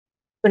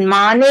Good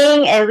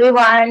morning,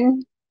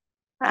 everyone.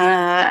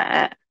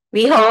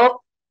 We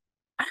hope.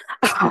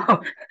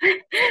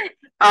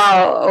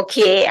 Oh,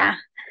 okay.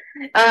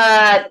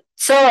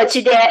 So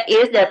today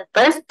is the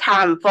first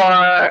time for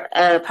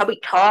a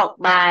public talk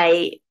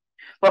by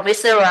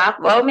Professor Ralph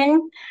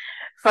Bowman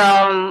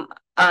from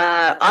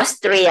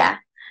Austria.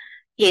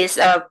 He's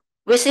a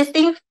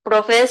visiting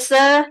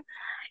professor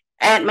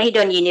at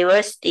Mahidol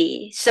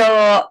University.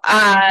 So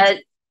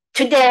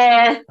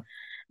today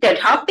the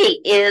topic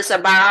is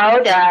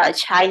about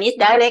Chinese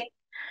dialect.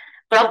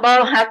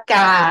 Global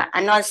Hakka,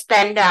 a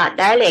non-standard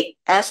dialect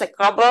as a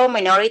global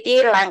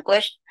minority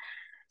language.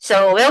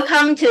 So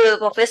welcome to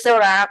Professor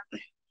Rap.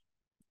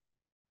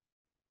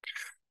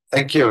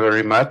 Thank you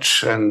very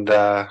much, and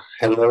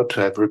hello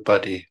to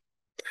everybody.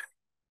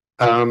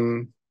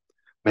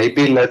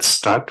 Maybe let's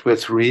start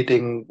with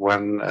reading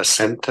a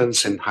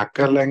sentence in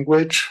Hakka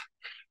language.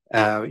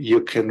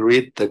 You can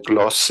read the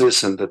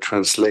glosses and the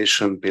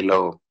translation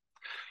below.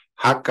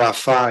 Hakka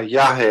fa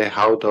yahe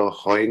haudo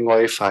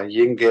hoingoi fa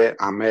yinge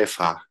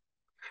amefa.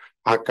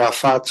 Hakka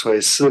fa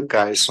cui si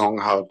gai song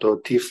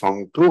haudo ti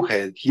fong du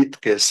he yit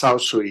ge sao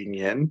sui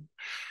nian.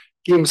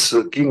 Kim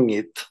si ging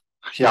it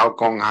hiao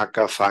gong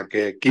Hakka fa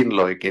ge gin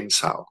loi gin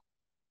sao.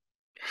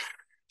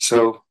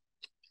 So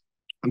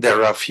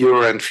there are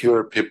fewer and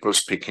fewer people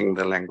speaking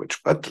the language.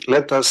 But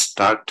let us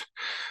start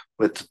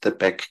with the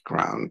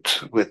background,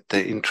 with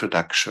the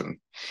introduction.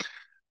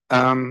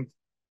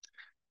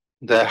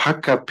 The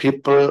Hakka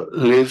people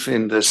live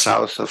in the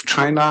south of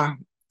China,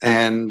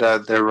 and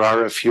there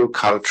are a few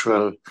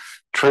cultural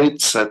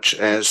traits such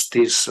as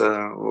these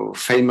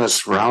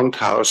famous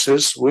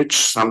roundhouses, which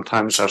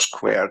sometimes are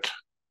squared.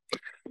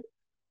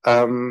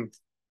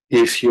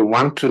 If you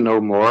want to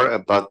know more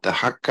about the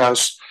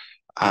Hakkas,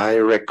 I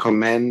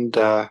recommend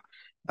Leong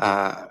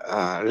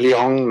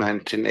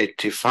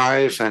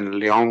 1985 and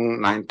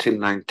Leong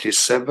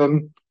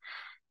 1997,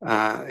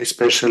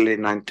 especially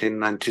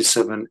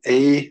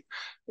 1997A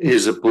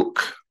is a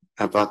book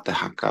about the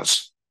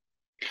Hakkas.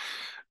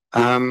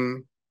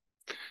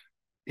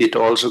 It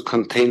also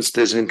contains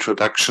this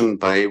introduction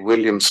by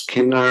William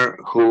Skinner,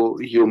 who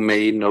you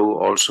may know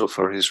also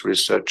for his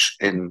research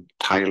in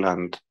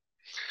Thailand.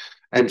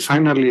 And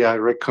finally, I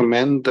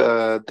recommend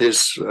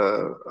this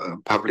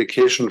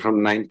publication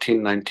from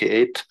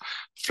 1998,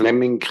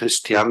 Flemming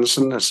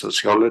Christiansen, a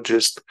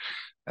sociologist,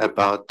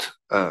 about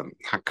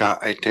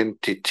Hakka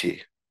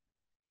identity.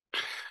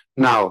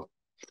 Now,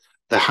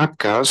 the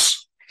Hakkas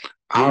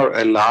are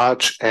a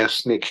large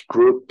ethnic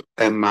group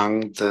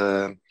among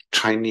the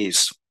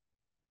Chinese.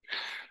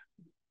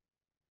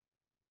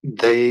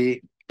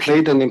 They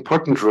played an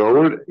important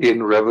role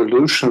in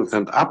revolutions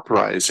and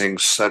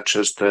uprisings such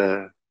as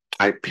the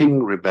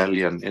Taiping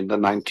Rebellion in the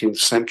 19th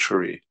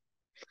century.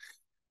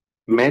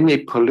 Many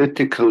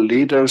political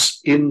leaders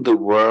in the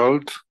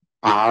world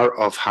are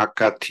of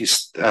Hakka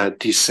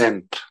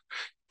descent.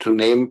 To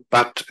name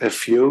but a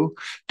few,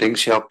 Deng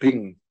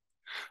Xiaoping,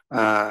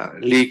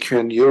 Lee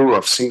Kuan Yew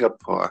of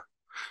Singapore,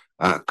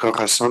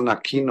 Corazon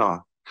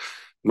Aquino,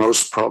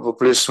 most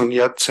probably Sun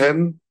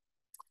Yat-sen,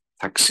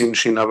 Thaksin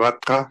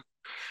Shinawatra,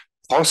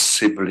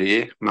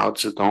 possibly Mao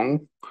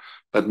Zedong,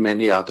 but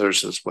many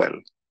others as well.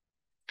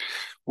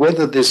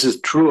 Whether this is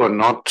true or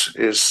not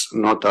is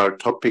not our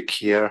topic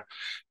here,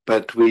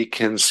 but we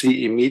can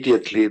see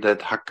immediately that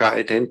Hakka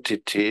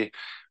identity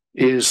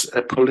is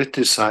a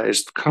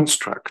politicized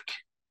construct.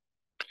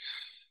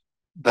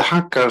 The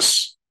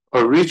Hakkas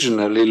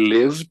originally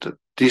lived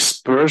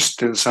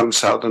dispersed in some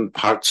southern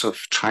parts of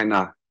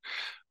China.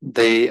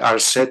 They are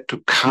said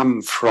to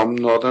come from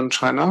northern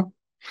China,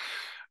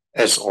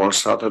 as all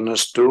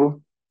southerners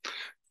do,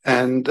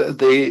 and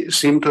they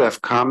seem to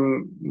have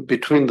come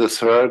between the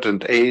 3rd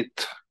and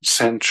 8th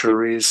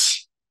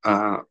centuries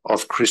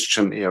of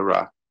Christian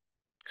era.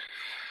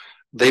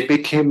 They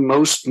became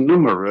most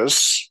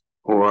numerous,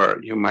 or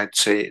you might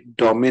say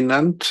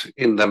dominant,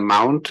 in the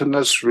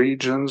mountainous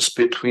regions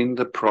between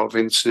the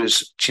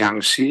provinces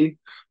Jiangxi,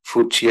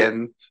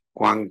 Fujian,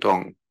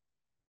 Guangdong.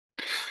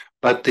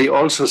 But they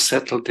also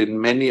settled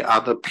in many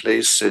other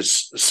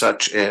places,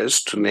 such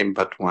as, to name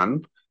but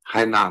one,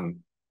 Hainan.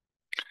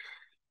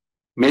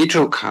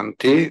 Meizhou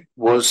County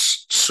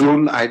was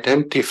soon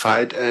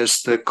identified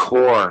as the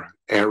core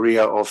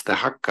area of the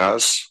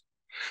Hakkas,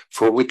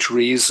 for which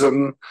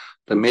reason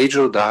the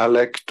Meizhou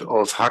dialect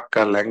of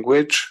Hakka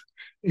language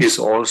is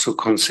also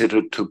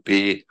considered to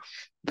be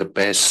the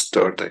best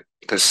or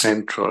the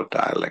central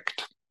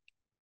dialect.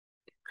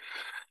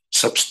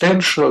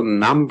 Substantial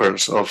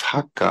numbers of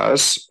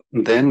Hakkas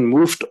then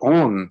moved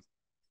on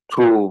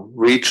to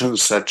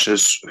regions such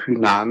as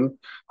Hunan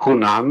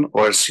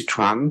or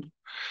Sichuan,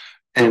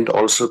 and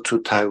also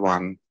to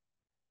Taiwan.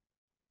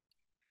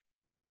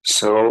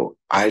 So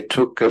I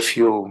took a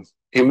few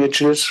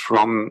images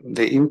from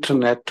the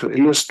internet to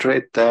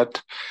illustrate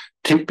that.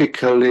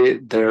 Typically,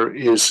 there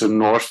is a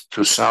north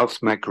to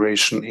south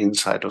migration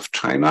inside of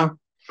China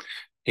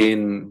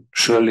in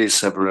surely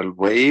several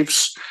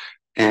waves,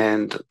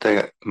 and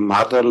the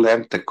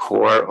motherland, the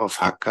core of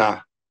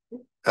Hakka,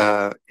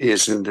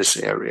 is in this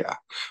area.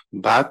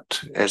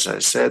 But, as I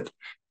said,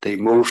 they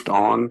moved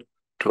on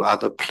to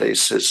other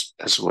places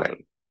as well.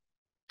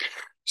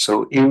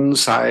 So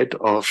inside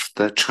of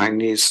the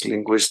Chinese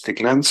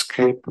linguistic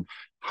landscape,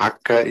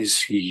 Hakka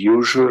is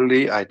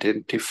usually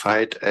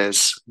identified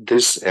as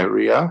this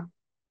area.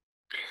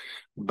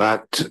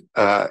 But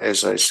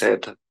as I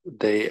said,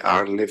 they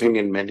are living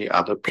in many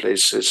other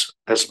places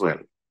as well.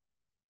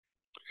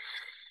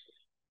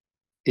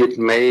 It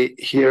may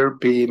here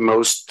be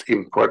most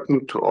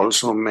important to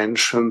also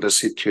mention the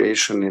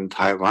situation in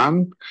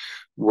Taiwan,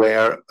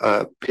 where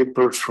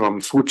people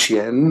from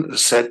Fujian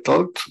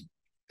settled,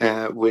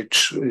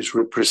 which is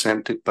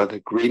represented by the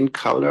green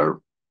color,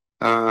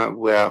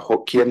 where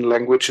Hokkien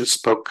language is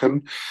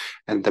spoken,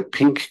 and the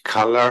pink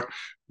color,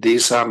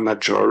 these are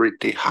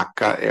majority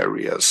Hakka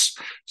areas.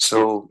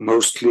 So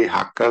mostly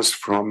Hakkas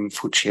from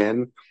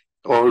Fujian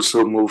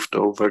also moved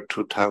over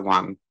to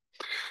Taiwan.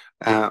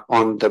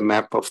 On the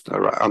map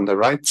on the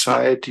right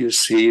side, you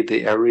see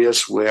the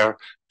areas where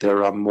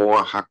there are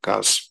more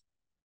Hakkas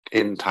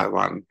in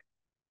Taiwan,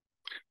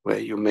 where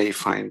you may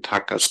find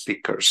Hakka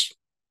speakers.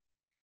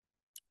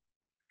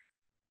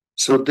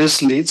 So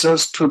this leads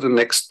us to the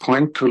next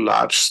point, to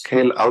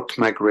large-scale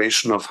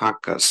outmigration of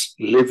Hakkas.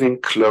 Living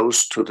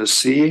close to the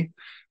sea,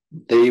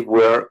 they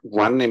were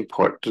one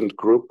important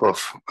group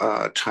of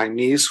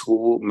Chinese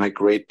who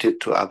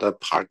migrated to other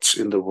parts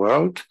in the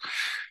world.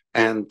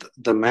 And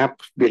the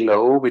map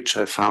below, which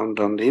I found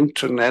on the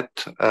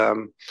internet,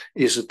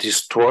 is a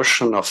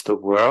distortion of the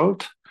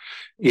world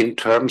in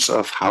terms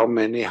of how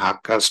many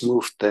Hakkas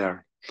moved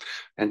there.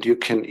 And you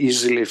can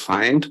easily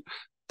find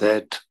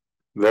that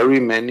very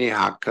many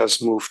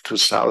Hakkas moved to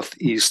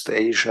Southeast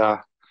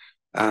Asia,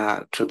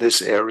 to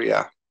this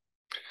area,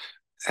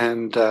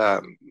 and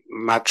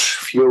much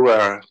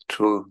fewer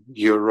to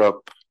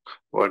Europe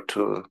or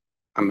to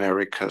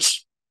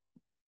Americas.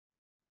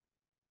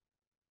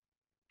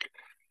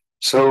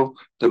 So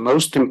the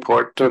most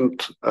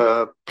important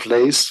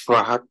place for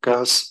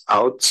Hakkas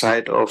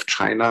outside of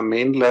China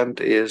mainland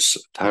is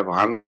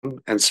Taiwan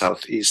and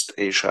Southeast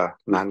Asia,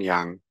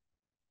 Nanyang.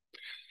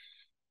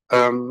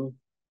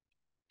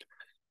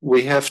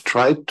 We have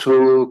tried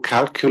to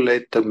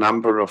calculate the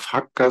number of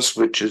Hakkas,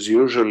 which is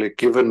usually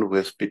given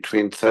with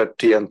between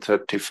 30 and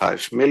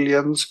 35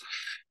 millions.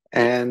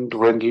 And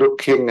when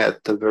looking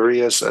at the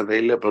various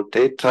available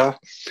data,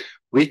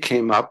 we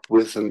came up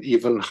with an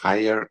even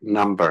higher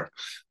number.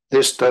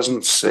 This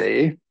doesn't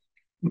say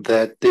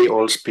that they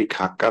all speak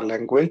Hakka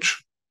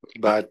language,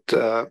 but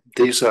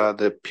these are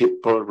the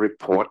people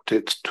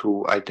reported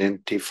to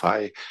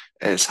identify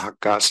as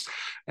Hakkas.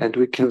 And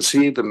we can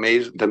see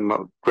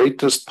the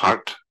greatest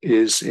part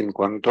is in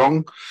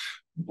Guangdong,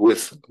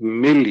 with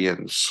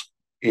millions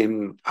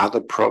in other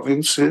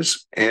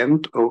provinces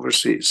and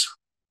overseas.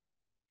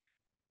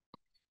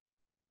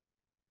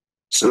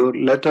 So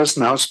let us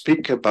now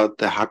speak about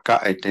the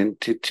Hakka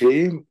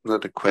identity,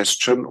 the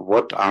question,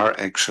 what are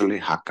actually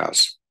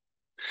Hakkas?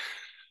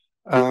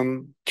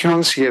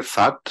 Kyung-Sie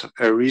Phat,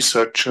 a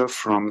researcher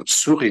from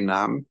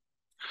Suriname,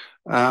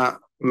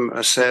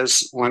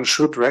 says one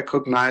should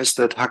recognize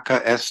that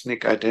Hakka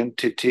ethnic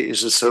identity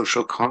is a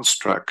social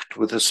construct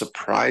with a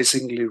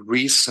surprisingly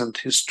recent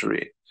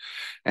history,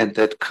 and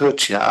that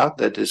Kertia,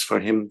 that is for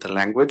him the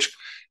language,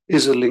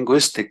 is a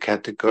linguistic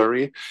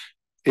category,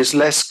 is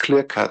less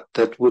clear-cut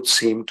than would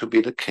seem to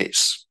be the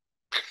case.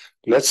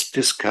 Let's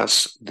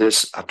discuss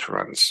this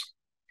utterance.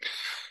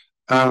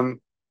 The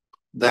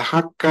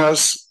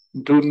Hakkas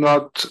do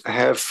not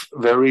have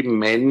very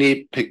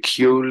many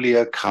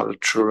peculiar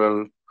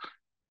cultural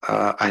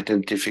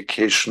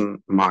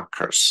identification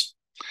markers.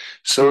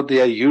 So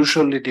they are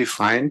usually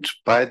defined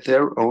by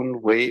their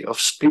own way of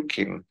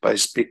speaking, by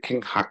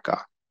speaking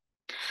Hakka.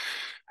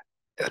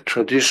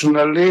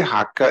 Traditionally,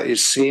 Hakka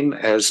is seen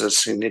as a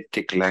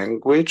Sinitic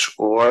language,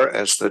 or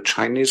as the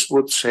Chinese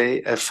would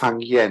say, a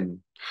Fangyan.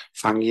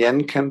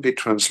 Fangyan can be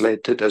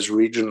translated as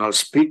regional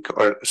speech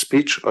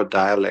or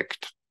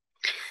dialect.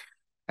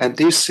 And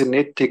these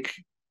Sinitic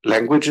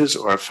languages,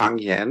 or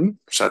Fangyan,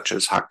 such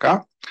as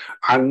Hakka,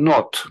 are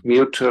not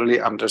mutually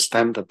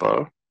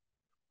understandable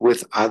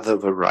with other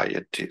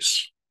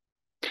varieties.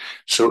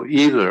 So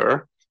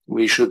either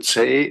we should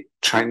say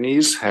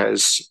Chinese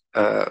has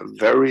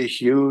very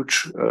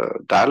huge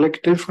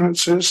dialect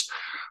differences,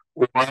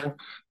 or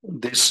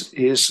this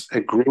is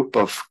a group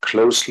of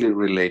closely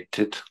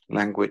related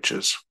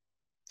languages.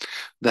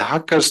 The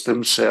Hakkas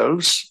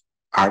themselves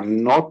are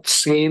not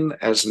seen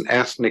as an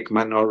ethnic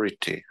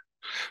minority,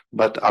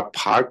 but are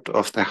part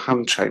of the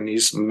Han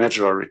Chinese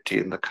majority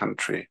in the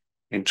country,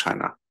 in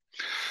China.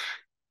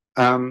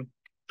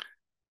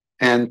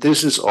 And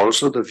this is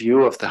also the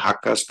view of the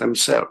Hakkas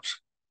themselves.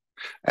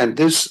 And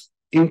this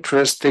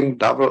interesting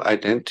double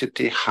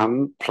identity,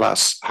 Han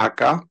plus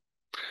Hakka,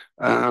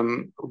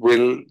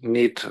 will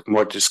need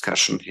more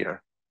discussion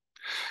here.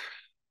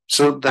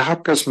 So the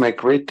Hakkas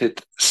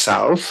migrated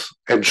south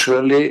and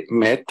surely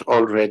met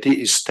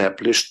already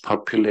established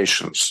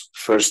populations.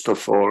 First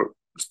of all,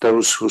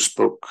 those who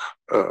spoke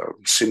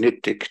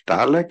Sinitic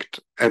dialect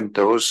and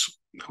those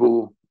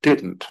who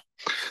didn't.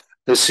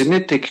 The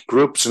Semitic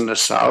groups in the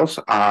south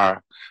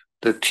are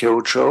the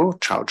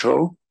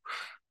Chaozhou,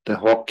 the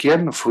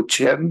Hokkien,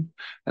 Fujian,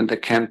 and the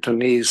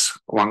Cantonese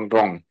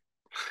Guangdong.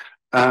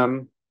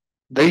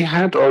 They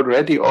had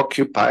already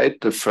occupied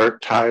the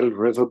fertile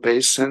river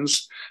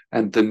basins,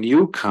 and the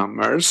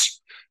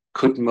newcomers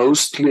could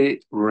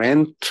mostly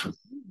rent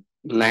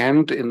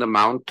land in the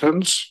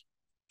mountains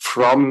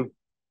from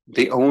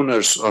the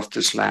owners of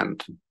this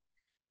land.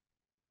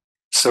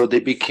 So they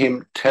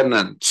became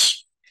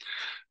tenants.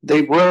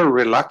 They were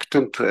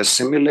reluctant to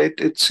assimilate,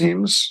 it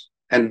seems,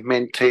 and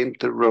maintained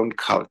their own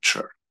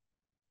culture.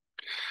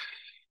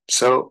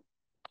 So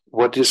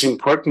what is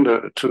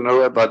important to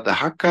know about the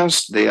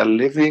Hakkas, they are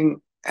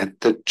living at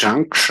the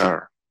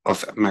juncture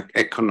of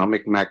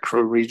economic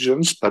macro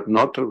regions, but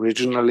not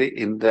originally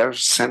in their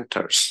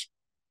centers.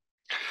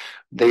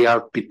 They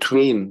are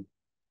between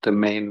the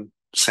main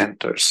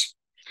centers.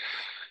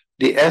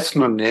 The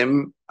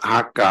ethnonym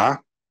Hakka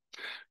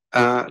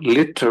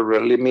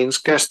literally means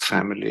guest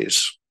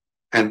families,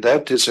 and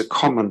that is a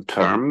common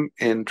term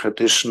in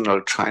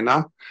traditional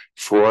China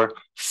for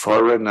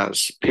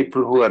foreigners,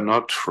 people who are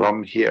not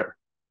from here.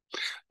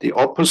 The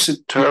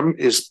opposite term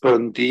is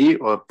Bundi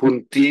or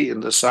Bunti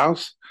in the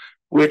south,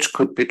 which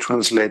could be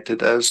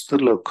translated as the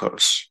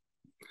locals.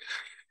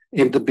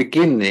 In the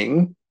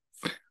beginning,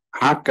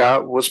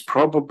 Hakka was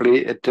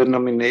probably a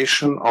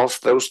denomination of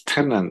those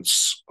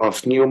tenants,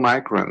 of new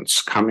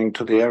migrants coming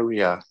to the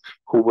area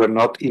who were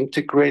not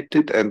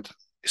integrated and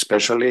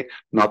especially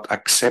not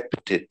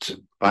accepted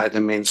by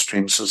the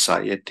mainstream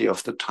society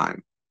of the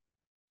time.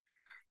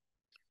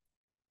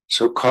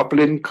 So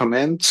Koblin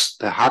comments,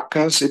 the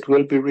Hakkas, it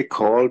will be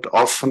recalled,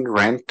 often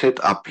rented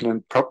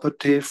upland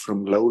property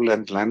from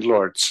lowland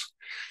landlords.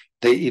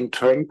 They in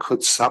turn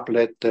could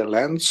sublet their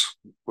lands,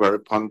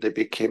 whereupon they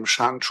became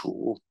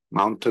Shanchu,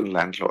 mountain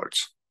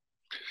landlords.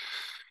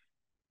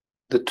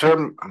 The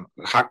term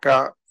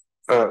Hakka,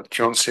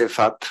 Kyonsei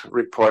Fat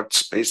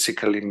reports,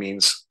 basically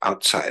means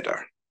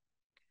outsider.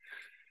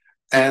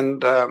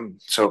 And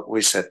so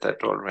we said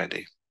that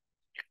already.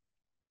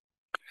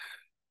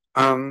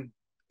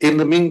 In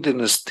the Ming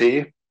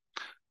Dynasty,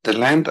 the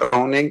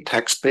land-owning,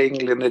 tax-paying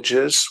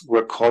lineages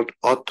were called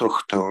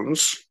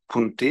autochthones,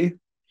 Punti,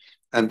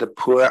 and the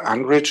poor,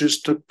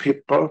 unregistered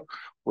people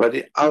were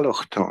the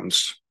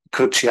allochthones,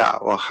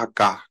 Kuchia or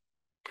Hakka.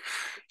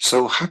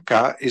 So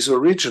Hakka is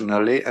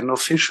originally an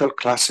official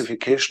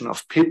classification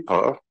of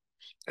people,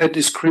 a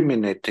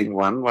discriminating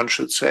one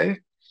should say.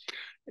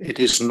 It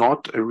is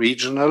not a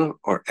regional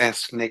or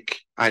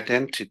ethnic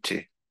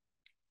identity.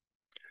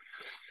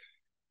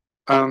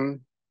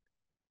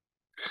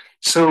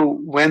 So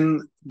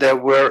when there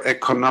were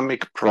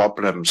economic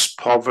problems,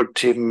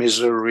 poverty,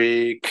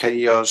 misery,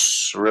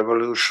 chaos,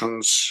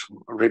 revolutions,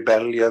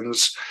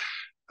 rebellions,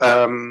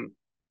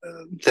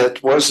 that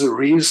was a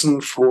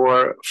reason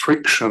for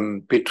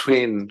friction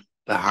between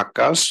the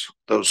Hakkas,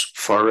 those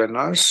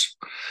foreigners,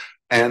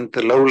 and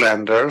the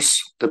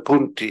lowlanders, the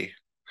Punti.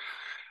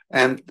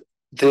 And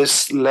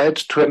this led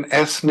to an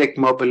ethnic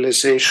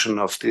mobilization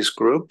of these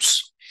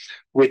groups,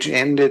 which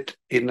ended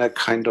in a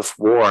kind of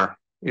war,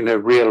 in a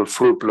real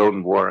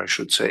full-blown war, I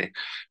should say,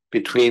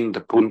 between the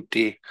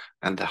Punti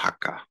and the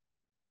Hakka.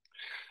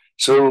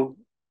 So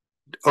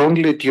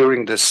only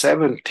during the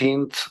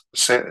 17th,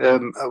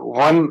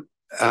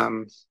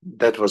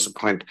 that was the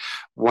point.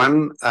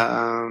 One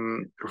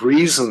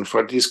reason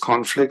for these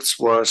conflicts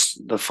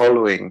was the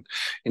following.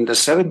 In the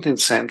 17th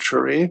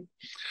century,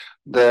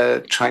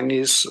 the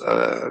Chinese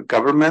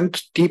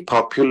government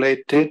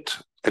depopulated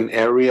an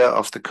area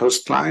of the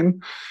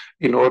coastline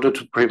in order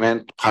to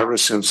prevent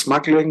piracy and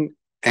smuggling.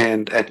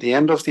 And at the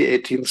end of the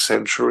 18th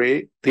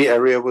century, the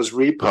area was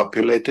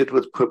repopulated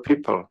with poor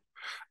people.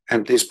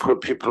 And these poor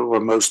people were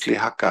mostly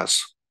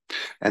Hakkas.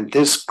 And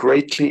this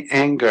greatly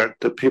angered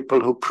the people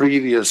who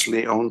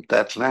previously owned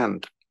that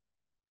land.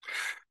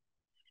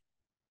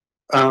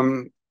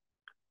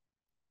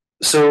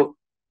 So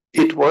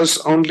it was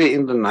only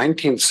in the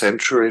 19th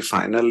century,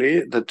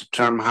 finally, that the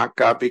term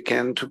Hakka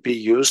began to be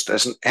used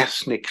as an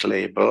ethnic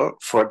label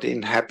for the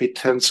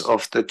inhabitants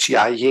of the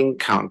Jiaying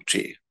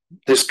County.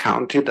 This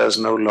county does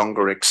no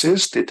longer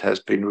exist. It has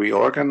been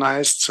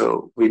reorganized,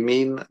 so we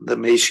mean the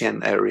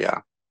Meixian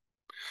area.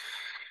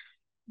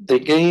 They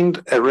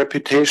gained a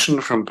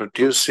reputation from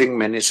producing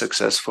many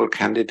successful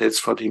candidates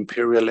for the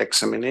imperial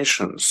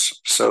examinations.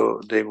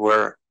 So they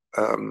were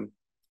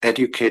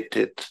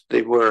educated,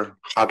 they were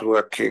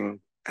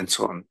hardworking, and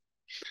so on.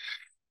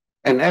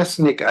 An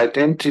ethnic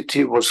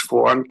identity was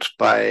formed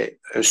by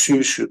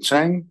Xu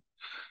Shuzheng,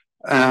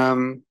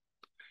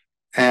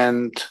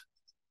 and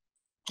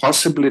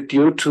possibly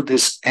due to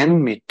this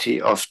enmity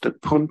of the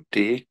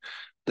Punti,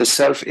 the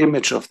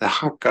self-image of the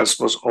Hakkas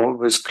was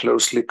always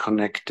closely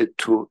connected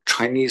to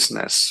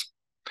Chineseness.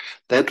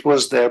 That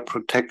was their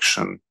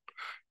protection,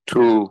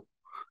 to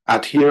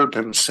adhere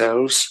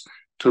themselves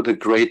to the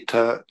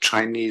greater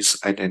Chinese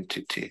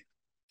identity.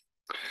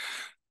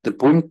 The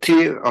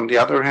Punti, on the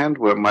other hand,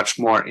 were much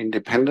more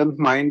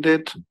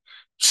independent-minded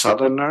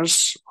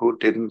Southerners who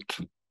didn't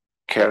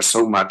care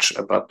so much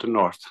about the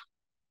north.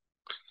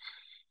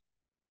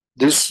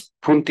 This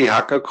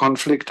Punti-Hakka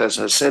conflict, as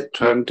I said,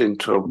 turned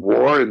into a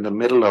war in the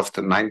middle of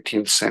the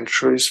 19th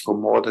century for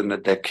more than a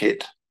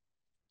decade.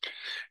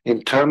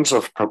 In terms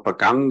of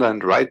propaganda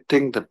and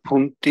writing, the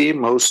Punti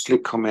mostly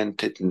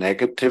commented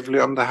negatively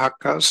on the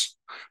Hakkas,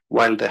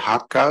 while the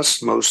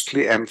Hakkas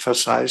mostly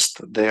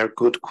emphasized their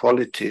good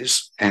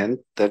qualities and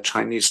their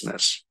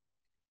Chineseness.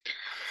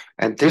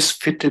 And this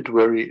fitted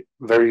very,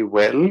 very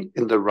well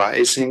in the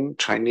rising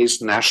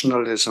Chinese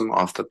nationalism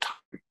of the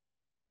time.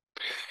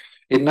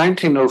 In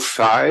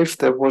 1905,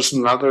 there was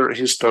another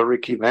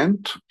historic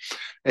event.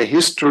 A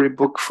history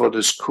book for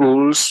the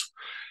schools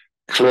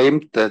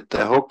claimed that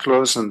the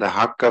Hoklos and the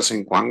Hakkas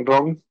in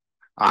Guangdong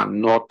are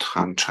not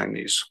Han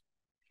Chinese.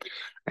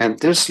 And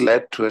this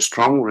led to a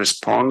strong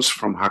response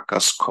from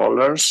Hakka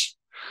scholars.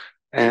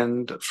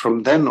 And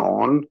from then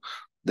on,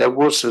 there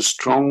was a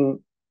strong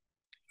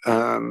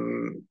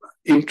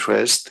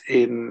interest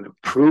in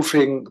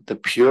proving the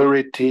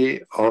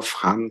purity of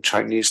Han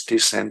Chinese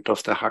descent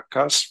of the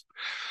Hakkas.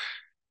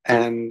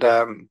 And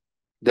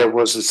there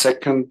was a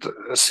second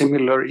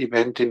similar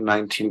event in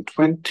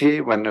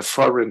 1920 when a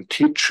foreign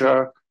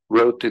teacher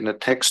wrote in a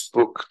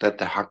textbook that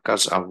the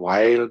Hakkas are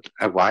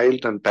a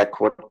wild and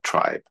backward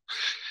tribe.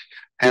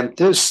 And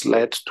this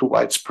led to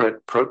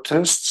widespread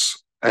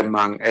protests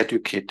among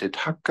educated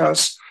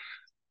Hakkas,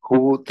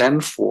 who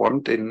then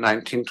formed in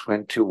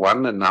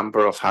 1921 a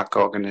number of Hakka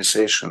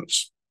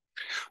organizations.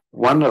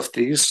 One of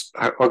these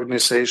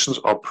organizations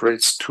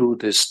operates to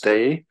this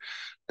day,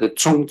 the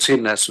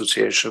Zhongqin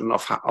Association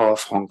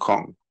of Hong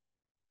Kong.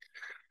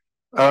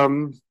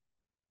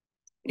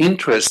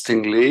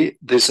 Interestingly,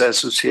 this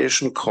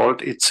association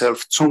called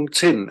itself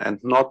Zhongqin and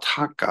not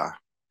Hakka.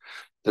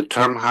 The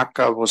term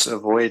Hakka was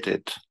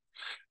avoided,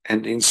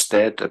 and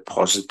instead a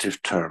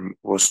positive term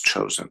was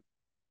chosen.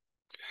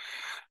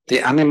 The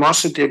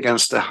animosity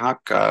against the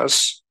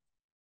Hakkas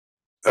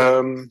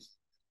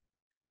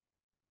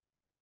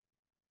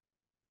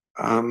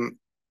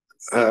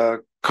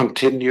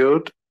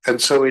continued, and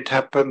so it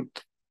happened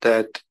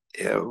that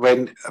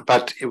when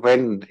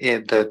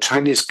the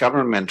Chinese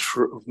government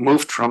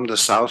moved from the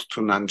south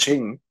to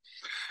Nanjing,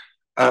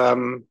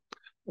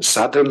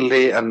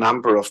 suddenly a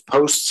number of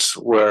posts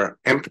were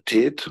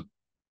emptied,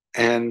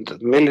 and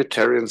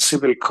military and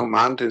civil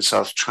command in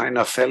South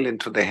China fell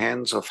into the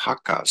hands of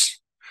Hakkas.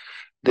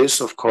 This,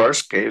 of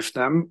course, gave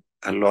them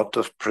a lot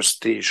of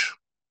prestige.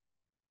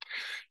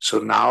 So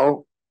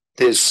now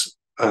this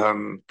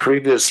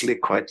previously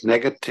quite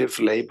negative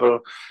label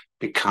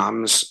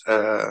becomes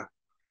a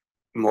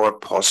more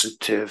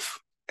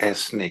positive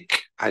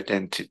ethnic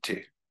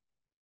identity.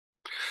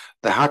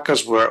 The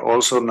Hakkas were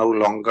also no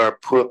longer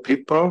poor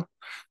people.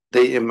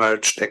 They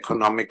emerged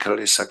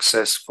economically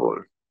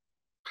successful.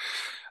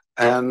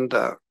 And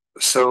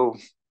so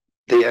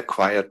they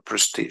acquired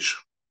prestige.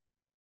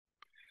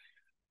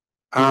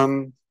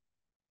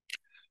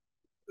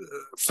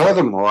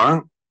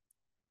 Furthermore,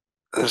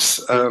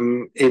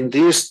 in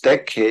these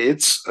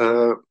decades,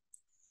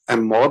 a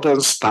modern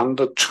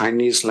standard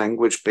Chinese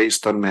language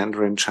based on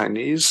Mandarin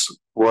Chinese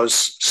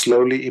was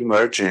slowly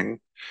emerging,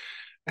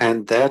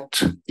 and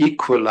that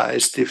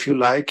equalized, if you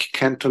like,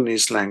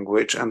 Cantonese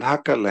language and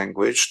Hakka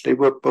language. They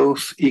were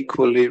both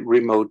equally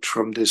remote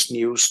from this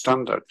new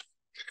standard.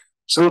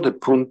 So the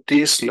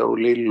Punti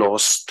slowly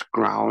lost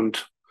ground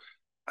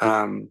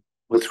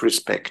with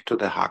respect to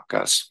the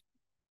Hakkas.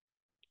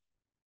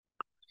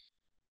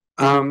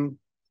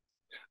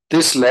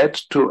 This led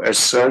to a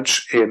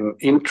surge in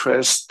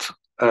interest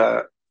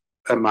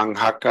among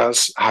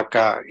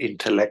Hakka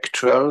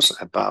intellectuals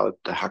about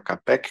the Hakka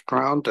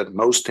background, and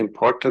most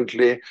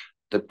importantly,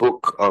 the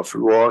book of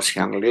Luo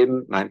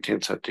Xianglin,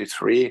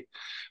 1933,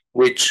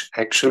 which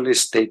actually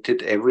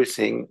stated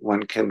everything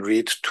one can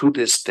read to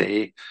this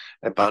day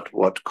about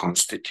what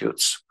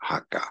constitutes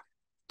Hakka.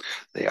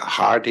 They are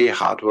hardy,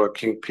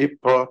 hardworking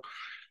people,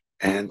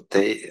 and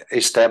they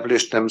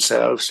established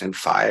themselves in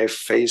 5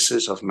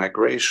 phases of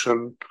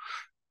migration,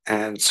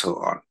 and so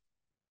on.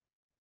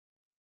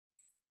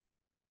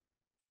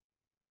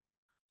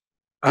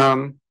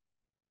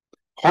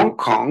 Hong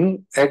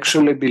Kong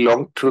actually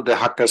belonged to the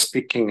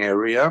Hakka-speaking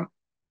area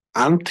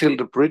until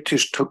the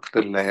British took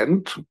the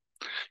land,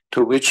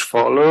 to which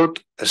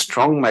followed a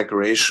strong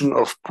migration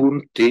of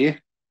Punti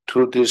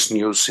to this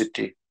new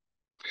city.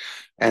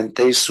 And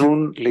they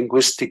soon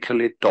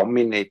linguistically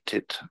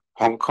dominated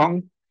Hong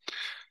Kong.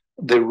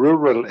 The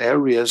rural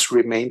areas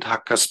remained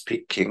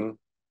Hakka-speaking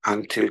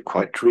until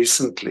quite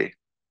recently.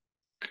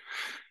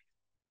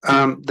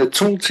 The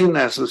Zhongqin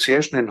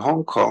Association in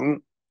Hong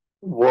Kong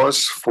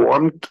was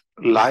formed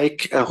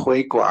like a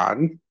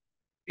Huiguan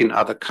in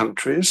other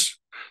countries,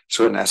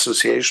 so an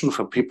association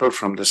for people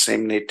from the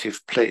same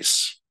native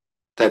place.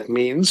 That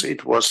means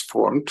it was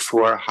formed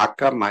for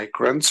Hakka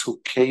migrants who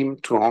came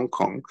to Hong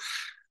Kong.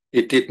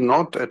 It did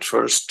not at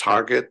first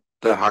target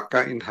the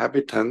Hakka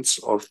inhabitants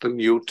of the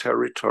new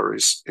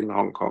territories in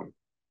Hong Kong,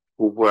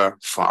 who were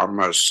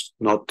farmers,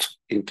 not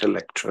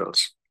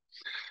intellectuals.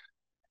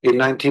 In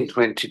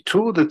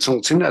 1922, the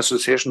Tsungtsin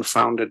Association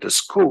founded a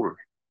school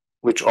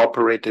which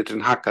operated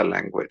in Hakka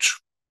language.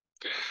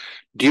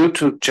 Due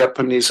to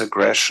Japanese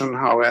aggression,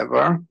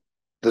 however,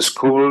 the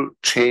school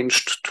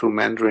changed to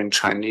Mandarin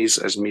Chinese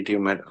as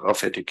medium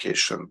of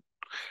education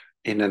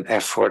in an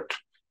effort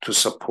to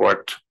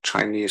support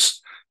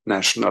Chinese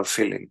national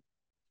feeling.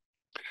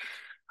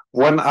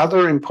 One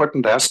other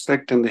important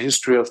aspect in the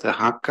history of the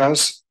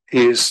Hakkas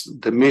is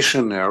the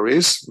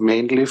missionaries,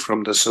 mainly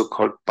from the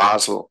so-called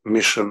Basel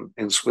mission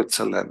in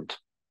Switzerland.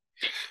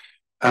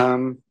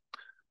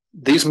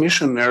 These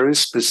missionaries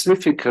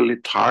specifically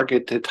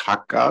targeted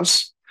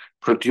Hakkas,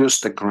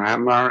 produced a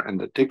grammar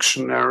and a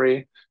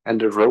dictionary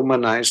and a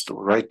Romanized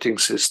writing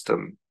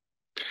system.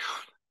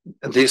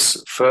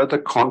 This further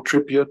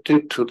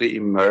contributed to the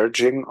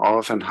emerging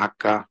of an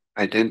Hakka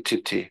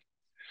identity.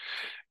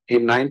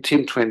 In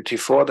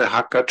 1924, the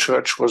Hakka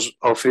Church was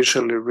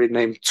officially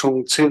renamed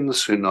Tsungtsin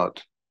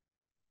Synod.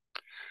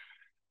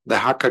 The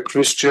Hakka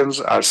Christians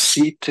are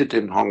seated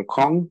in Hong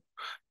Kong,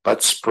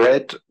 but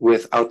spread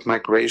without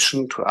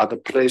migration to other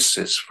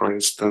places, for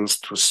instance,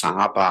 to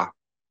Sabah.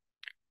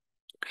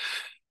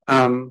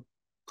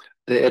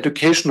 The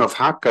education of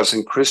Hakkas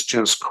in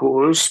Christian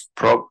schools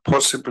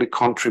possibly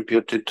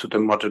contributed to the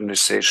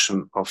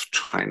modernization of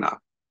China.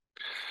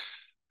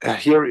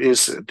 Here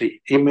is the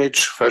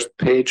image, first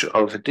page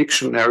of a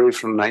dictionary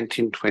from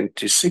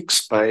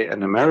 1926 by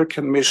an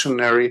American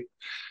missionary,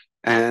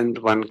 and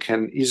one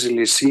can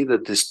easily see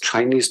that this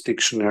Chinese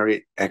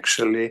dictionary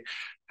actually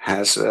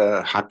has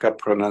a Hakka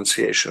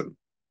pronunciation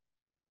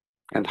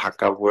and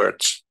Hakka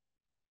words.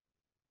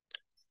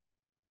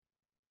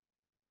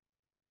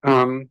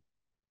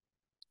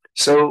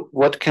 So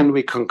what can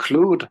we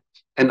conclude?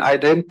 An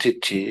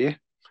identity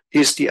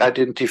is the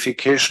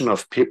identification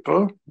of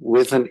people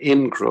with an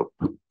in-group.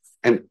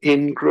 An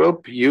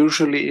in-group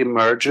usually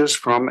emerges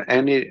from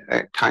any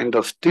kind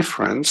of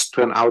difference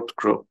to an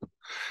out-group.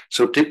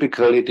 So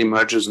typically it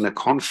emerges in a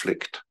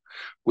conflict,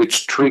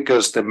 which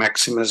triggers the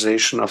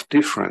maximization of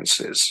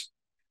differences.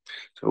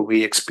 So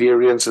we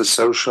experience a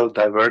social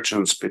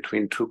divergence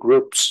between two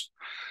groups,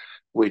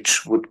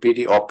 which would be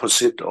the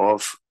opposite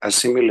of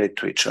assimilate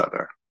to each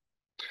other.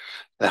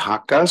 The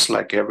Hakkas,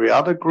 like every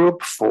other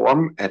group,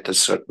 form at a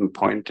certain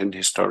point in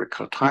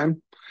historical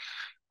time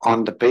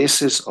on the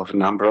basis of a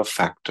number of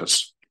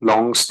factors.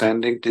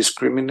 Long-standing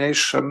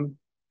discrimination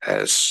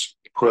as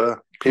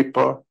poor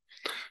people,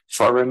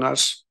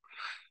 foreigners,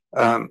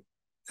 an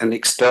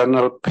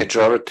external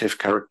pejorative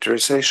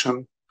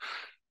characterization,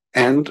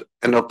 and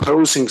an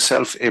opposing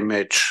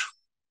self-image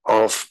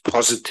of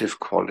positive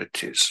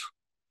qualities.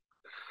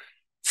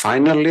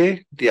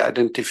 Finally, the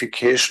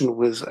identification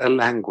with a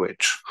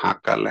language,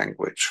 Hakka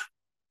language.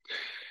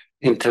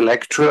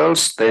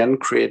 Intellectuals then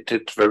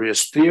created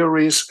various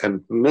theories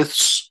and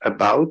myths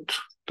about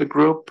the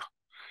group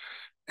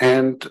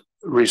and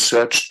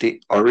researched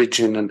the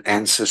origin and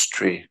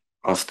ancestry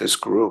of this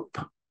group.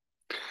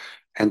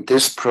 And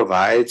this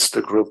provides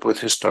the group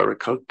with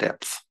historical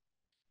depth.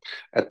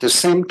 At the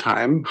same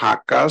time,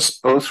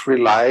 Hakkas both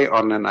rely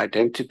on an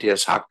identity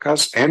as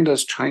Hakkas and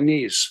as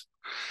Chinese,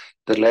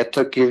 the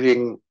latter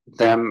giving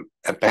them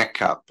a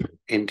backup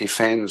in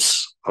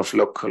defense of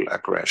local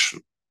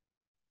aggression.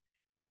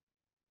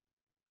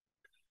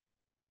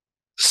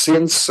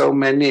 Since so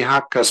many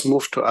Hakkas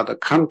moved to other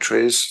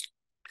countries,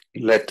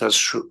 let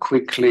us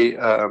quickly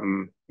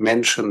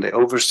mention the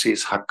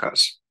overseas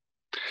Hakkas.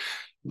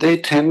 They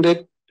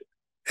tended,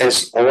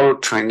 as all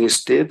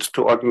Chinese did,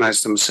 to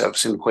organize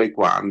themselves in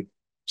Huiguan,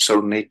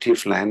 so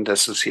native land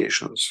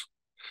associations,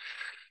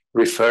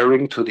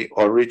 referring to the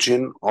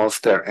origin of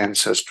their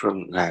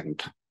ancestral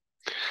land.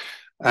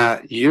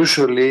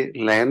 Usually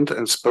land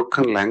and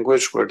spoken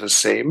language were the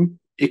same,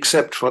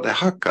 except for the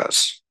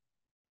Hakkas,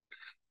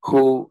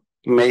 who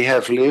may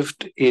have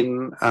lived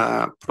in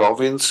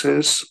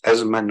provinces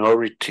as a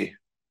minority.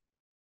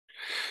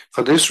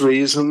 For this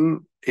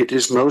reason, it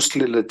is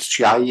mostly the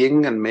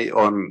Jiaying and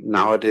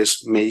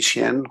nowadays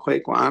Meixian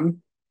Huiguan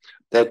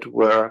that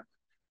were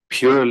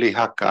purely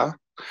Hakka,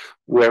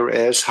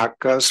 whereas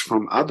Hakkas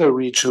from other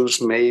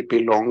regions may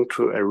belong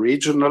to a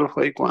regional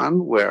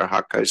Huiguan where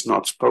Hakka is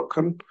not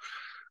spoken,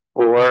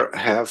 or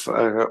have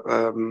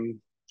a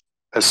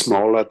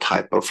smaller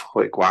type of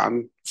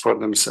Huiguan for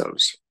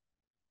themselves.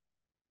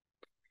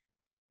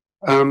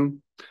 The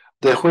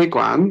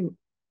Huiguan,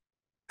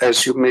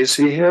 as you may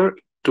see here,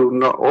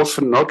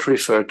 often not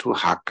refer to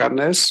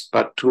Hakkaness,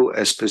 but to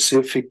a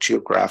specific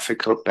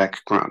geographical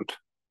background.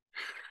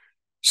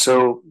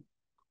 So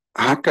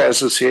Hakka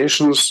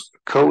associations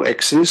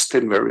coexist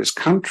in various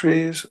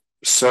countries,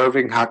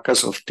 serving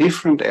Hakkas of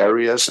different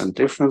areas and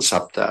different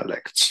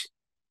subdialects.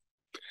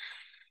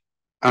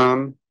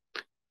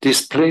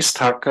 Displaced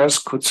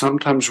Hakkas could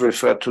sometimes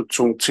refer to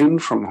Tsungtsin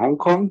from Hong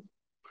Kong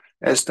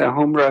as their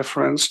home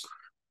reference,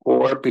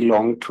 or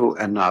belong to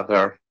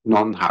another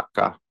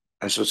non-Hakka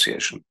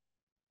association.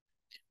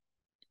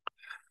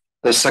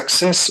 The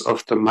success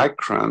of the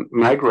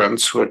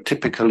migrants who are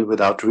typically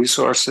without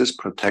resources,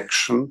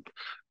 protection,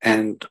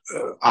 and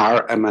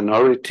are a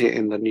minority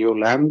in the new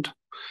land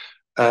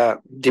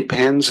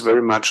depends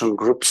very much on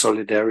group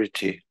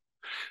solidarity.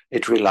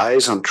 It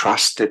relies on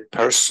trusted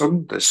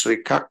person, the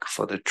suikak,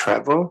 for the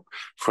travel,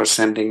 for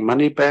sending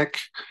money back,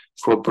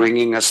 for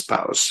bringing a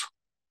spouse.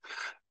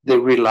 They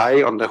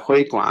rely on the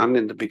huiguan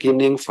in the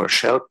beginning for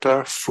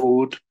shelter,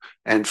 food,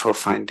 and for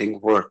finding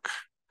work.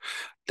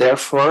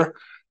 Therefore,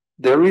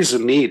 there is a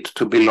need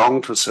to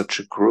belong to such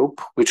a group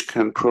which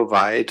can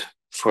provide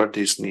for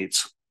these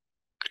needs.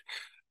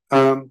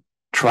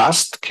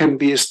 Trust can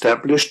be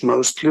established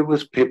mostly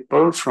with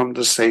people from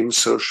the same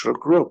social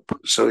group.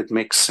 So it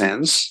makes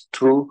sense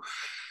to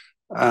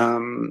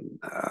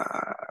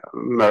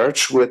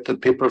merge with the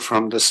people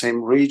from the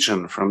same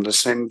region, from the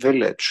same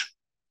village.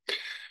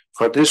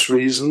 For this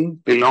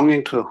reason,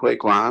 belonging to a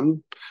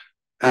huiguan,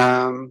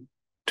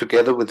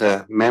 together with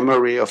a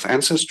memory of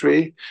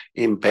ancestry,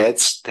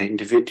 embeds the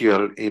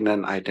individual in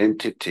an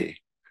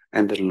identity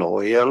and a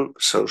loyal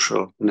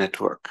social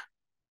network.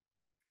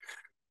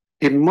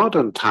 In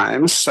modern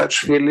times, such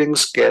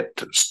feelings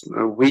get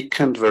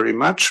weakened very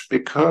much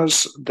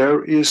because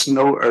there is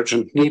no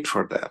urgent need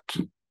for that.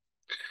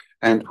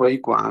 And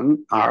huiguan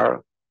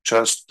are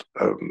just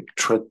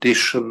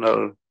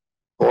traditional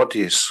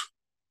bodies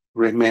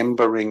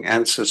remembering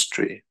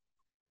ancestry.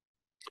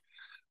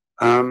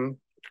 In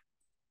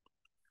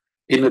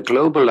a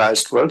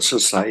globalized world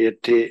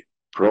society,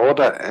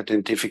 broader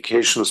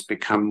identifications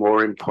become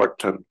more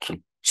important,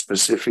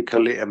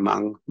 specifically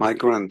among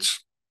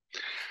migrants.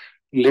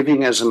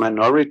 Living as a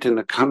minority in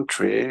a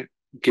country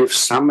gives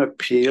some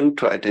appeal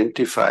to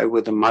identify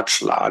with a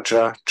much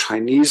larger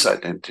Chinese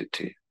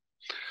identity.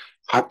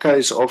 Hakka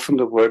is often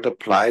the word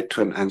applied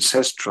to an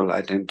ancestral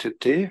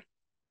identity,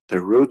 the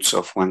roots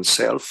of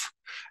oneself,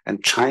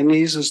 and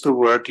Chinese is the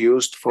word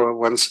used for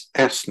one's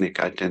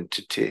ethnic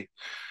identity.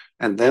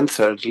 And then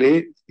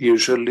thirdly,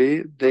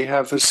 usually they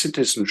have a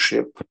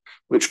citizenship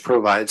which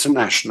provides a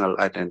national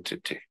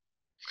identity.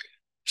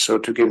 So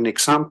to give an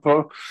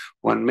example,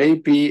 one may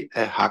be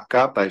a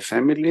Hakka by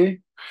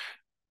family,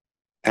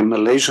 a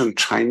Malaysian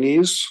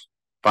Chinese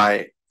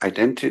by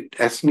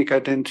ethnic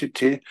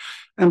identity,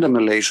 and a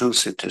Malaysian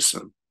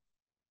citizen.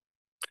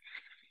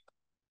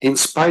 In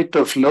spite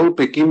of low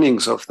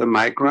beginnings of the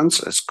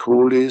migrants as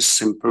coolies,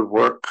 simple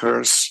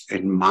workers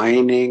in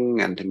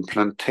mining and in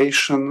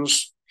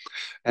plantations,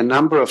 a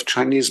number of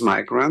Chinese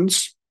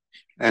migrants,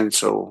 and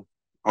so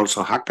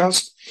also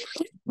Hakkas,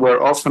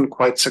 were often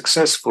quite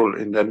successful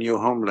in their new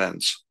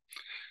homelands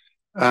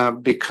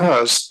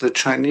because the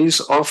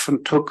Chinese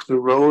often took the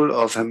role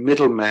of a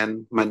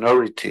middleman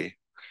minority,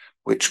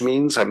 which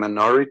means a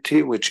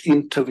minority which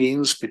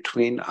intervenes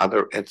between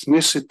other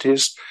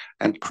ethnicities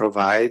and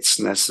provides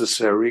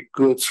necessary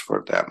goods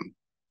for them.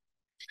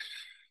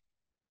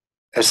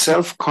 A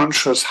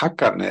self-conscious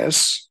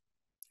Hakkaness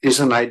is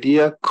an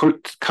idea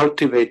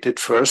cultivated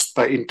first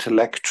by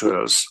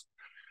intellectuals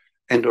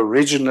and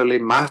originally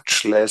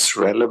much less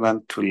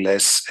relevant to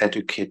less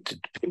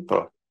educated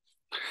people.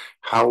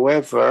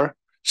 However,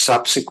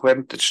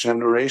 subsequent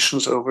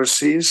generations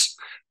overseas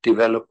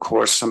develop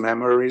coarser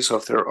memories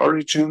of their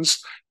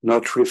origins,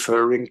 not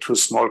referring to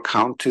small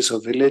counties or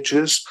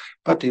villages,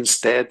 but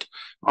instead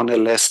on a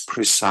less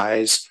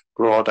precise,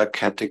 broader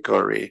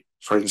category.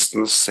 For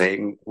instance,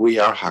 saying, we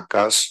are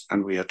Hakkas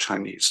and we are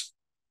Chinese.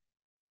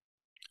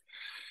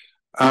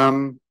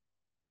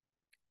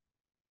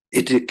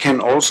 It can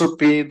also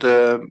be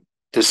the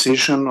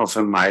decision of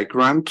a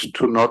migrant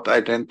to not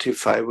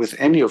identify with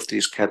any of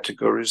these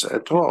categories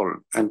at all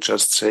and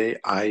just say,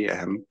 I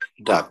am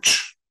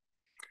Dutch.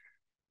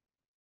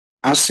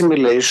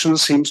 Assimilation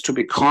seems to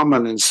be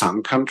common in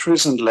some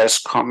countries and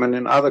less common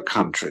in other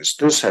countries.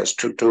 This has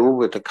to do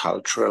with the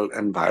cultural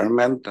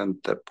environment and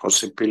the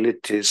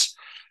possibilities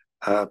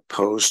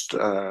posed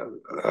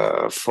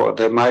for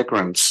the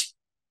migrants.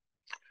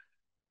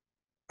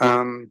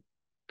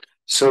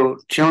 So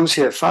Tian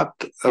Xie-Fat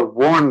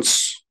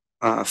warns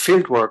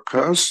field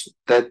workers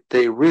that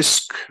they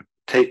risk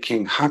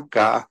taking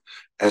Hakka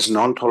as an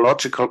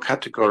ontological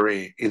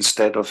category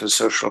instead of a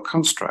social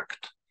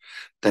construct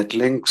that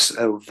links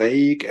a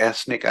vague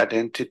ethnic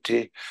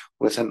identity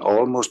with an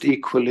almost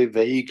equally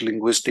vague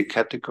linguistic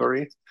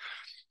category.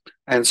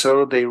 And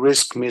so they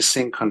risk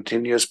missing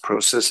continuous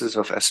processes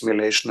of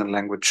assimilation and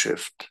language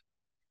shift.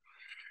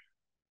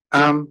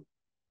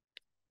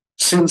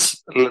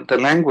 Since the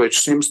language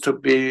seems to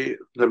be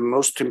the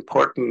most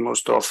important,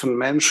 most often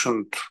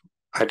mentioned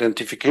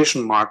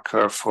identification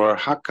marker for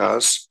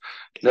Hakkas,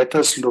 let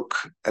us look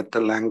at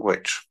the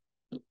language.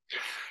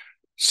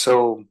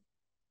 So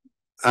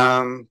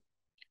the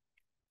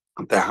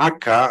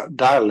Hakka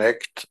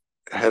dialect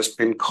has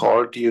been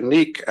called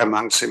unique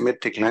among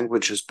Semitic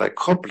languages by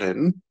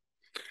Koblin,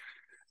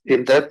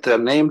 in that their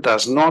name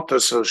does not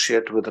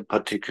associate with a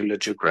particular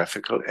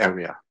geographical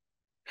area.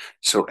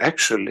 So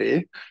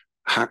actually,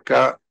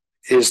 Hakka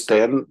is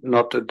then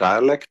not a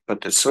dialect,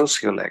 but a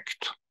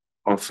sociolect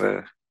of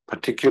a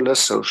particular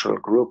social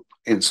group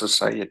in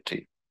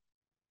society.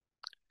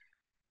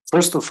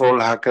 First of all,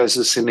 Hakka is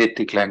a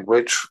Semitic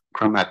language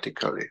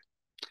grammatically.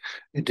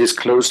 It is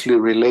closely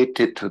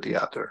related to the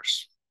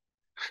others.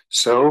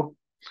 So,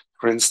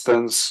 For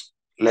instance,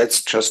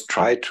 let's just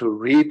try to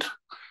read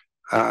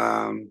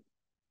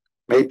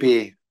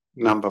maybe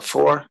number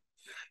 4.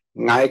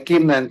 Ngai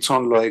kim nen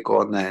chon loi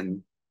go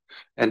nen.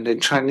 And in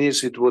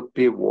Chinese, it would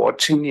be 我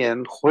今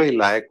年会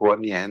来过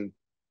年.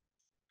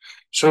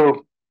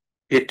 So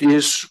it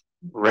is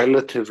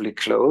relatively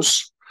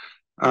close.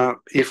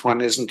 If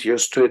one isn't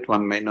used to it,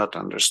 one may not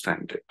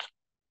understand it.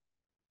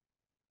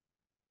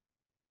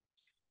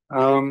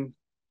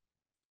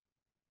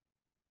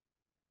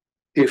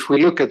 If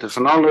we look at the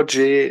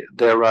phonology,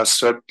 there are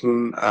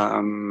certain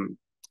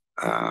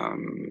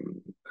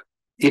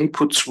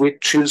input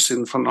switches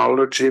in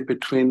phonology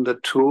between the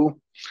two.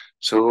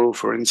 So,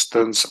 for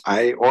instance,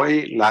 I,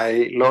 oi,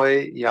 lai,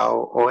 loi,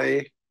 yao,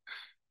 oi,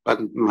 but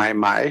my,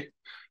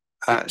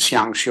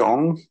 xiang,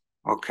 xiong,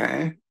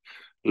 okay,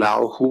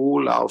 lao,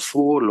 hu, lao,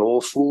 fu, lo,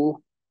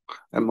 fu,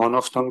 a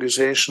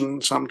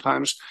monophthongization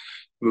sometimes.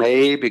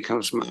 May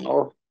becomes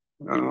mao,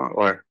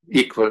 or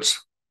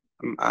equals,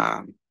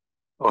 or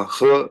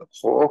he,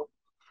 ho,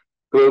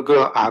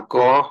 ge,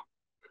 ago,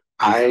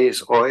 I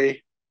is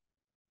oi.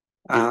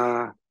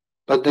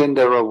 But then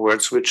there are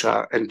words which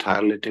are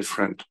entirely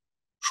different.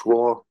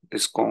 Shuo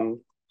is gong,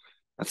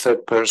 a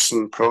third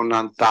person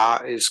pronoun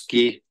da is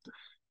gi,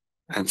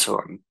 and so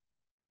on.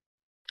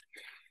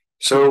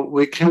 So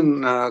we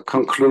can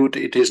conclude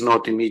it is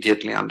not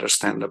immediately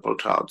understandable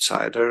to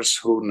outsiders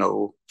who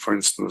know, for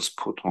instance,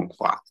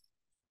 Putonghua.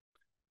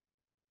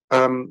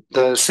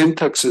 The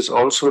syntax is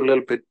also a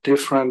little bit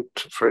different.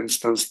 For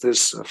instance,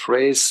 this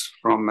phrase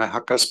from a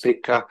Hakka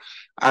speaker,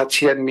 a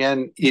tian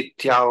mian it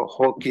tiao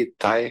hoki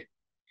tai,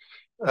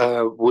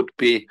 would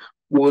be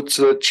无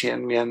字前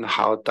面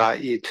好大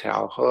一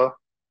条河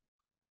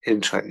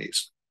in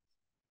Chinese.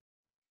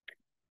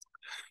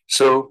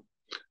 So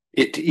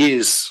it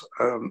is,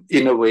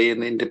 in a way,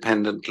 an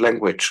independent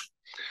language.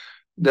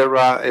 There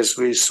are, as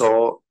we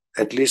saw,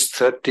 at least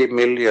 30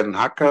 million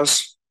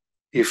Hakkas,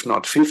 if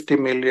not 50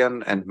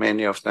 million, and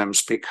many of them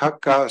speak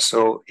Hakka,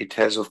 so it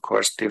has, of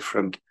course,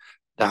 different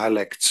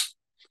dialects.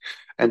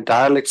 And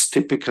dialects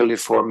typically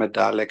form a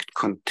dialect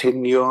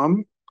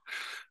continuum,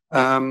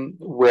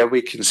 where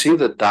we can see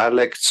the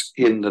dialects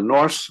in the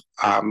north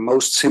are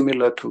most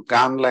similar to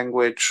Gan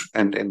language,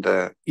 and in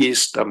the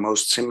east are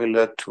most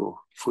similar to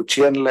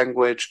Fujian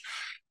language,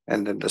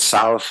 and in the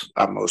south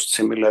are most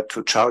similar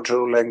to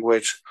Chaozhou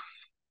language,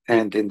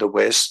 and in the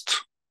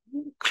west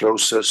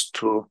closest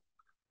to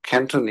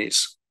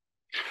Cantonese.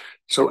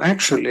 So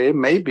actually,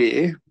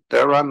 maybe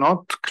there are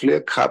not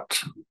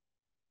clear-cut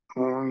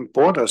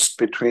borders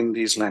between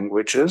these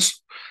languages.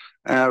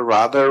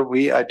 Rather,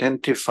 we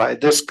identify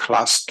this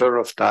cluster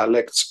of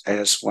dialects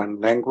as one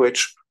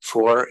language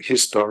for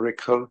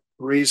historical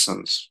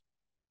reasons.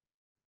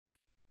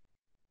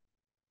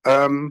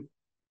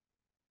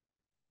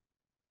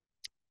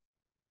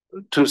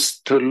 To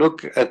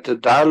look at the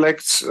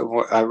dialects,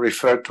 I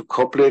refer to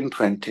Koblin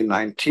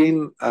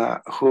 2019,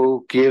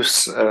 who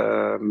gives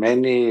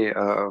many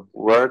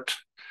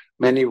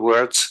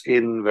words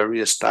in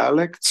various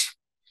dialects,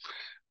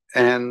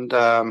 and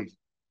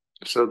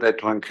so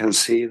that one can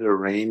see the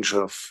range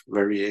of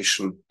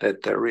variation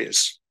that there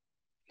is.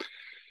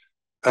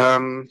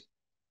 As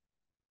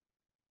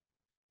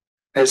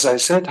I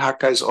said,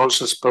 Hakka is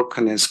also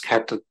spoken in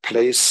scattered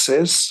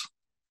places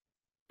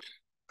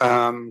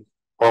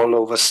all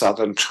over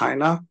southern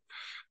China,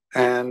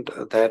 and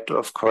that,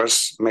 of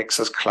course, makes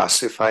us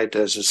classify it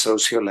as a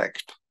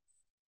sociolect.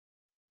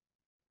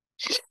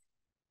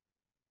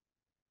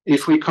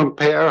 If we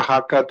compare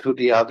Hakka to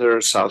the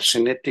other South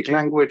Sinitic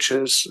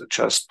languages,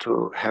 just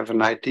to have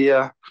an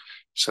idea,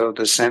 so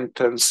the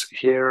sentence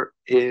here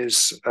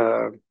is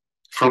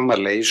from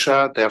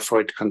Malaysia,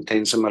 therefore it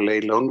contains a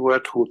Malay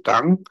loanword,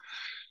 hutang.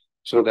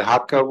 So the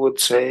Hakka would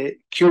say,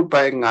 Q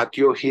bai ngat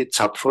yo hi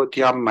tsapfot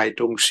yam mai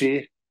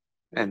dongsi,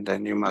 and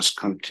then you must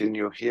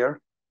continue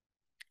here.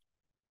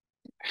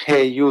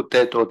 Hey you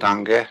te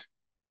odange.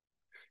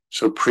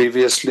 So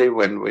previously,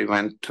 when we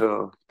went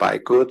to buy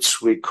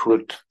goods, we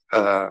could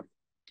owe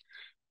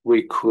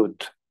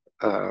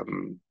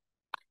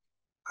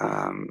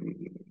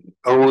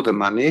the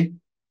money,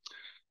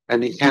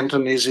 and in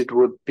Cantonese it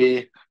would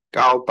be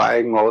Gao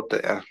bai ngo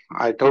de.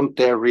 I don't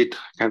dare read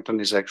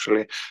Cantonese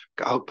actually.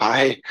 Gao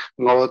bai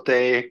ngo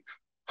de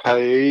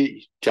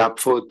hai jap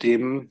fo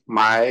dim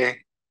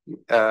mai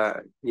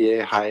ye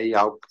hai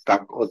yao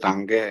tak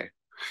odange.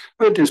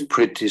 It is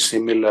pretty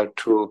similar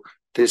to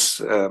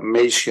this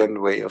Malaysian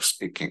way of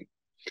speaking.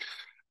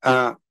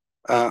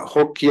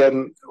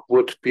 Hokkien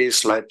would be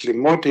slightly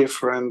more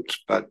different,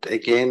 but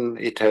again,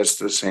 it has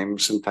the same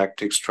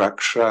syntactic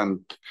structure, and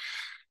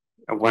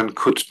one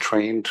could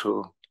train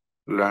to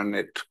learn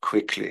it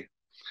quickly.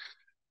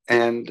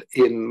 And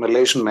in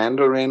Malaysian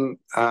Mandarin,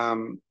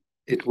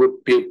 it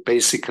would be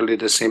basically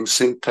the same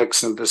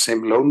syntax and the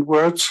same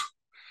loanwords,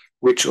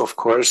 which of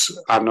course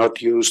are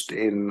not used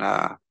in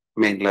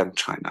mainland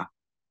China.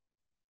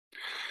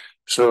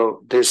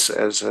 So this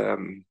as a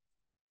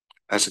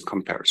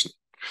comparison.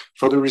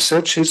 For the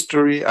research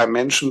history, I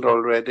mentioned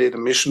already the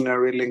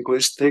missionary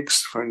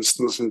linguistics. For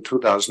instance, in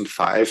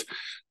 2005,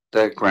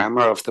 the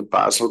grammar of the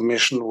Basel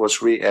mission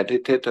was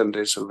re-edited and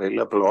is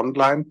available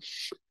online.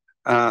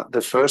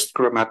 The first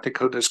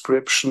grammatical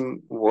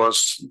description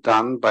was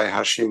done by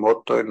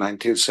Hashimoto in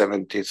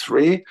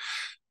 1973,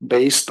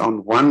 based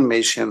on one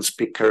Meishan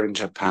speaker in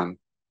Japan.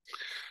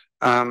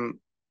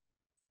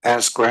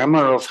 As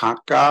grammar of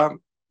Hakka,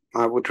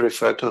 I would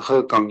refer to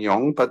He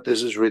Gongyong, but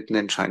this is written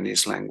in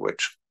Chinese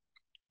language.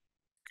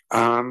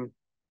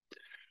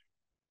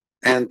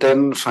 And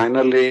then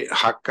finally,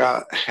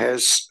 Hakka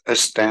has a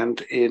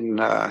stand in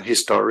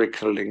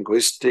historical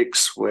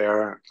linguistics,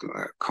 where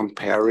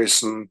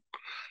comparison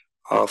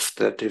of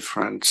the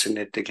different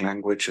Sinitic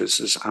languages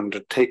is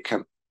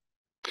undertaken.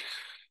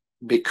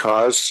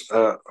 Because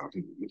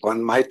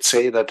one might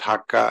say that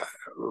Hakka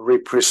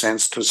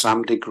represents to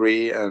some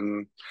degree a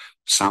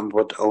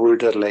somewhat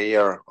older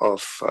layer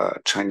of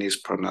Chinese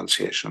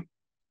pronunciation.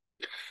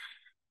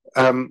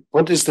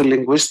 What is the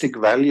linguistic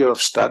value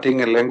of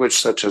studying a language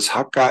such as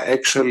Hakka?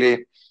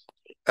 Actually,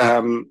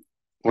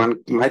 one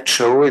might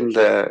show in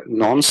the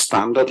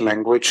non-standard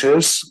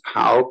languages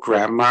how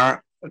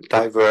grammar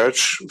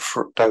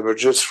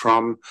diverges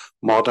from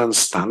modern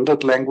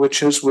standard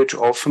languages, which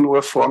often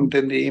were formed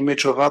in the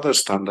image of other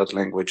standard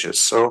languages.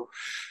 So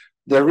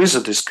there is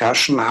a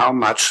discussion how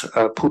much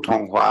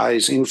Putonghua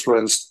is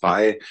influenced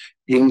by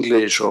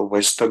English or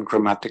Western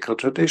grammatical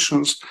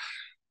traditions,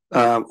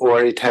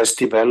 or it has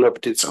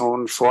developed its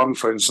own form.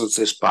 For instance,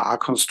 this Ba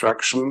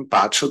construction,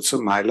 Ba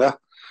Meile,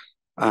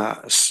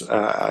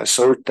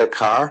 sold the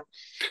car,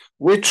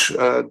 which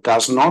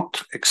does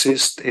not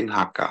exist in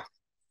Hakka.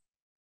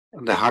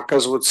 The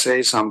Hakkas would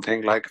say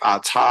something like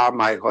 "Ata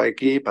mai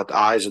hoigi," but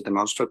 "a" is a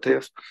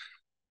demonstrative,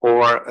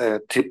 or a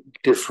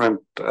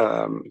different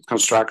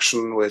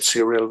construction with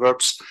serial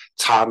verbs,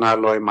 "Tana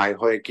loi mai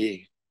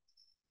hoigi."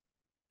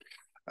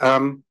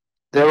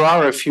 There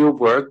are a few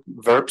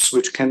verbs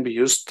which can be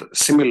used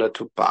similar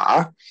to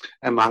 "ba,"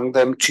 among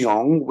them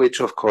 "jiong," which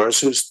of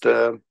course is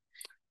the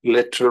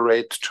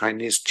literate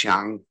Chinese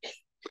 "jiang."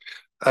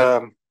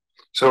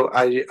 So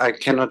I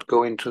cannot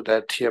go into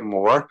that here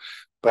more.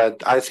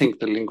 But I think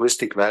the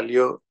linguistic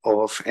value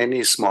of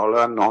any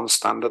smaller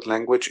non-standard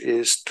language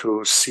is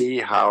to see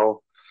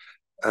how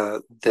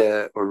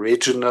the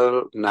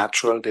original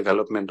natural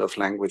development of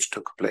language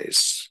took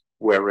place,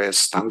 whereas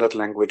standard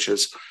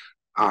languages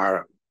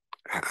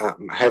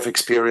have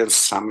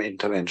experienced some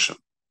intervention.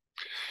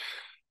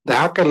 The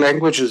Hakka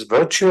language is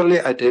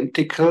virtually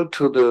identical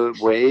to the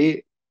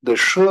way the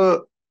Shi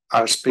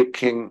are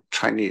speaking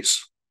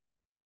Chinese.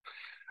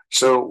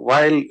 So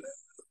while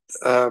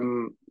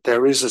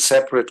there is a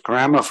separate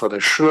grammar for the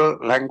Shi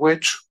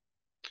language,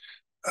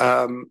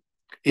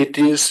 it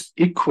is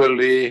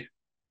equally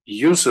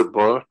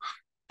usable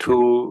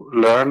to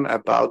learn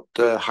about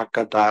the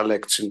Hakka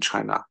dialects in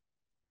China.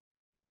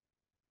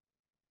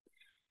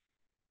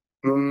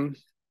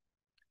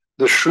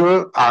 The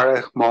Shi are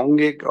a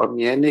Hmongik or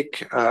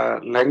Mienic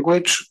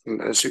language.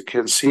 And as you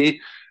can see,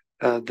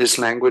 this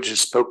language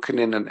is spoken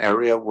in an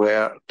area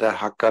where the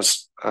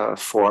Hakkas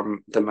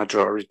form the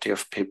majority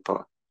of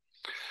people.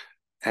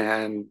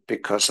 And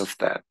because of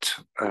that,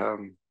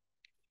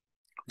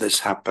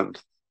 this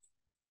happened.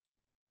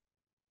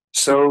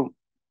 So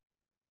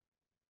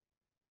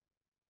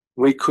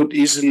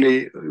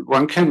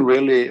one can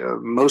really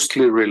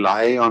mostly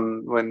rely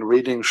on, when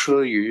reading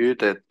Shiyu,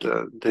 that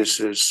this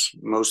is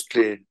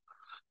mostly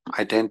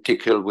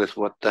identical with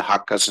what the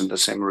Hakkas in the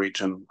same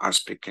region are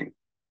speaking.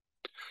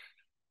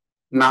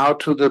 Now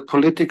to the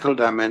political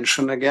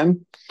dimension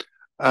again.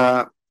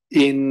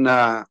 In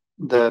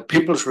the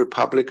People's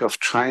Republic of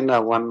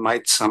China, one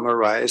might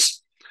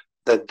summarize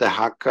that the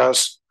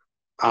Hakkas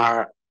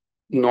are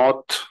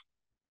not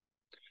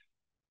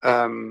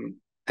an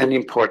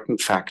important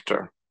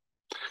factor.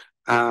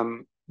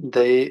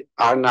 They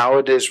are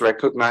nowadays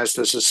recognized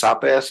as a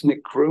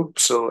sub-ethnic group,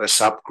 so a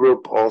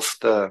subgroup of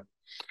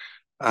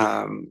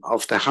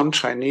the Han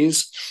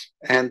Chinese,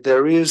 and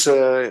there is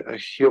a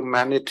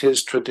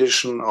humanities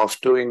tradition of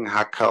doing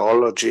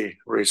Hakkaology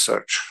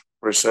research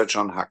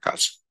on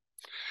Hakkas.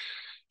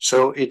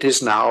 So it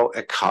is now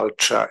a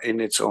culture in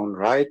its own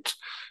right,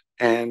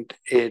 and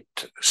it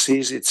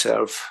sees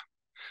itself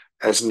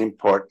as an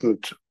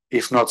important,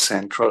 if not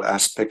central,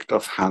 aspect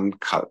of Han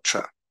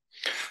culture.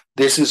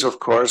 This is, of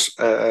course,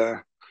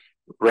 a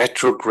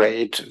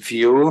retrograde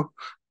view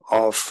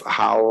of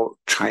how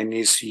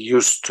Chinese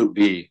used to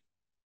be,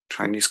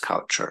 Chinese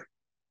culture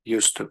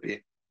used to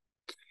be.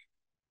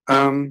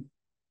 In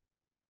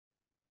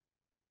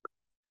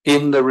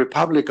the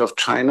Republic of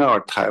China or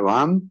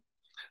Taiwan,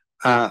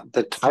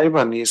 the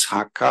Taiwanese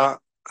Hakka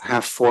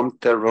have formed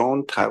their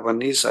own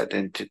Taiwanese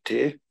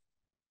identity.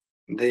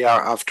 They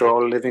are, after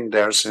all, living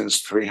there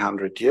since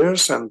 300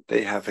 years, and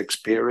they have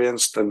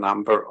experienced a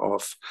number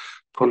of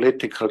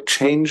political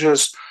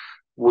changes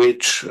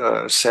which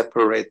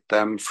separate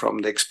them from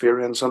the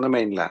experience on the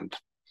mainland.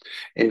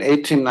 In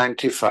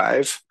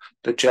 1895,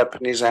 the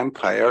Japanese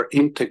Empire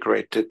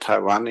integrated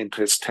Taiwan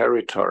into its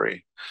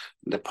territory.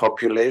 The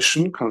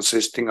population,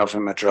 consisting of a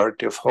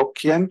majority of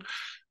Hokkien,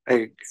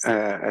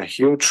 a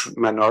huge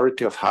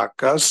minority of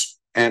Hakkas,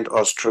 and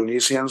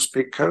Austronesian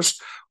speakers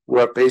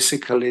were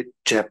basically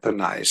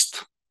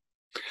Japanized.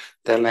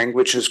 Their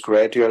languages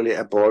gradually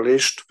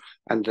abolished,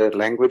 and the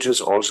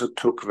languages also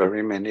took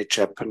very many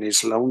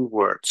Japanese loan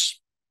words.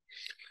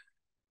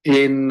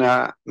 In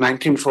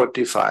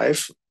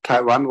 1945,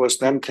 Taiwan was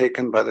then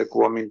taken by the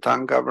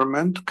Kuomintang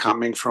government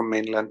coming from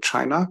mainland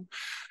China,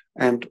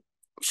 and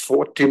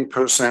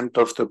 14%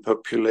 of the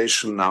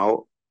population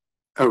now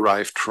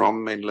arrived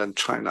from mainland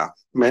China.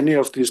 Many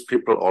of these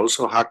people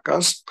also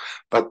Hakkas,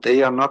 but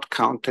they are not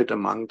counted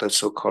among the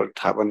so-called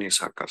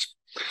Taiwanese Hakkas.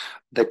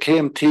 The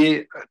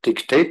KMT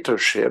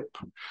dictatorship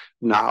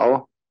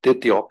now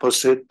did the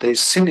opposite. They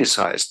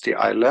sinicized the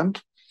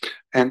island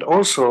and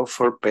also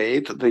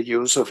forbade the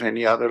use of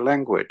any other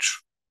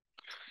language,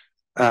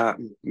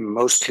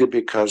 mostly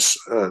because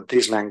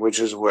these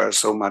languages were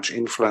so much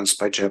influenced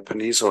by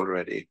Japanese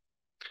already.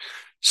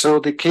 So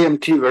the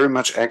KMT very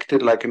much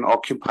acted like an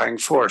occupying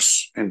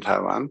force in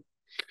Taiwan,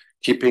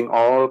 keeping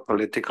all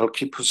political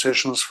key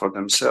positions for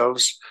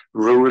themselves,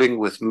 ruling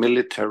with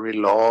military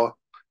law,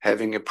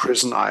 having a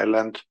prison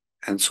island,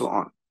 and so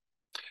on.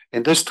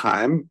 In this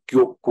time,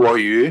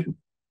 Guoyu,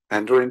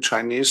 Mandarin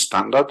Chinese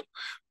standard,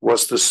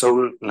 was the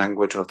sole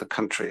language of the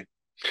country.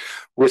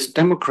 With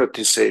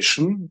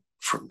democratization,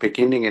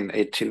 beginning in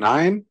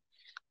 1989,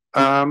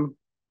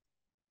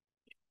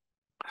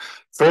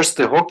 first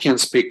the Hokkien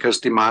speakers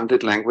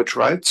demanded language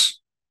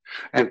rights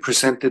and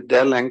presented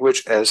their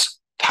language as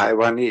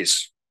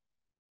Taiwanese,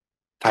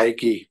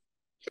 Taigi.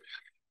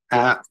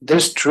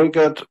 This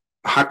triggered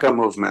Hakka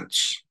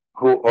movements,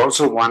 who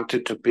also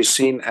wanted to be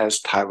seen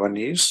as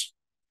Taiwanese,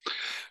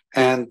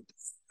 and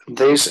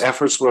these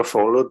efforts were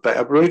followed by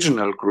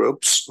Aboriginal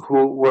groups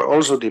who were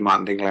also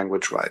demanding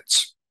language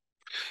rights.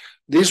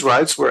 These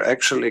rights were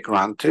actually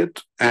granted,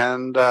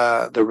 and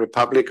the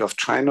Republic of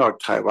China or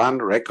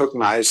Taiwan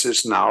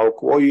recognizes now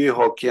Guoyu,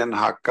 Hokkien,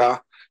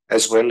 Hakka,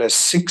 as well as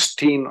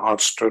 16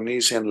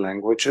 Austronesian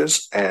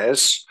languages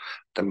as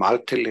the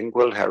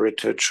multilingual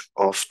heritage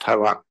of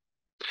Taiwan.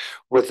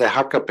 With the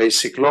Hakka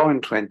Basic Law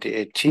in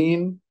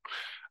 2018,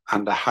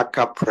 under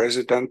Hakka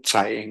President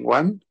Tsai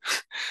Ing-wen,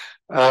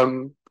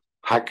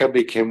 Hakka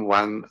became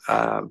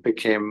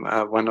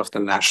one of the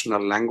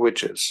national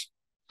languages.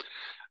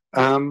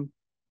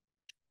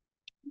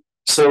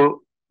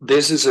 So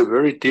this is a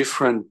very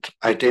different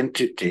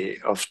identity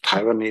of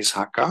Taiwanese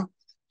Hakka,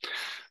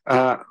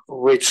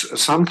 which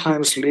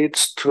sometimes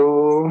leads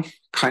to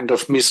kind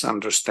of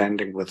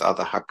misunderstanding with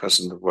other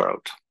Hakkas in the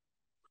world,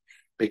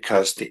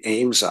 because the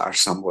aims are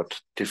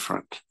somewhat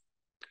different.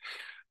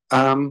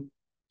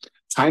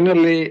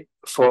 Finally,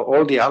 for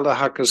all the other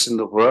Hakkas in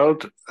the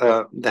world,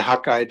 the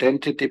Hakka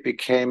identity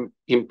became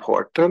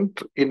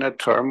important in a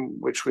term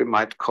which we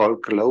might call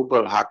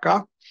global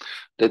Hakka.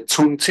 The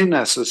Zhongzin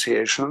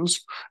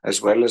associations,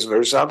 as well as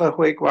Versada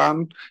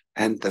Huiguan,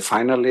 and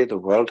finally the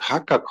World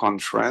Hakka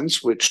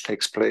Conference, which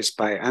takes place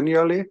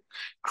biannually,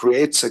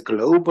 creates a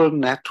global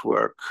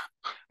network,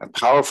 a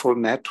powerful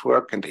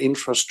network and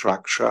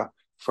infrastructure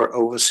for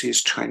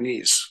overseas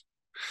Chinese.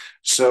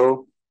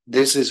 So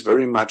this is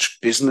very much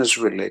business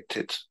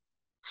related.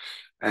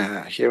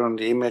 Here on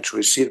the image,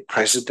 we see the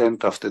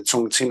president of the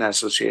Zhongzin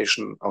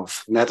Association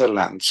of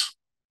Netherlands,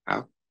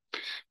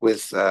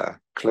 with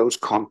close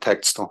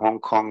contacts to Hong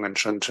Kong and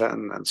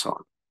Shenzhen and so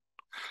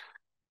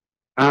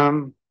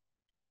on.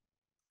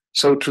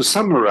 So to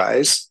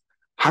summarize,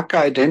 Hakka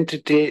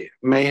identity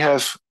may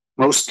have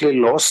mostly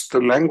lost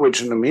the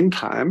language in the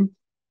meantime,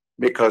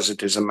 because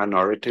it is a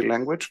minority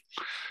language,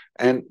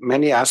 and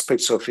many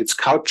aspects of its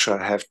culture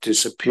have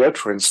disappeared.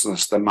 For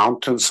instance, the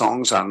mountain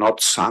songs are not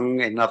sung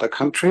in other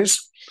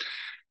countries,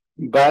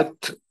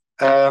 but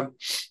an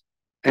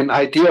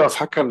idea of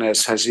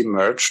Hakkaness has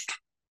emerged,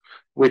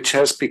 which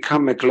has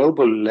become a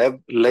global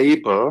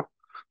label,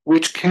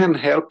 which can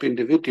help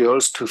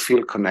individuals to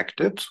feel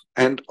connected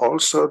and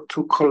also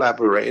to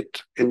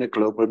collaborate in a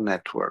global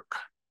network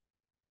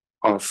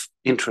of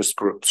interest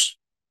groups.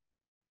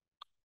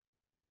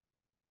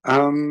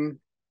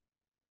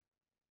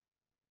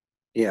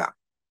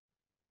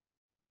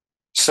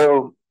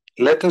 So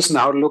let us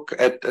now look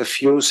at a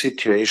few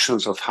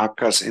situations of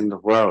Hakkas in the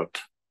world.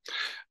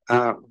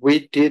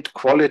 We did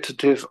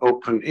qualitative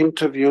open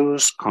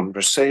interviews,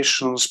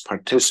 conversations,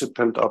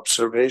 participant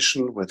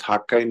observation with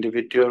Hakka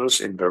individuals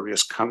in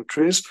various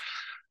countries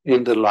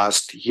in the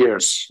last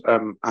years,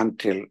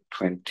 until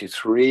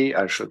 23,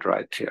 I should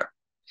write here.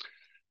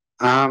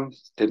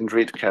 Didn't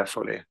read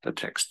carefully the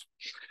text.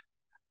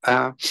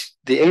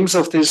 The aims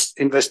of this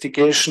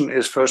investigation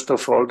is, first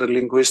of all, the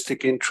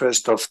linguistic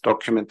interest of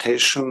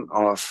documentation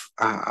of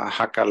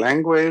Hakka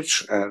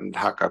language and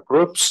Hakka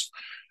groups,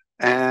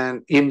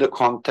 and in the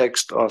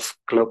context of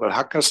global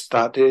Hakka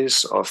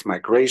studies, of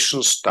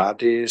migration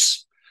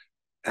studies,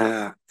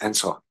 and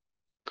so on.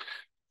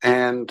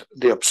 And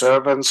the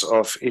observance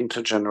of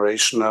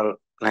intergenerational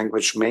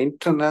language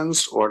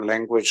maintenance or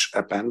language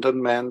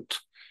abandonment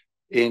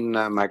in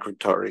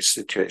migratory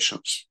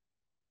situations.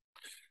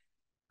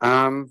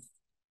 And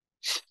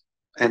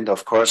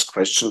of course,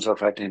 questions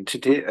of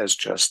identity as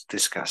just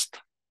discussed.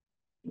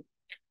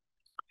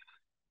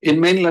 In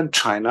mainland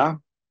China,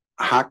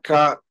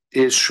 Hakka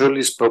is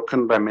surely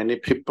spoken by many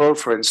people,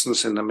 for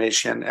instance, in the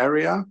Meixian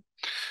area.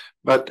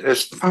 But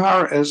as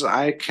far as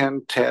I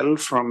can tell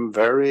from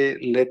very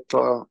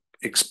little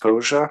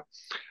exposure,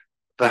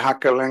 the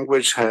Hakka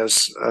language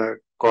has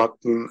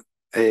gotten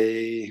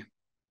a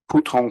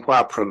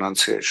Putonghua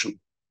pronunciation.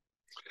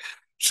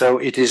 So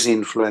it is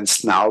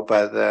influenced now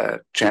by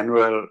the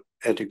general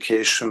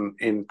education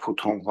in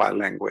Putonghua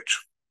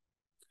language.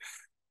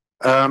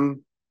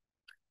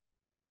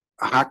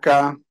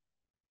 Hakka,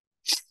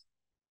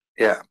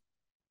 yeah.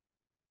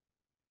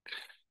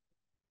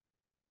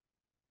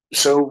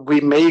 So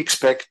we may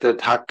expect that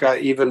Hakka,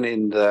 even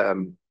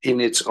in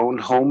its own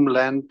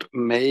homeland,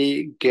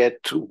 may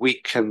get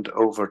weakened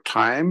over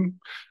time,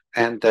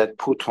 and that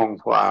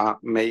Putonghua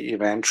may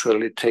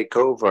eventually take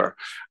over,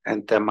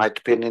 and there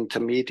might be an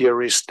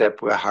intermediary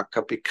step where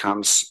Hakka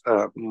becomes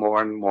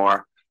more and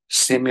more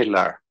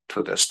similar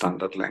to the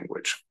standard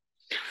language.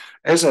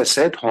 As I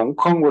said, Hong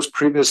Kong was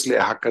previously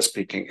a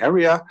Hakka-speaking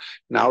area.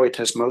 Now it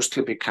has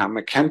mostly become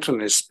a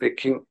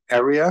Cantonese-speaking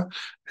area,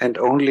 and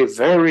only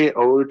very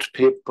old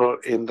people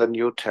in the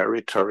new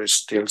territories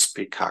still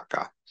speak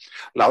Hakka.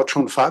 Lau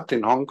Chun Fat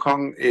in Hong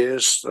Kong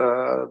is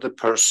the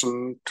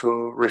person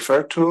to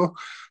refer to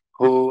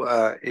who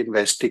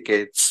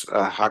investigates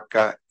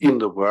Hakka in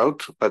the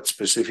world, but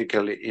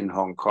specifically in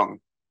Hong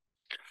Kong.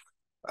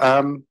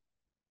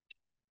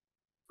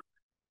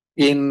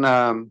 In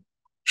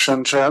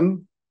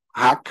Shenzhen,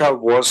 Hakka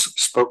was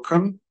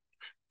spoken,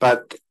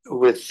 but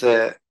with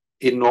the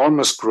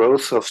enormous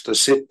growth of the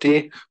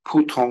city,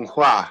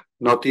 Putonghua,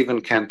 not even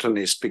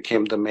Cantonese,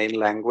 became the main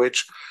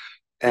language.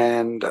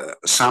 And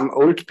some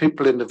old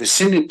people in the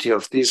vicinity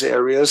of these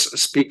areas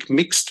speak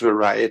mixed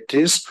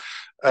varieties,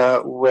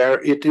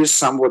 where it is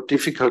somewhat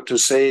difficult to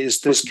say,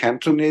 is this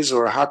Cantonese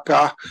or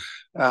Hakka?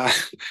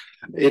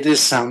 It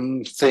is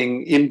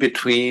something in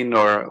between,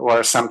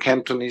 or some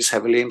Cantonese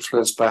heavily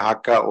influenced by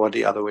Hakka, or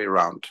the other way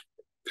around.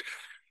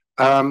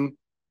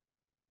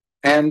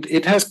 And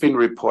it has been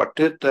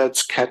reported that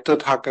scattered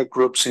Hakka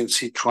groups in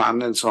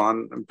Sichuan and so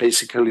on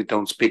basically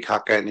don't speak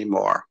Hakka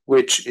anymore,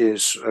 which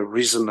is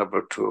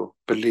reasonable to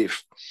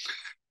believe.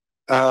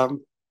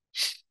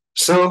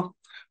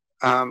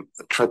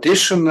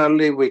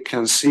 Traditionally, we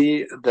can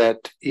see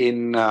that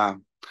in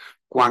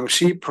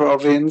Guangxi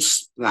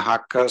province, the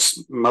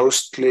Hakkas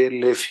mostly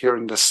live here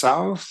in the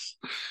south.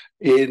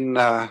 In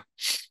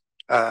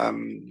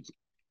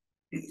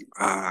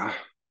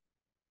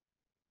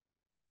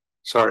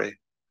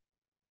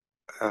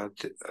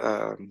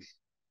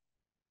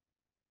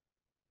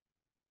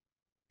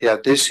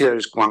this here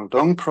is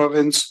Guangdong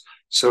province,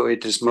 so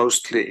it is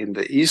mostly in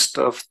the east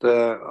of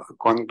the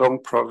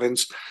Guangdong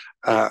province,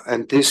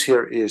 and this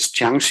here is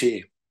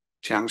Jiangxi.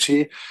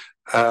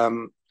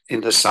 In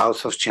the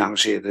south of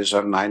Jiangxi, these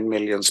are 9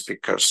 million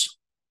speakers.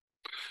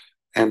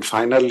 And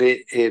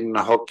finally, in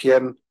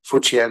Hokkien,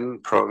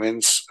 Fujian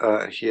province,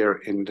 here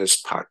in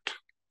this part.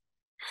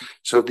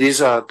 So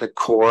these are the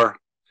core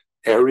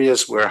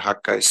areas where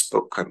Hakka is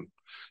spoken.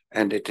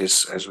 And it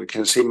is, as we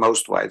can see,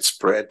 most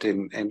widespread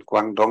in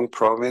Guangdong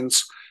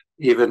province,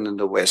 even in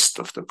the west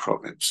of the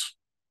province,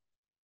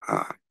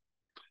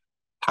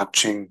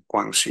 touching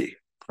Guangxi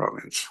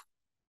province.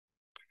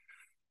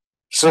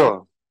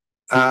 So,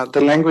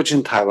 the language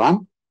in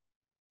Taiwan,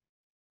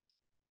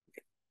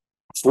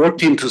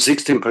 14 to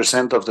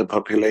 16% of the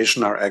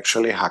population are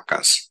actually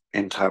Hakkas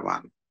in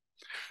Taiwan.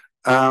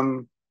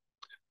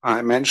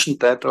 I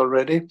mentioned that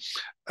already.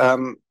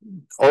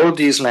 All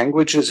these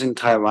languages in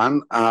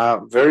Taiwan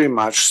are very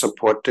much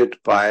supported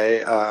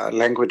by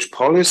language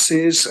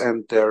policies,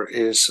 and there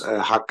is a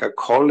Hakka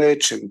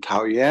College in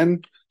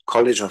Taoyuan,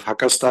 College of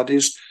Hakka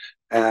Studies,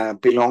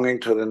 belonging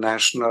to the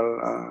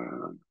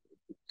National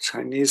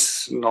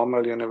Chinese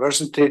Normal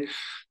University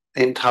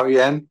in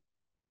Taoyuan.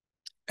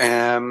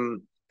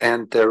 And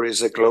there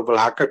is a global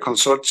Hakka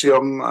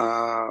consortium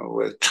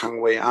with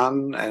Chang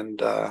Wei-an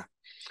and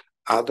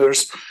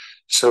others.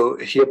 So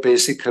here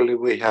basically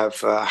we have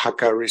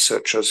Hakka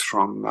researchers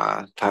from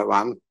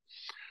Taiwan,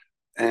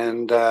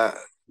 and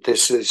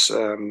this is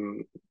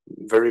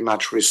very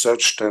much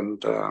researched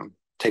and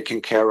taken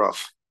care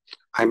of.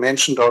 I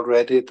mentioned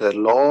already the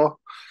law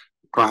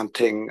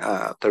granting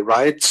the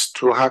rights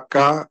to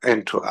Hakka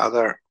and to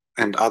other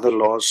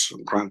laws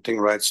granting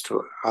rights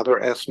to other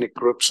ethnic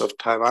groups of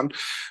Taiwan.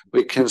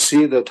 We can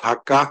see that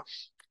Hakka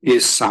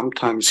is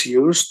sometimes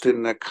used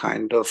in a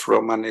kind of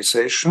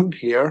romanization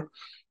here.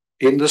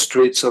 In the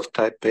streets of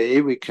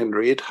Taipei, we can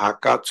read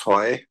Hakka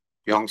Coi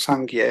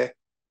Yongsang Ye.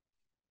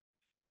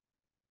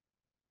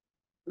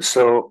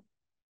 So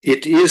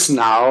it is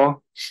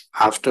now,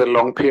 after a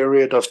long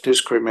period of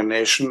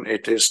discrimination,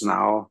 it is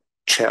now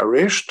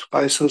cherished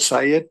by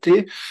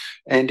society,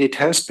 and it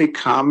has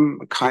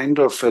become kind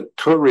of a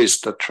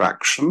tourist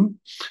attraction.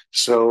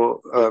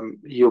 So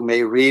you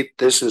may read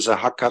this is a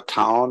Hakka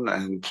town,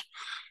 and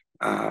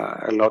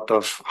a lot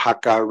of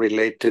Hakka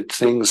related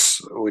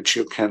things which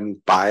you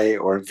can buy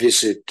or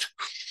visit.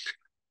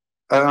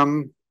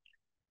 Many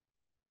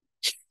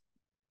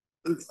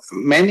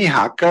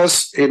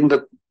Hakkas in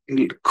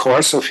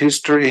course of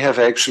history have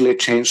actually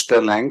changed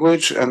their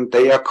language, and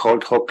they are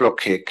called Hoklo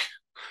Kek.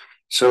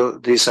 So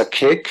these are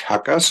Kek,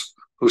 Hakkas,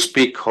 who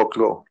speak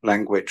Hoklo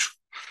language.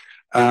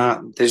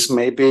 This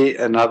may be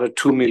another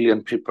 2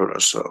 million people or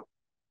so.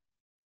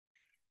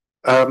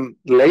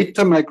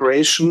 Later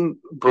migration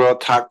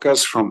brought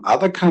Hakkas from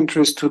other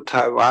countries to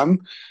Taiwan.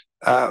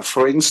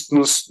 For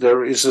instance,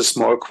 there is a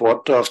small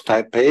quarter of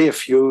Taipei, a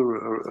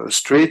few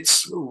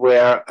streets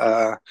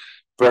where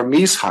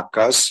Burmese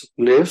Hakkas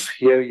live.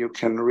 Here you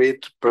can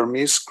read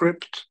Burmese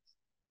script,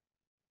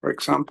 for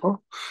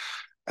example.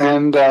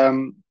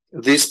 And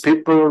these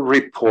people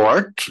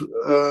report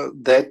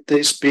that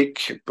they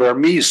speak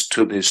Burmese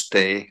to this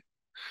day.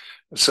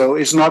 So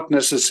it's not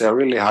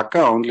necessarily Hakka,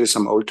 only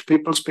some old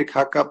people speak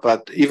Hakka,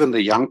 but even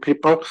the young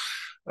people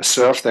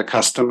serve their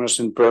customers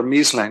in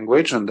Burmese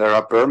language, and there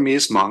are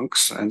Burmese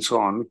monks and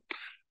so on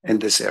in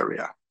this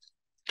area.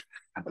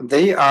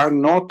 They are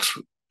not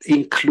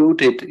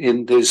included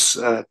in this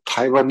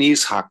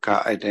Taiwanese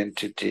Hakka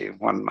identity,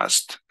 one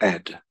must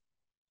add.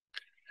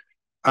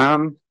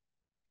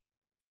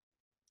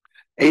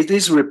 It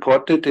is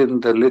reported in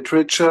the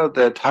literature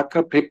that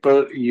Hakka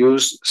people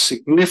use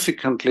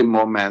significantly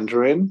more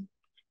Mandarin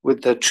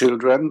with their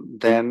children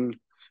than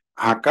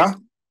Hakka.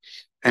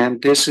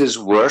 And this is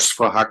worse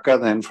for Hakka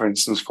than, for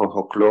instance, for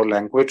Hoklo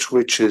language,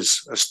 which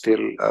is still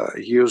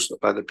used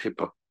by the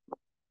people.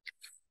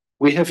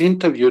 We have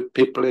interviewed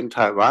people in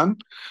Taiwan,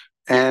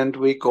 and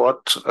we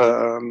got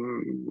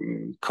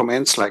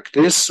comments like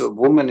this. A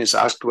woman is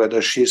asked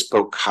whether she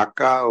spoke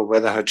Hakka or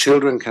whether her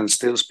children can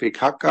still speak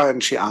Hakka,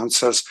 and she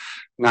answers,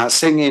 "Nga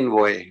singin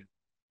voi."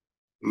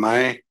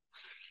 My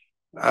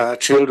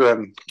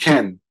children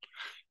can.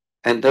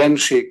 And then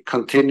she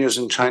continues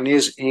in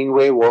Chinese, 因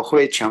为我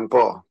会强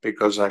迫,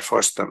 because I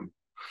forced them.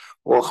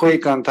 我会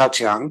跟他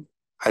讲,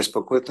 I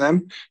spoke with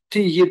them.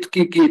 第一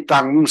个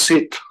当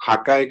sit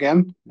Hakka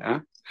again.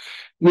 Yeah.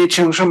 你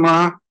讲什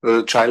么?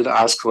 The child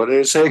asked, what are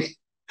you saying?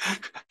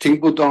 听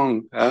不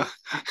懂. Yeah.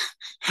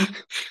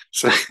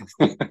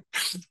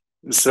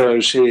 So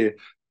she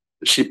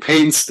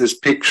paints this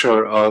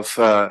picture of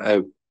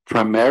a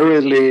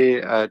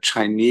primarily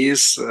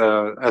Chinese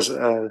as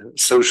a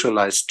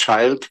socialized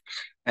child,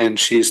 and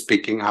she's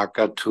speaking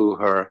Hakka to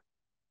her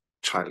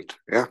child.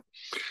 Yeah,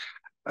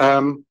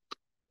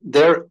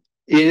 there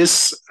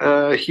is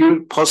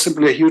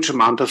possibly a huge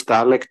amount of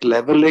dialect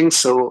leveling,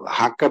 so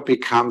Hakka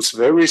becomes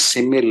very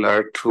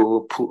similar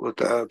to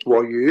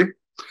Guoyu.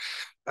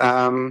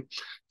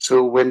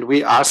 So when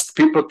we ask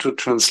people to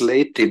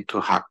translate into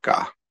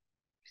Hakka,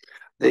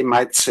 they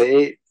might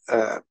say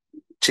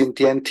 "Jin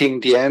Tian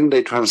Ting Tian."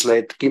 They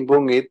translate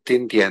 "Gimbung It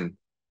Tin Tian."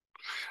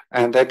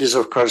 And that is,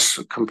 of course,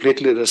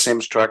 completely the same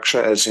structure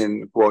as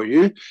in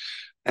Guoyu.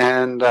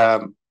 And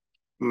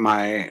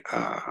my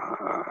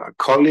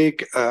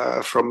colleague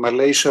from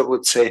Malaysia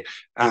would say,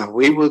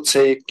 we would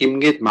say,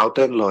 Kimgit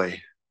Mauten Loi.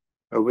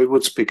 We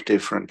would speak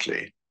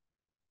differently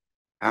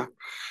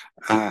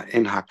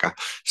in Hakka.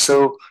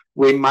 So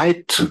we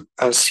might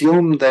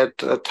assume that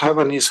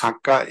Taiwanese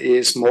Hakka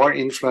is more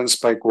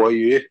influenced by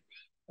Guoyu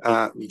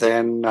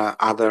than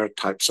other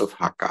types of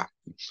Hakka.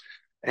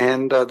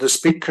 And the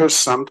speakers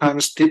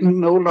sometimes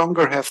no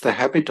longer have the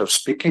habit of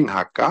speaking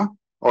Hakka.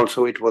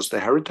 Also, it was the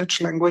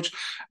heritage language.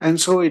 And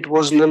so it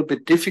was a little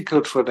bit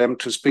difficult for them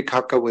to speak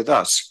Hakka with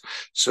us.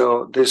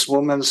 So this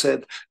woman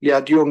said,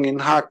 Liadyung in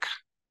Hak,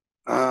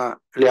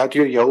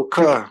 Liadyu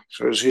Yoke.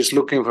 So she's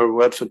looking for a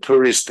word for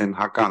tourist in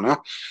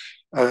Hakka.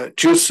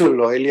 Jusu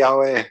Loi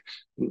Liawe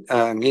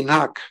in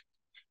Hak,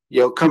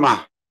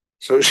 Yokama.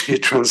 So she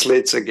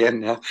translates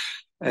again. Yeah.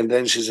 And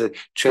then she said,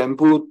 全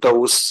部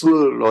都是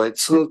来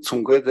自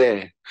中国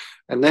的.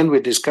 And then we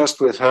discussed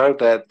with her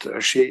that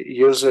she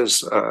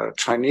uses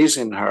Chinese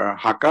in her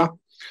Hakka,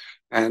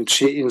 and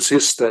she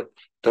insists that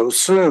都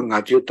是,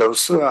 我就都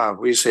是,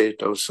 we say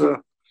都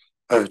是,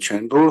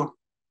 全部,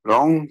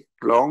 long,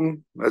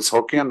 that's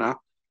Hokkien,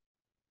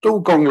 都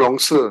讲long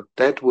是,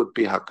 that would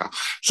be Hakka.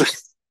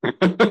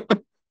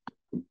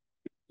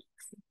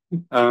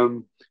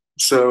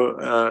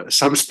 So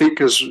some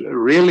speakers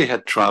really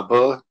had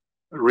trouble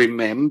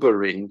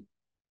remembering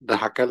the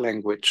Hakka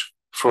language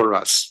for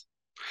us.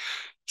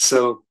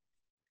 So,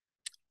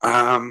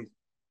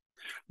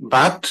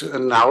 but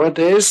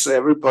nowadays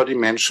everybody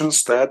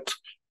mentions that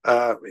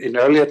in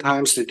earlier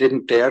times they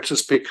didn't dare to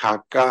speak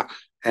Hakka,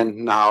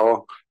 and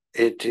now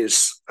it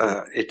is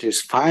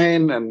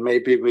fine, and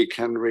maybe we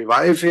can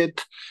revive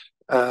it.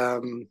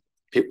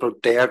 People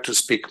dare to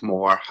speak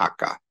more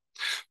Hakka,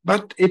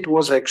 but it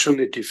was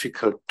actually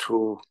difficult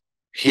to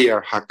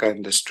hear Hakka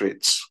in the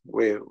streets.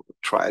 We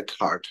tried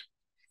hard.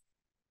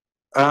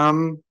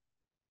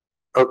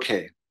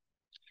 Okay.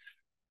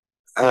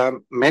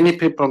 Many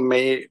people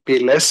may be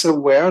less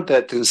aware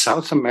that in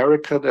South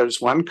America,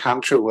 there's one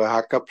country where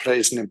Hakka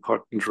plays an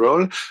important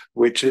role,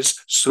 which is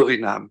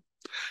Suriname.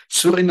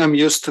 Suriname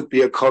used to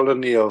be a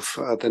colony of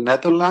the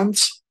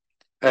Netherlands.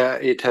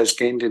 It has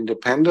gained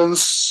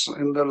independence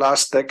in the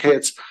last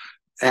decades,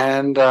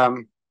 and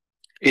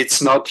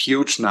it's not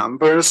huge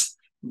numbers,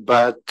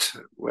 but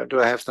where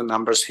do I have the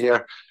numbers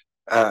here?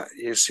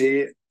 You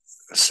see,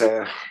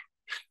 say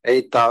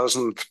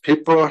 8,000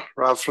 people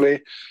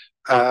roughly,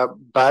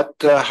 but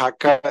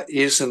Hakka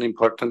is an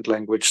important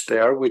language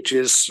there, which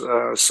is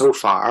so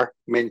far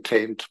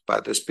maintained by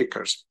the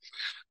speakers.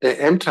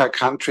 The entire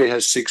country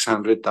has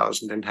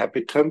 600,000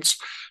 inhabitants,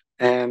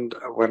 and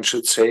one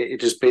should say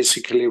it is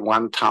basically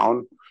one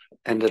town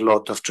and a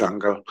lot of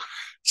jungle.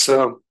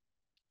 So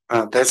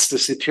that's the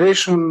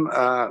situation.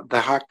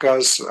 The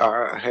Hakkas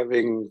are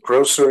having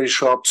grocery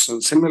shops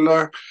and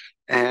similar,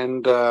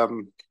 and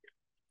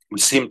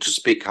seem to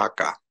speak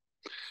Hakka.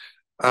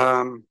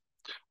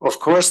 Of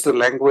course, the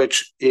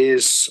language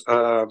is,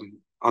 on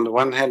the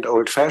one hand,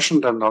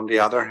 old-fashioned, and on the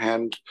other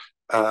hand,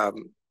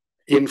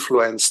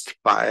 influenced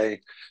by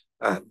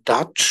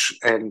Dutch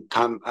and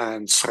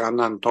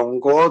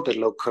Sranandongo, the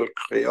local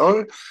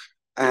Creole.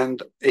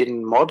 And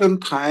in modern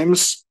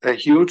times, a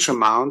huge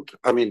amount,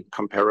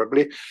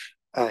 comparably,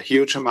 a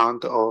huge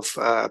amount of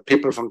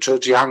people from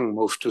Zhejiang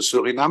moved to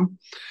Suriname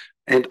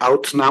and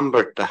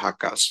outnumbered the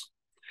Hakkas.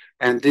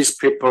 And these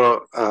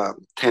people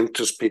tend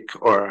to speak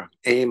or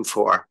aim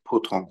for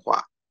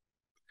Putonghua.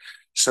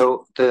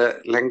 So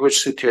the language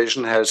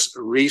situation has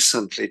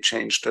recently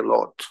changed a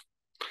lot.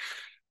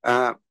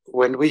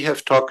 When we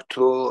have talked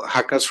to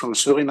Hakkas from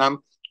Suriname,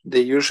 they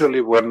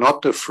usually were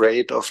not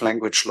afraid of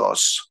language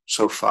loss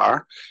so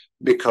far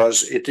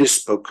because it is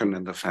spoken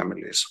in the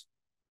families.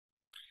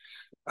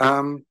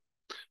 For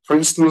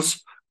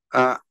instance,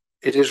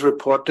 it is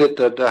reported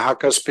that the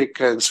Hakka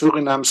speaker in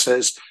Suriname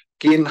says,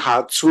 Gin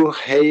hatsu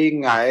hei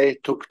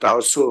ngai tuk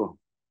dausu.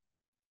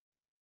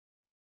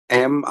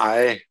 Am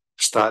I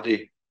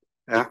study?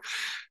 Yeah.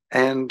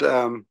 And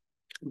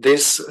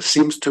this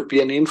seems to be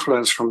an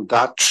influence from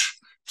Dutch.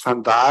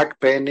 Vandaag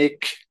ben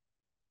ik,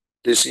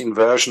 this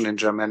inversion in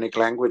Germanic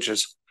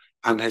languages,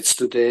 aan het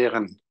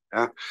studeren.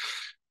 Yeah.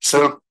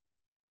 So,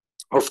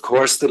 of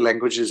course, the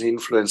language is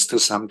influenced to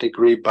some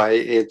degree by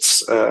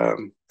its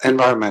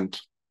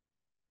environment.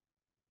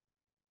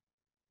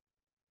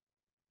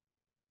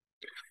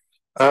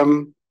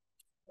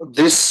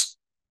 This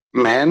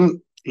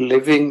man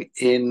living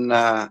in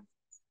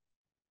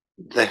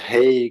The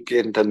Hague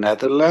in the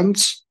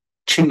Netherlands,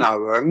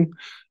 Chinawang,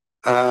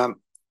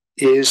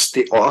 is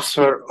the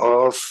author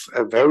of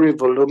a very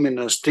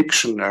voluminous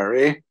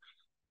dictionary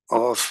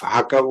of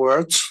Hakka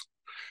words,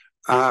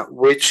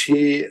 which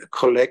he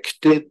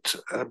collected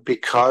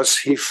because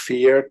he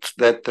feared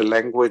that the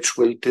language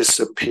will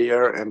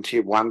disappear and he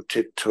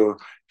wanted to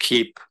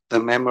keep the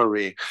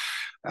memory.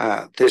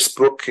 This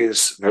book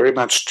is very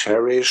much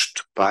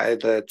cherished by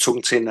the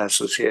Zungzin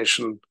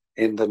Association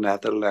in the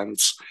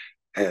Netherlands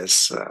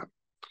as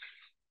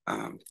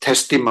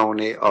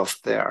testimony of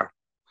their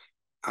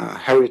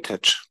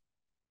heritage.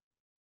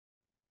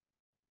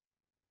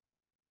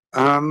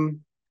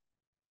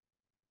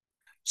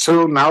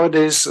 So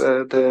nowadays,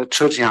 the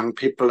Zhejiang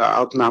people are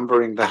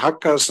outnumbering the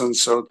Hakkas, and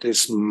so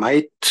this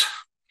might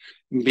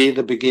be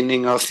the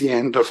beginning of the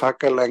end of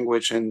Hakka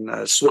language in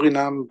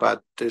Suriname,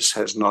 but this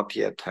has not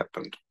yet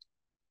happened.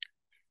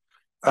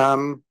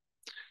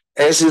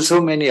 As in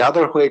so many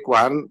other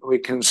Huiguan, we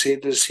can see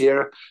this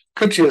here.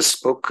 Kutji is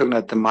spoken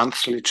at the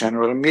monthly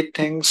general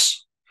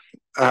meetings,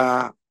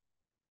 but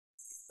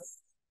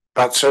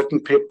certain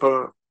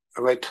people,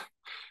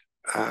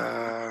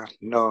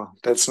 no,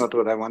 that's not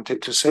what I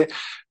wanted to say.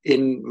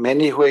 In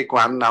many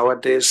Huiguan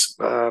nowadays,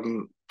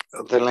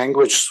 the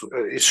language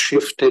is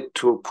shifted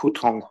to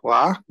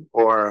Putonghua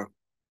or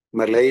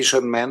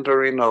Malaysian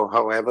Mandarin or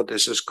however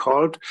this is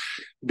called,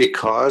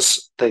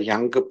 because the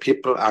younger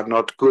people are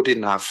not good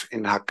enough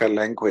in Hakka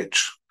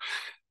language.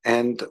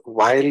 And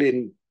while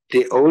in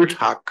the old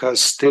Hakkas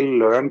still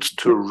learned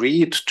to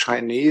read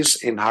Chinese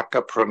in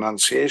Hakka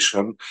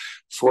pronunciation,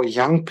 for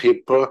young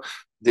people,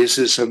 this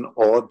is an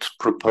odd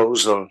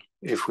proposal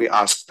if we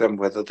ask them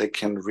whether they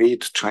can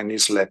read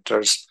Chinese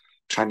letters,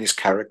 Chinese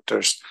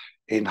characters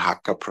in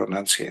Hakka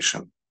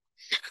pronunciation.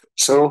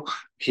 So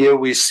here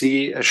we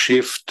see a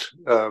shift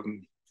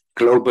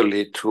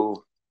globally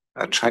to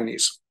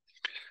Chinese.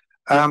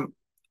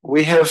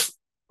 We have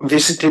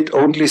visited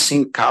only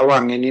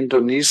Singkawang in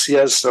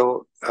Indonesia,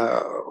 so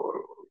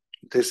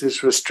this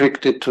is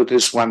restricted to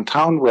this one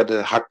town where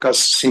the Hakkas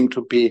seem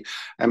to be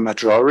a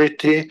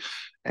majority,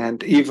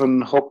 and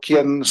even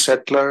Hokkien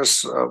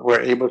settlers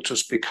were able to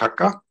speak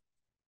Hakka.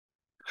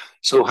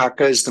 So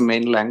Hakka is the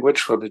main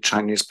language for the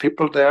Chinese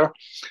people there,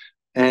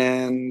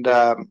 and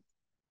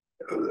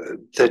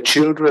the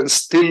children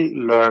still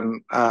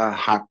learn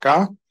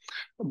Hakka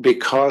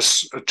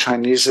because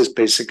Chinese is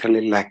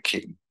basically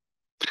lacking.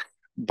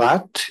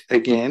 But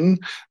again,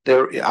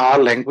 there are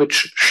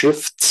language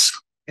shifts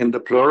in the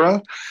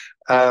plural.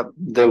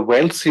 The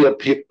wealthier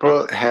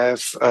people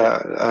have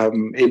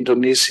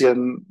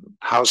Indonesian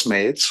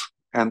housemaids,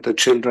 and the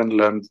children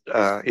learn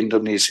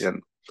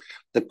Indonesian.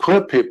 The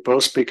poor people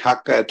speak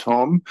Hakka at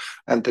home,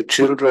 and the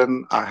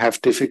children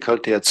have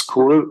difficulty at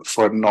school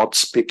for not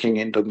speaking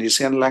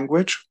Indonesian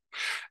language.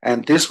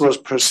 And this was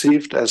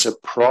perceived as a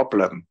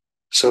problem.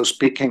 So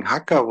speaking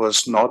Hakka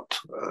was not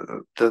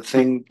the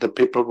thing the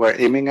people were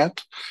aiming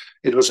at.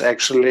 It was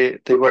actually,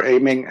 they were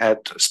aiming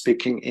at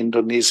speaking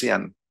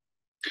Indonesian.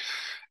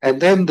 And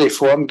then they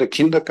formed a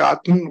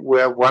kindergarten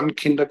where one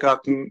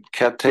kindergarten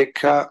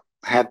caretaker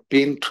had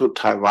been to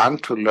Taiwan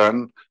to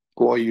learn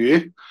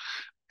Guoyu,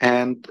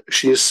 and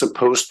she is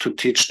supposed to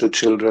teach the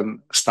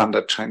children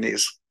standard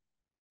Chinese.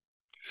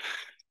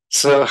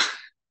 So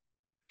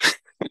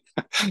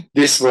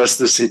this was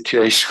the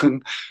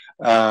situation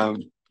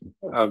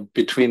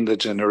between the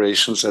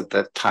generations at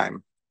that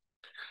time.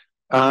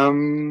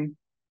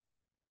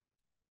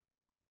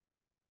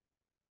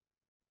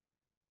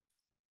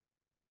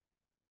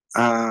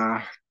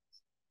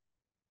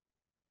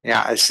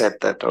 Yeah, I said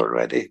that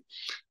already.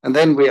 And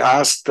then we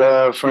asked,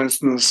 for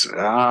instance,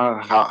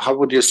 how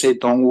would you say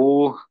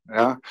Dongwu?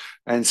 Yeah,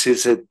 and she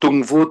said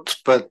Dongwut,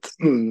 but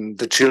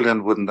the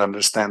children wouldn't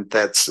understand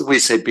that. So we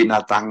say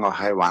binatang or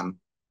haiwan,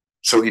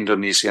 so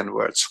Indonesian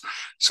words.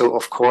 So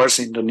of course,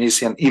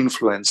 Indonesian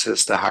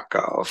influences the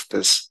Hakka of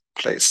this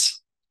place.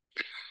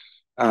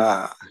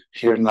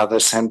 Here another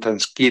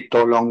sentence, Ki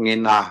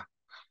tolongina.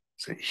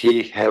 So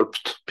he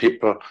helped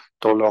people.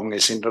 Tolong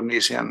is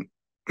Indonesian.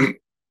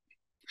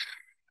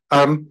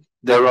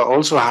 There are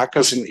also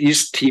Hakkas in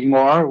East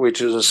Timor,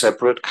 which is a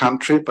separate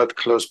country, but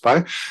close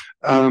by.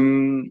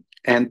 And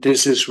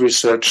this is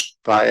researched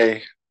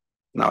by,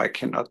 now I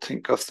cannot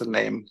think of the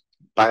name,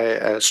 by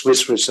a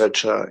Swiss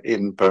researcher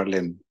in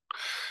Berlin.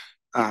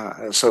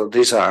 So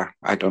these are,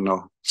 I don't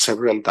know,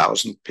 several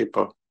thousand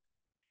people.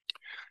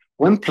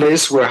 One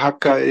place where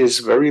Hakka is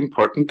very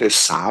important is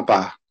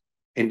Sabah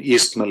in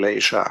East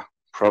Malaysia,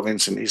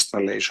 province in East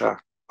Malaysia,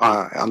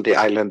 on the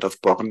island of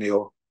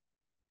Borneo.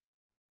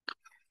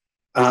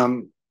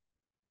 They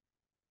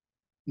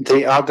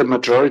are the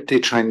majority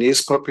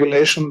Chinese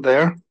population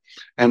there,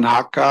 and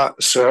Hakka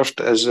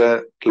served as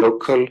a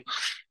local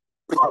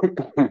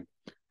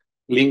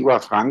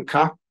lingua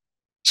franca,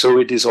 so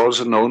it is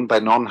also known by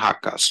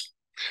non-Hakkas.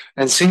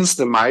 And since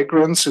the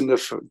migrants in the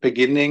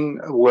beginning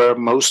were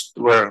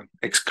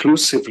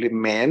exclusively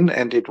men,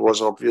 and it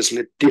was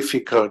obviously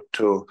difficult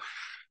to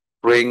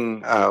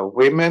bring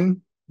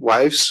women,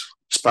 wives,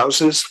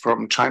 spouses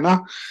from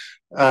China,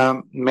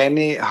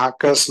 many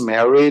Hakkas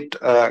married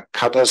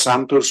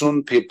Kadasan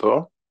Dusun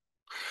people,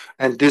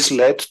 and this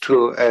led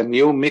to a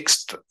new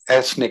mixed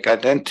ethnic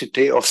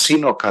identity of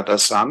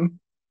Sino-Kadasan,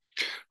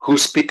 who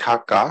speak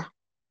Hakka.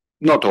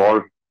 Not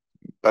all,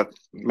 but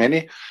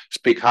many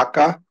speak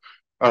Hakka,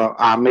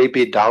 are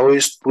maybe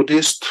Taoist,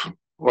 Buddhist,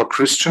 or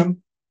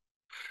Christian,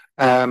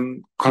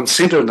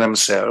 consider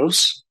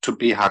themselves to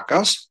be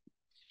Hakkas,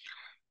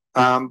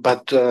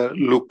 but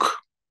look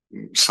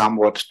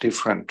somewhat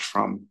different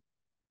from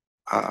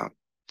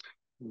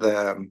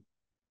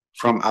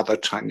other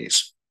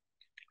Chinese.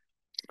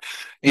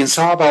 In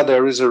Sabah,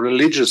 there is a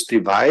religious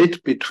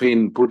divide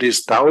between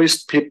Buddhist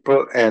Taoist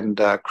people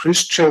and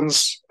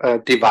Christians,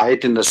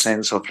 divide in the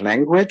sense of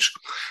language.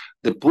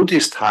 The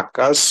Buddhist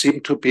Hakkas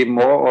seem to be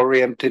more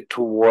oriented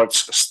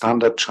towards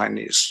standard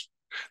Chinese.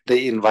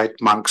 They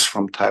invite monks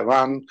from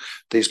Taiwan.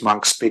 These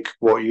monks speak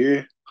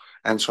Guoyu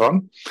and so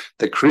on.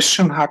 The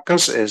Christian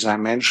Hakkas, as I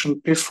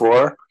mentioned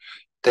before,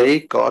 they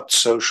got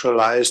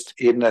socialized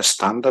in a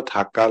standard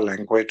Hakka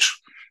language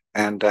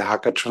and a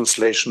Hakka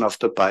translation of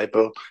the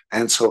Bible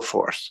and so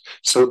forth.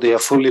 So they are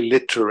fully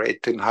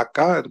literate in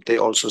Hakka, and they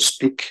also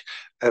speak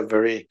a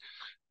very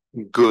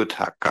good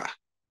Hakka.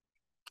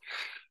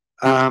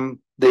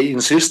 They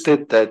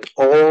insisted that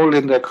all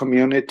in their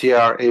community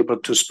are able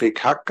to speak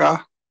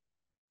Hakka.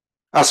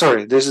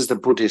 Sorry, this is the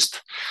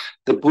Buddhist.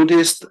 The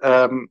Buddhist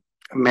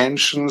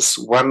mentions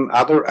one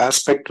other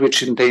aspect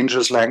which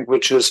endangers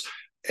languages.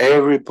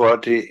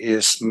 Everybody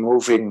is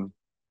moving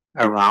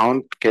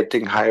around,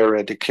 getting higher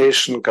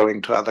education,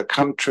 going to other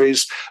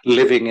countries,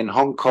 living in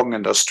Hong Kong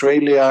and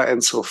Australia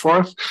and so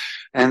forth.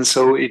 And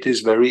so it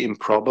is very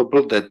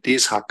improbable that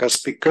these Hakka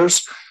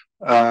speakers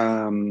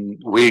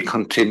will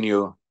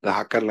continue the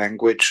Hakka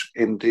language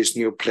in these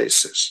new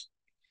places.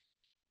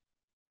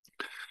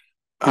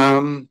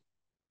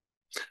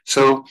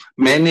 So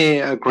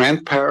many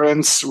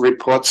grandparents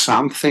report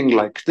something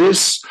like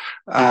this.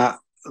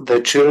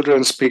 The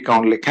children speak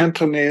only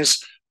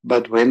Cantonese,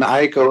 but when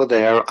I go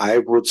there, I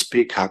would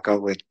speak Hakka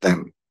with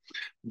them.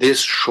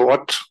 This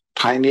short,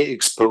 tiny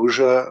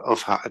exposure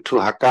to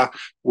Hakka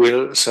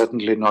will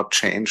certainly not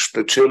change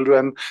the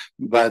children,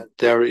 but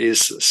there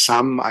is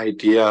some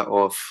idea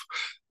of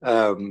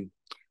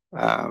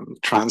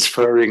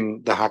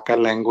transferring the Hakka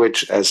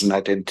language as an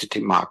identity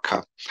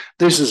marker.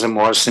 This is a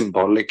more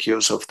symbolic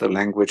use of the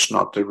language,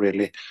 not a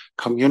really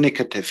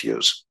communicative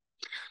use.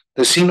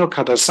 The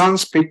Sino-Kadasan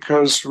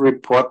speakers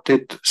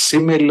reported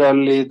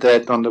similarly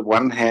that on the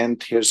one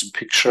hand, here's a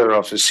picture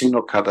of a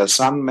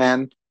Sino-Kadasan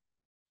man.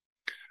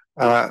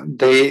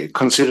 They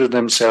consider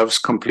themselves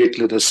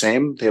completely the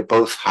same. They're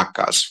both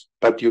Hakkas,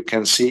 but you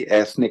can see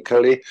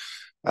ethnically,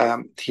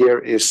 here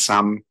is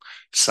some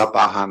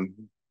Sabahan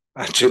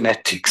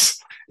genetics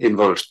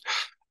involved.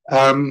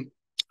 On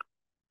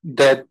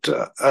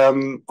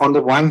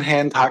the one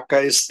hand,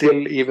 Hakka is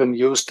still even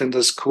used in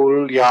the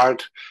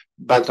schoolyard,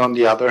 But on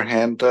the other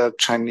hand,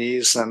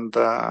 Chinese and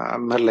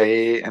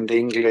Malay and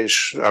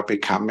English are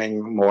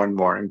becoming more and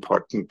more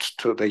important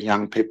to the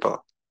young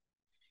people.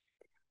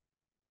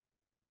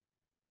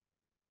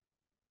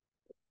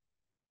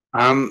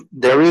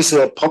 There is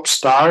a pop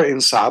star in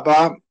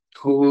Sabah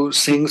who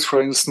sings, for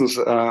instance,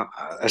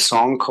 a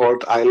song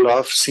called I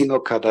Love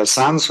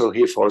Sinokada-san. So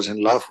he falls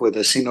in love with a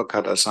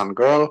Sinokada-san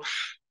girl.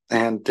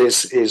 And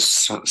this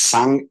is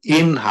sung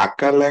in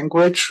Hakka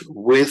language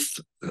with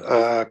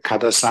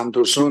Kadasan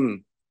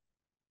Dusun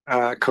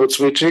code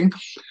switching.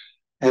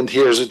 And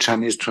here's a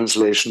Chinese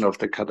translation of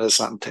the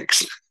Kadasan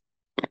text.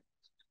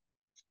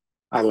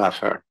 I love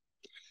her.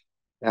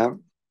 Yeah.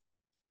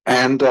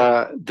 And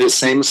the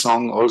same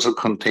song also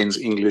contains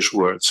English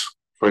words.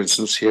 For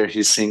instance, here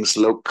he sings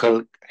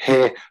local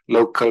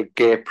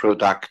gay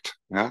product.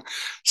 Yeah?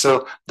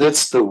 So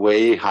that's the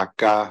way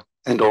Hakka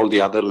and all the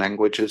other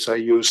languages are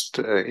used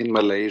in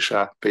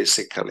Malaysia,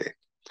 basically.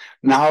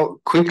 Now,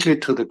 quickly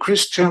to the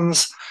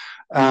Christians.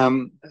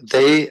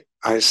 They,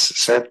 as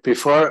said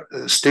before,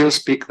 still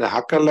speak the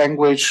Hakka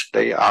language.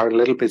 They are a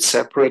little bit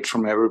separate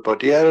from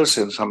everybody else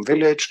in some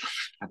village.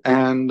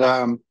 And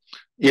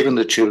even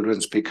the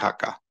children speak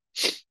Hakka.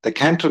 The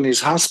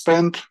Cantonese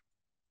husband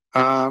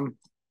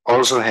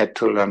also had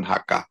to learn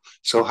Hakka.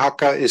 So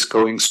Hakka is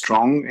going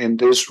strong in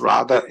this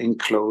rather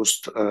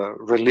enclosed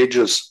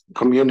religious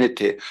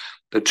community.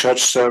 The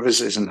church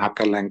service is in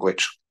Hakka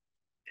language.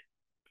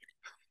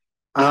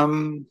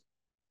 And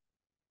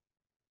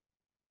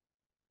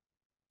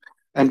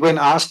when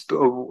asked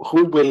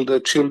who will the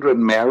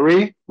children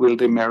marry, will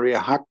they marry a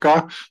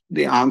Hakka?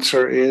 The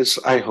answer is,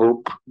 I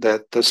hope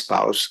that the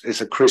spouse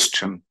is a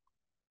Christian.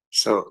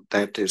 So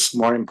that is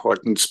more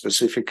important,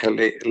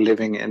 specifically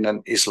living in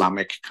an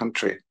Islamic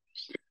country.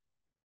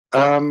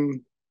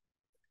 Now,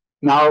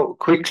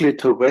 quickly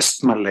to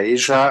West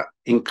Malaysia,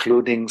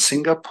 including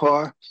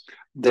Singapore.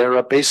 There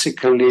are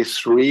basically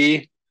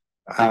three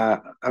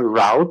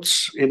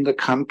routes in the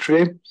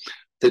country.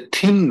 The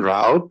Tin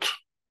route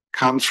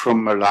comes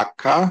from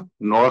Malacca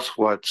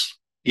northwards,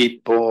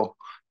 Ipoh,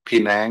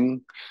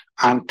 Penang,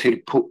 until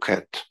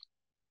Phuket.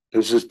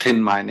 This is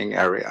tin mining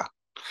area.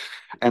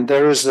 And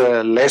there is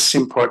a less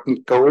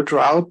important gold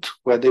route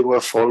where they were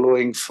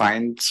following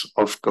finds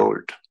of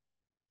gold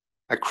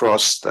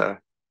across the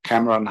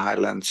Cameron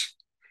Highlands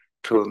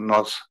to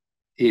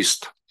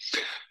northeast.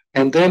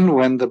 And then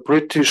when the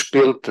British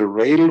built the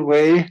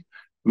railway,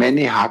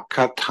 many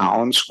Hakka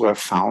towns were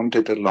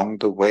founded along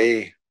the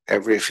way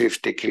every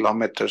 50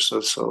 kilometers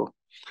or so.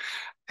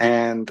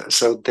 And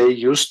so they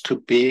used to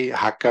be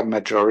Hakka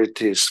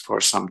majorities for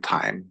some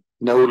time.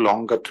 No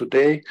longer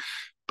today,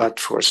 but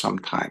for some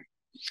time.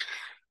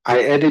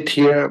 I added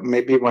here,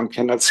 maybe one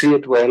cannot see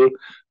it well,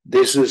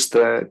 this is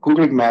the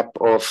Google map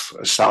of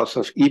south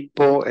of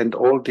Ipoh and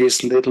all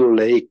these little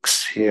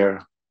lakes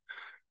here.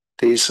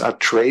 These are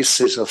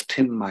traces of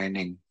tin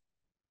mining.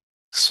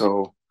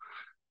 So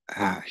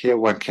here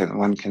one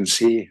can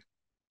see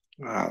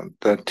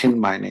the tin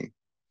mining.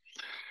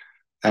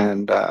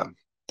 And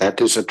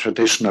that is a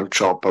traditional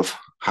job of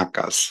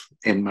Hakkas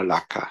in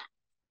Malacca.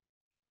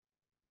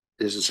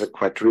 This is a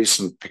quite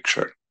recent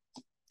picture.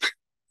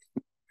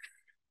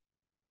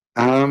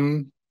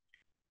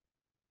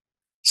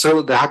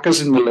 So the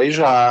Hakkas in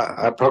Malaysia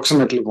are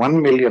approximately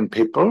 1 million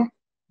people,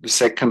 the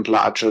second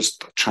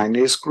largest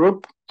Chinese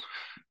group.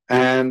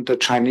 And the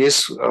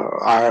Chinese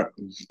are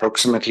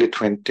approximately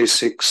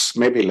 26,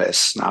 maybe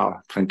less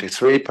now,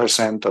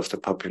 23% of the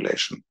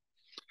population.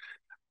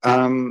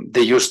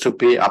 They used to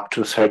be up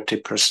to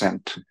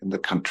 30% in the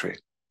country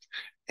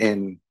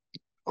in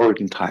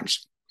olden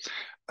times.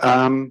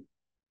 All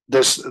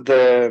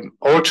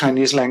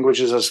Chinese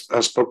languages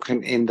are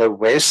spoken in the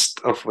west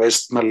of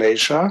West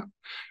Malaysia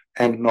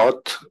and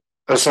not,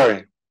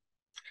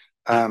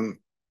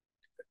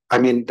 I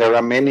mean, there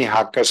are many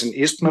Hakkas in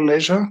East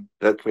Malaysia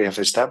that we have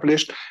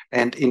established,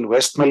 and in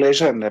West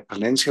Malaysia, in the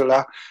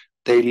peninsula,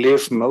 they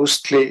live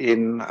mostly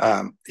in,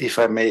 if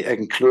I may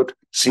include,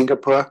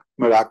 Singapore,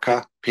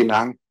 Malacca,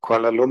 Penang,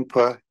 Kuala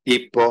Lumpur,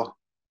 Ipoh,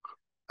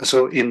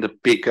 so in the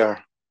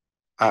bigger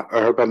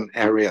urban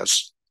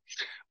areas,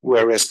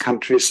 whereas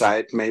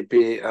countryside may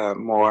be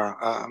more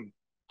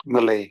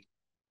Malay.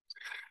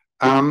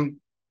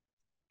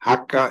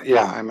 Hakka,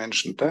 yeah, I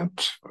mentioned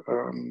that.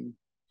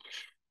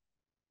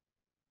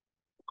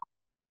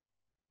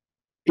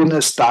 In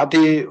a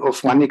study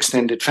of one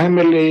extended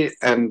family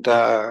and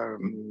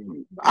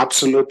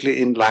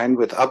absolutely in line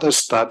with other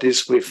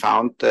studies, we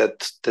found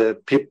that the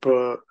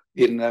people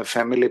in a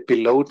family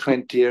below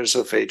 20 years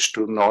of age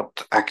do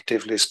not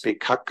actively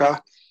speak Hakka,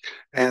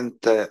 and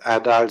the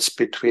adults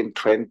between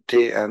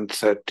 20 and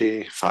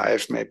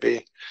 35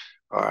 maybe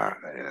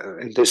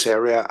in this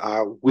area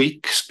are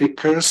weak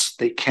speakers.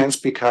 They can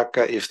speak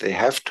Hakka if they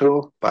have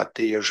to, but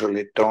they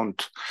usually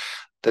don't.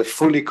 The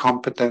fully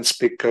competent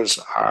speakers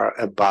are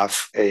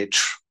above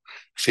age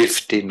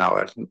 50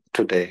 now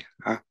today.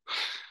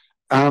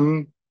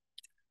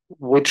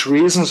 Which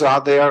reasons are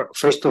there?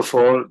 First of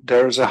all,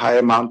 there is a high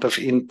amount of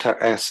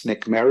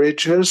inter-ethnic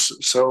marriages.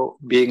 So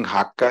being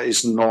Hakka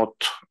is not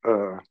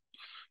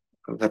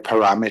the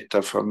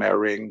parameter for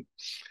marrying.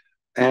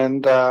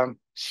 And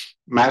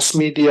mass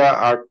media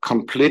are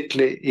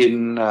completely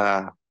in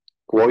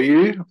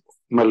Guoyu,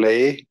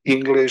 Malay,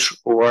 English,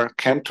 or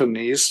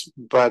Cantonese,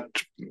 but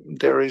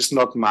there is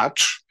not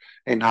much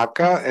in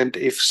Hakka, and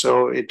if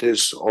so, it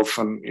is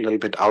often a little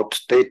bit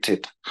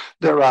outdated.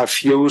 There are a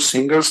few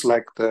singers,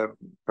 like the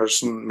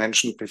person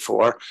mentioned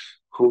before,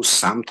 who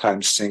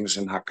sometimes sings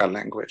in Hakka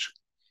language.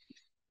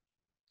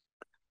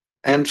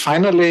 And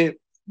finally,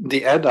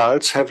 the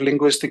adults have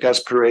linguistic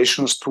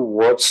aspirations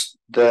towards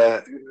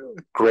the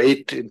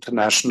great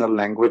international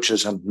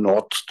languages and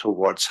not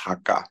towards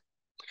Hakka.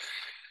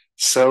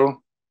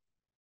 So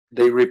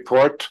they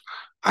report,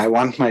 I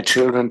want my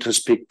children to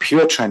speak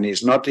pure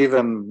Chinese, not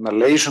even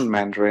Malaysian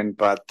Mandarin,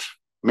 but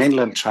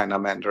mainland China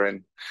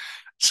Mandarin.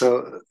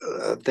 So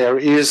there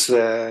is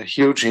a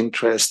huge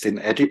interest in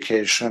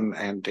education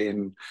and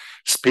in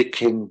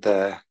speaking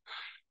the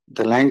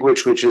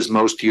language which is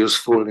most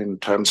useful in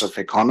terms of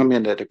economy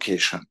and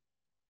education.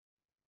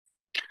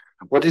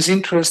 What is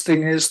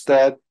interesting is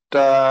that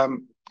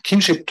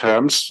kinship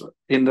terms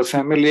in the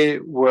family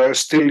were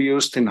still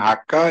used in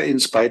Hakka in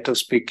spite of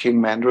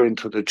speaking Mandarin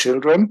to the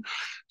children.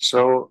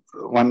 So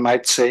one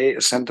might say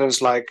a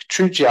sentence like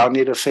 "Chu jiao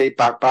ni de fei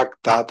bak bak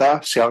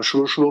dada xiao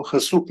shu shu he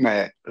suk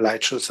me lai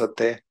chu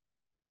sate."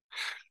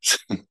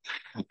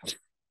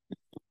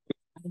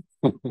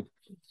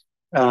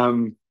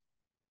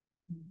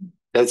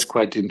 That's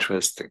quite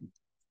interesting.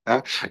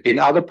 In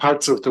other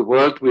parts of the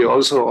world, we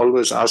also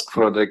always ask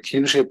for the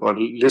kinship or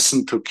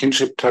listen to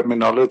kinship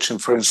terminology.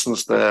 For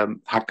instance, the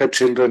Hakka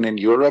children in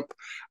Europe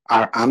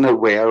are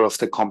unaware of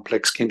the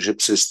complex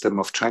kinship system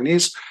of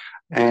Chinese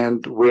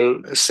and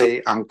will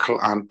say uncle,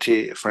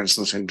 auntie, for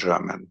instance, in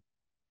German,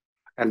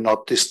 and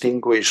not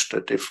distinguish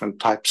the different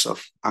types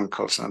of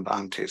uncles and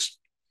aunties.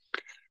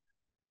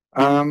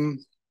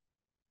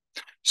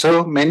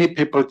 So many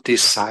people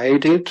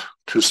decided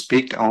to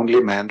speak only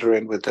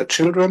Mandarin with their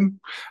children,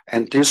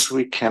 and this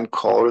we can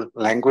call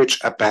language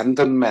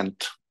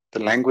abandonment. The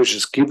language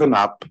is given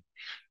up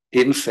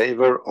in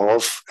favor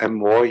of a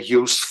more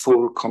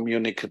useful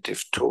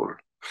communicative tool.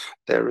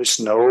 There is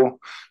no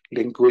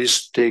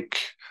linguistic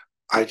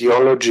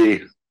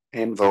ideology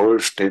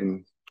involved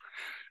in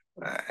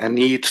a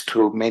need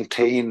to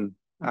maintain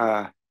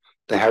the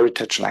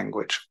heritage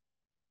language.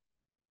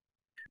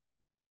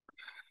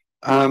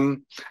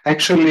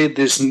 Actually,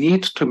 this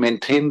need to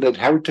maintain that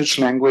heritage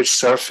language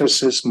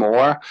surfaces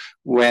more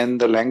when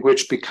the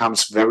language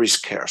becomes very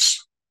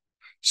scarce.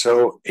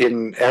 So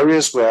in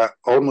areas where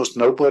almost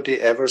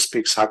nobody ever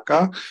speaks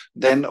Hakka,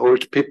 then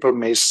old people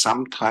may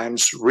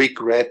sometimes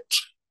regret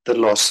the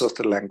loss of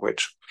the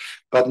language,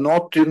 but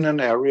not in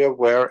an area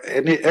where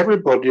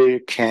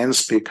everybody can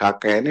speak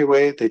Hakka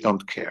anyway, they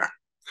don't care.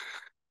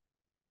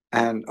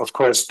 And of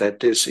course,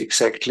 that is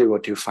exactly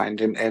what you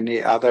find in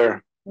any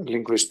other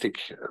linguistic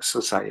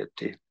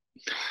society.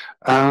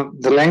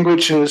 The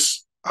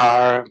languages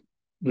are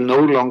no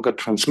longer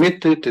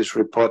transmitted, is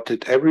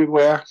reported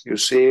everywhere. You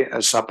see,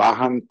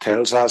 Sabahan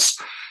tells us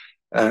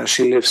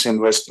she lives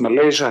in West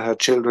Malaysia, her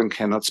children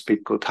cannot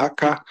speak good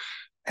Hakka,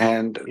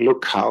 and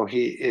look how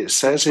he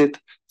says it,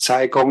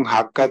 Cai Gong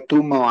Hakka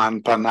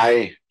Tumoan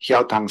Panai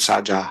Hiaotang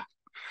Saja.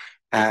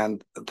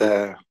 And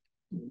the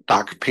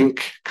dark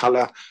pink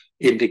color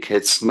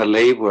indicates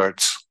Malay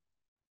words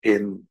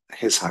in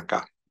his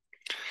Hakka.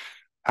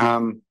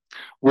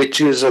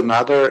 Which is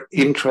another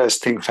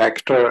interesting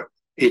factor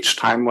each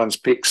time one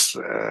speaks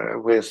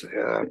with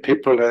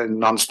people in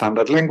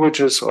non-standard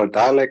languages or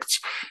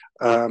dialects.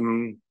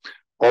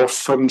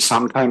 Often,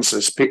 sometimes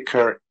a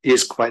speaker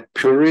is quite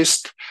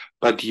purist,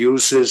 but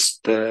uses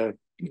the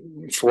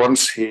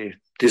forms he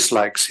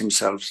dislikes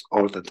himself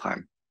all the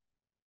time.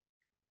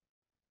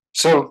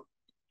 So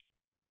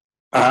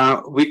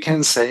we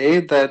can say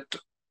that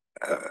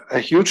a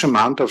huge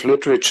amount of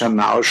literature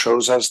now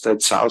shows us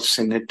that South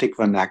Sinitic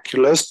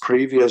vernaculars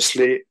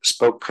previously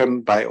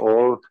spoken by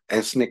all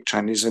ethnic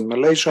Chinese in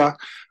Malaysia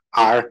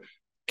are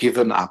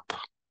given up.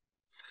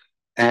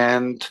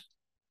 And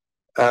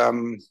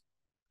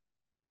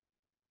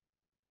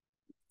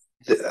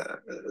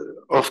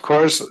of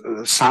course,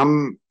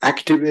 some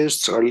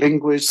activists or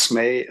linguists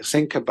may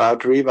think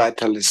about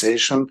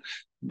revitalization,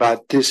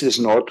 but this is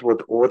not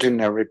what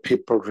ordinary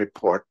people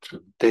report.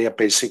 They are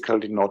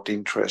basically not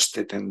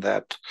interested in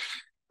that.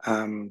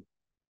 Well,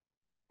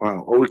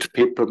 old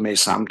people may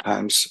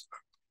sometimes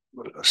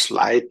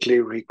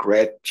slightly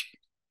regret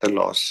the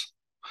loss.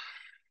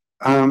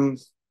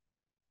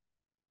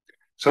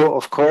 So,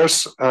 of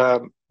course,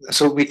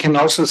 so we can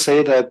also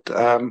say that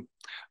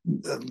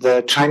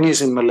the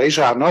Chinese in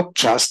Malaysia are not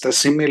just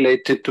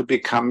assimilated to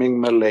becoming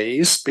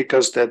Malays,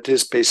 because that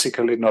is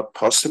basically not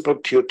possible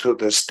due to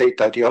the state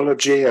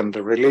ideology and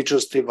the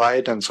religious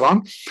divide and so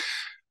on.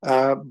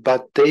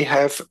 But they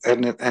have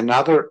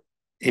another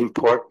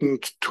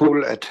important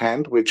tool at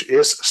hand, which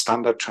is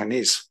Standard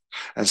Chinese.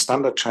 And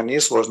Standard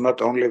Chinese was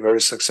not only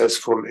very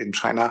successful in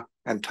China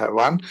and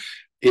Taiwan,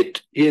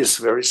 it is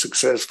very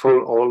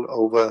successful all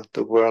over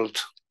the world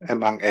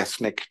among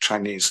ethnic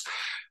Chinese.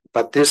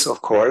 But this,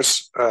 of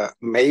course,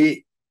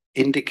 may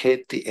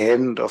indicate the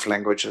end of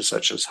languages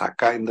such as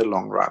Hakka in the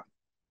long run.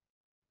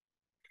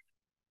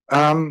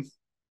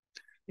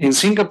 In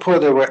Singapore,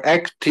 there were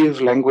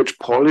active language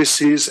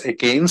policies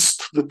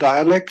against the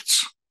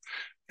dialects.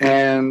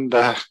 And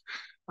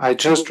I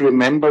just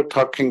remember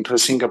talking to a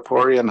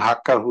Singaporean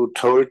Hakka who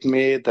told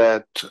me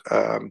that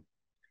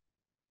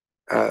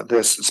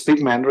the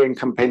Speak Mandarin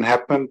campaign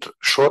happened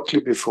shortly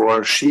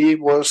before she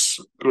was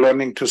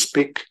learning to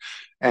speak.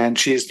 And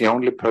she is the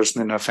only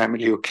person in her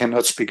family who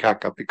cannot speak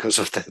Hakka because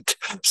of that.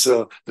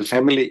 So the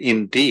family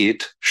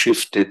indeed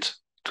shifted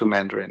to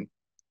Mandarin.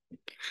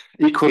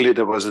 Equally,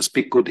 there was a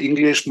Speak Good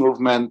English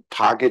movement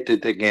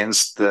targeted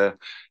against the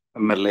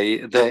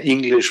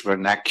English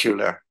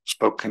vernacular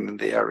spoken in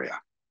the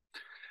area.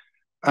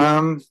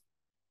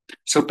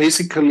 So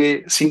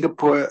basically,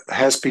 Singapore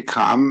has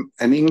become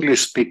an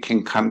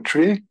English-speaking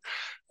country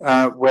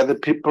where the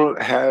people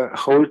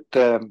hold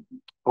the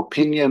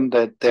opinion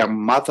that their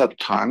mother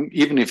tongue,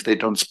 even if they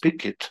don't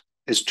speak it,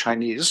 is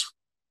Chinese,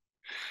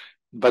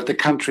 but the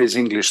country is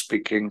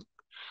English-speaking.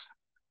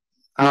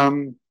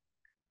 And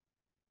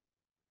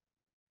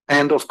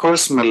of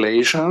course,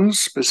 Malaysians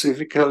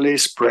specifically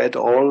spread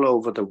all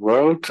over the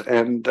world,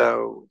 and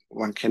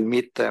one can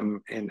meet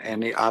them in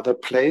any other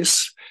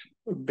place.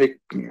 They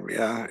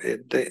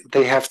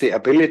have the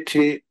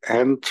ability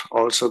and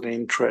also the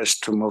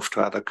interest to move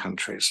to other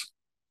countries.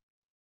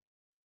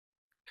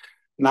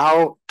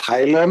 Now,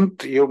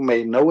 Thailand, you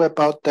may know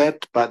about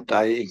that, but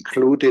I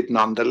include it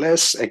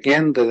nonetheless.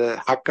 Again, the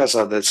Hakkas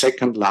are the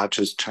second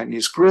largest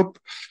Chinese group,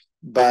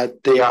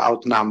 but they are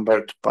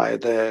outnumbered by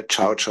the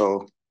Chow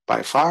Chow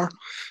by far.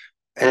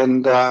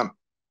 And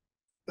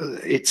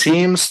it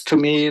seems to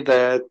me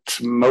that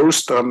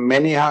most or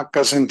many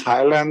Hakkas in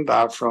Thailand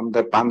are from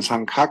the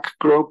Bansang Hak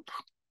group,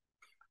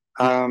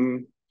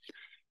 and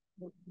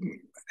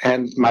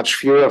much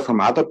fewer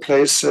from other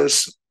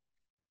places.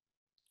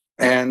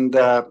 And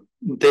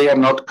they are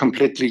not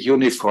completely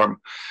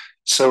uniform.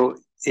 So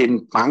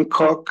in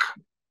Bangkok,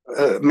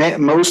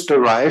 most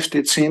arrived,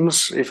 it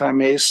seems, if I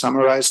may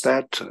summarize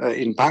that,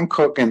 in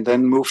Bangkok and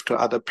then moved to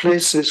other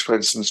places, for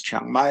instance,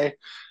 Chiang Mai.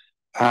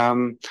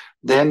 Then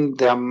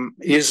there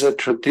is a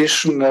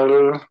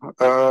traditional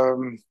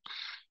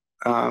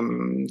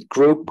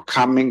group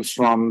coming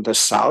from the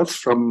south,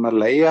 from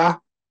Malaya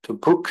to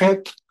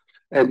Phuket.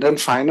 And then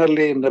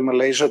finally, in the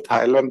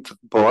Malaysia-Thailand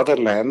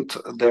borderland,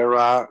 there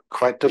are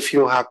quite a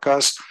few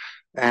Hakkas,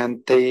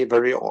 and they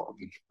very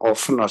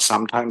often or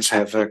sometimes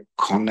have a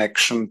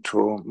connection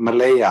to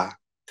Malaya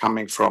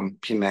coming from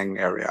Penang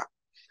area.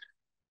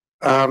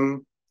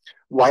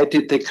 Why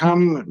did they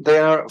come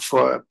there?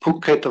 For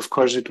Phuket, of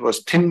course, it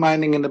was tin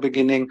mining in the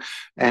beginning,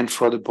 and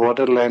for the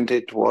borderland,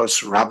 it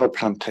was rubber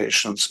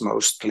plantations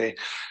mostly.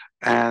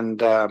 And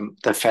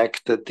the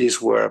fact that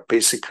these were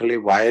basically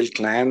wild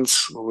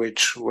lands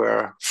which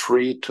were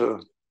free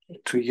to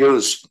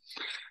use.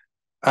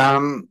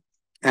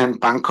 And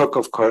Bangkok,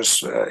 of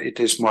course, it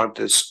is more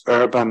this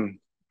urban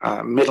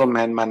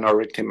middleman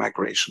minority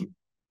migration.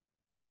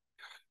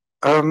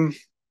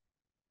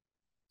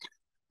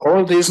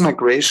 All these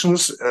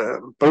migrations,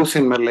 both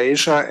in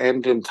Malaysia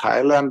and in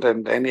Thailand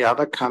and any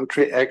other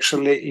country,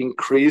 actually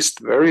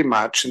increased very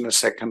much in the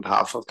second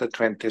half of the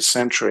 20th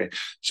century.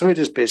 So it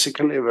is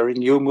basically a very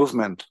new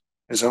movement.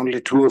 It's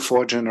only 2 or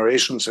 4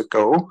 generations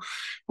ago,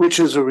 which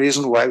is the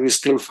reason why we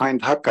still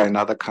find Hakka in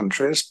other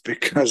countries,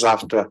 because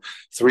after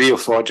 3 or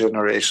 4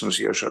 generations,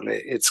 usually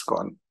it's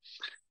gone.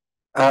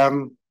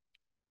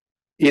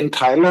 In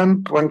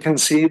Thailand, one can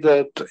see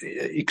that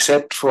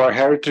except for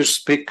heritage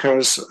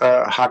speakers,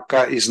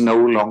 Hakka is no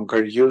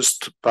longer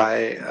used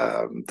by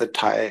the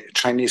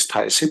Chinese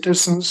Thai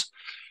citizens.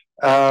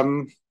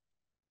 Only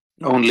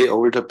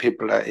older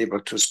people are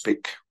able to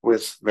speak,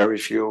 with very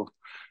few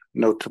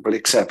notable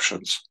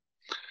exceptions.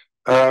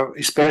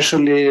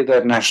 Especially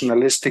the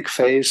nationalistic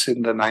phase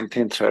in the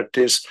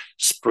 1930s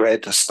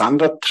spread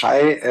Standard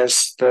Thai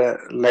as the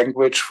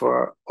language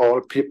for all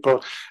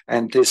people,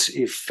 and this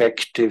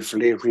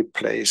effectively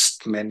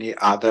replaced many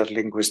other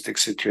linguistic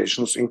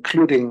situations,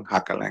 including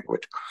Hakka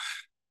language.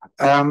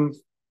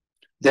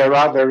 There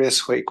are various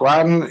Hui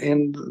Guan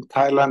in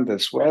Thailand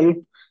as well,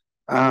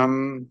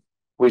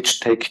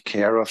 which take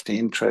care of the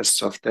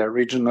interests of their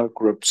regional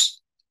groups.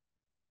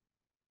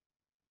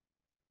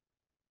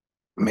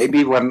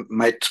 Maybe one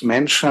might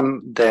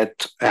mention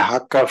that a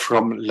Hakka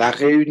from La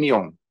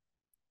Réunion,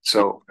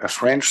 so a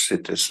French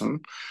citizen,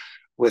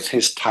 with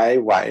his Thai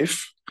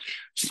wife,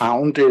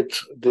 founded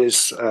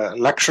this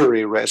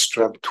luxury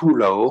restaurant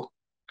Tulo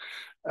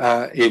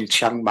in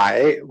Chiang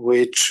Mai,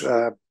 which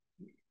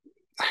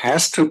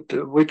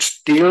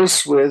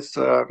deals with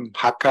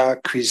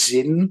Hakka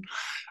cuisine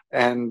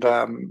and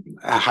a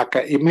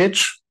Hakka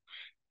image,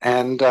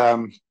 and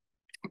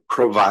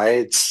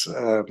provides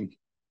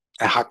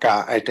a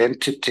Hakka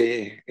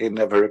identity in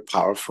a very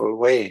powerful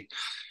way.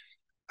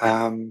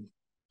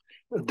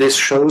 This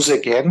shows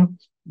again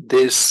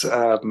this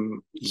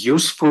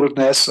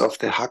usefulness of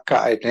the Hakka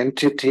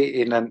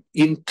identity in an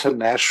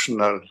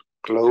international,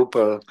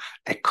 global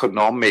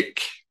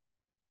economic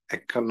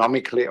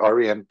economically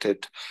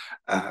oriented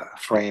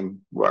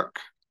framework.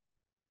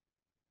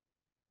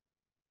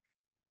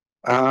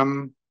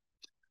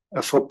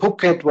 For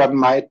Phuket, one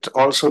might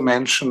also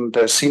mention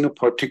the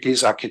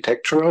Sino-Portuguese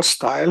architectural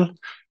style,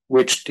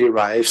 which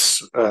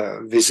derives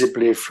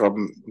visibly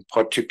from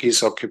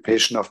Portuguese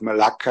occupation of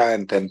Malacca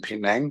and then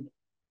Penang.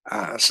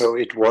 So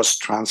it was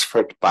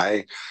transferred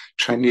by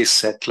Chinese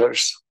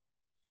settlers.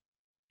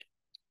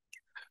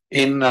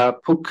 In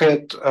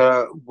Phuket,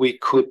 we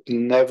could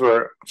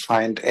never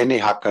find any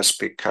Hakka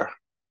speaker,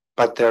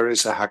 but there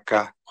is a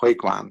Hakka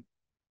Hoiguan.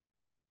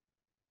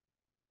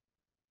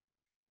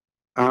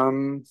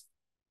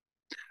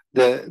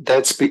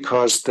 That's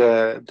because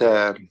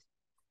the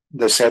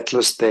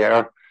settlers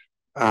there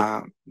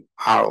are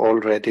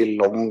already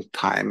long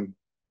time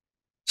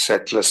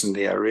settlers in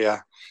the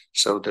area,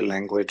 so the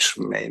language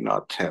may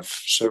not have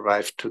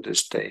survived to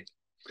this day.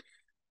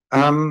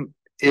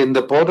 In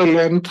the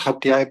borderland,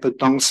 Hat Yai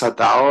Putong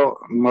Sadao,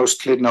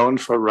 mostly known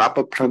for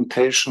rubber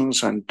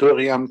plantations and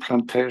durian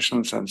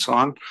plantations and so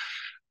on,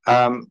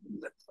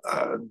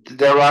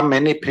 there are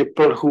many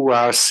people who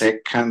are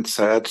second,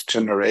 third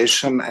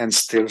generation and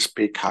still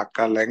speak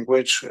Hakka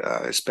language,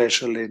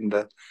 especially in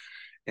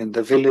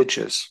the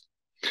villages.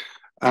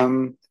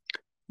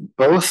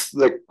 Both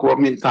the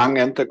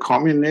Kuomintang and the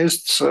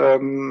communists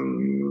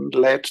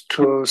led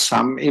to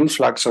some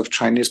influx of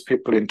Chinese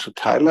people into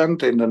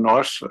Thailand. In the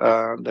north,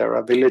 there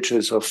are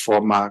villages of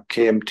former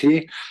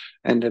KMT,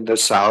 and in the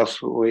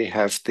south, we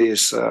have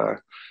these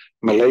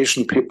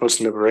Malaysian People's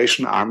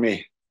Liberation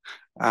Army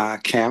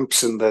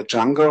camps in the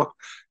jungle,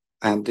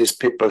 and these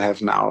people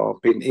have now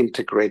been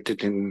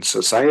integrated in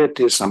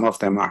society. Some of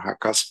them are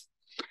Hakkas.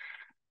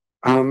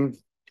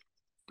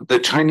 The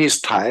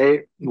Chinese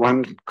Thai,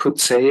 one could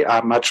say,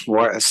 are much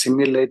more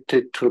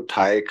assimilated to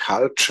Thai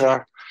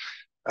culture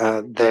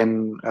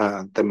than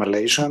the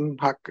Malaysian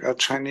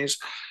Chinese.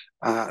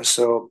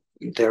 So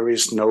there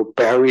is no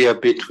barrier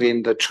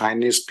between the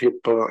Chinese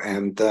people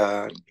and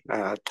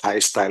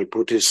Thai-style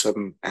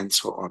Buddhism and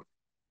so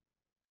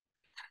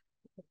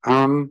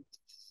on.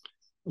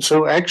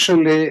 So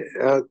actually,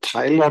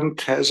 Thailand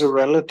has a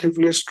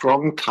relatively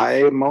strong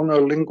Thai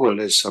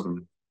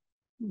monolingualism,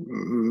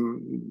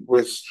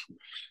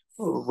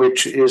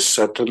 which is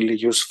certainly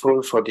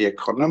useful for the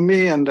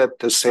economy and at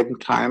the same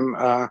time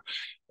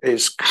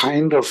is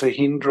kind of a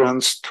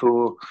hindrance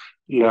to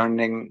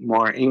learning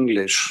more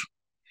English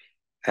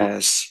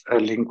as a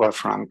lingua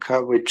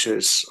franca, which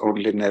is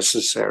only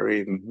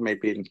necessary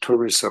maybe in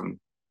tourism,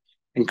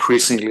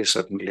 increasingly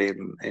certainly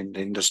in the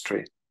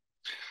industry.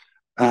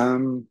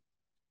 On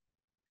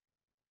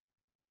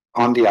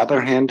the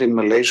other hand, in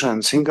Malaysia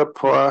and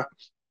Singapore,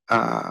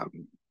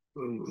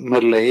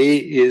 Malay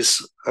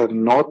is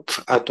not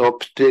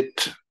adopted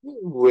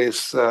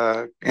with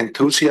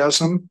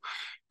enthusiasm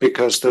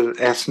because the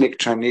ethnic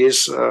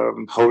Chinese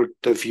hold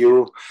the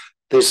view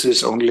this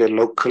is only a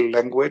local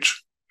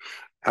language,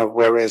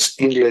 whereas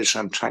English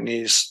and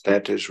Chinese,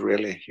 that is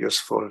really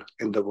useful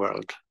in the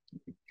world.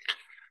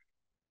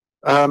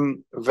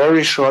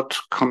 Very short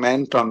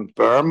comment on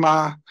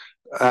Burma.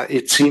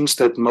 It seems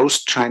that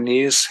most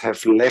Chinese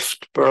have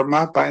left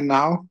Burma by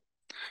now.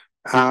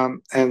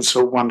 And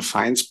so one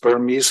finds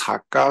Burmese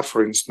Hakka,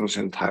 for instance,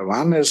 in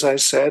Taiwan, as I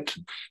said.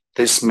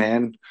 This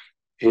man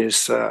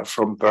is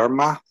from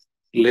Burma,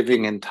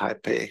 living in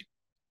Taipei.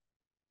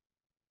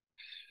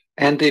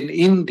 And in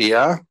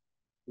India,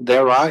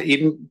 there are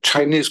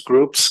Chinese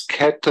groups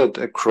scattered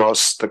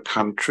across the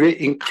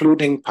country,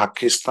 including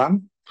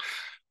Pakistan.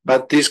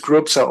 But these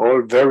groups are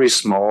all very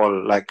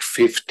small, like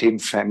 15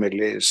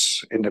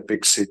 families in a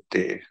big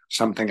city,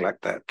 something like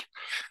that.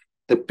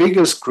 The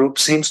biggest group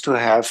seems to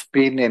have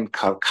been in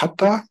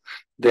Calcutta.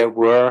 There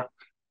were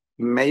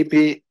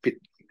maybe,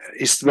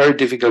 it's very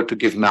difficult to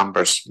give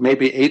numbers,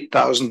 maybe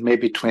 8,000,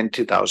 maybe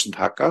 20,000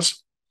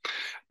 Hakkas.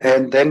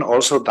 And then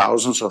also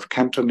thousands of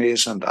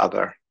Cantonese and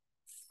other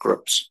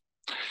groups.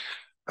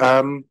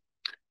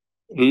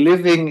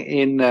 Living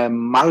in a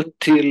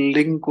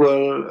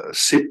multilingual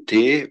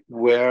city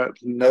where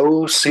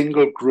no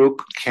single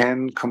group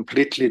can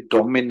completely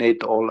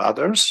dominate all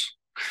others,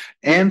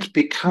 and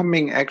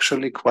becoming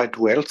actually quite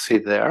wealthy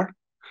there,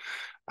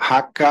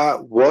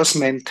 Hakka was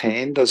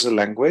maintained as a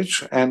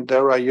language, and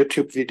there are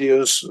YouTube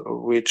videos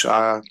which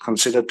are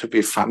considered to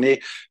be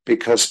funny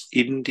because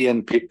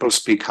Indian people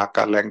speak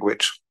Hakka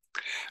language.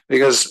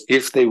 Because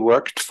if they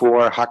worked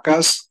for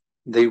Hakkas,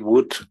 they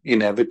would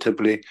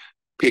inevitably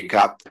pick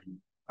up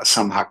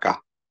some Hakka.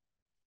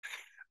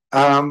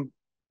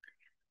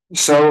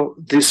 So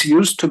this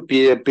used to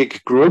be a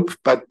big group,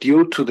 but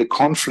due to the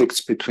conflicts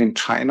between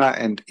China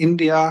and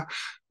India,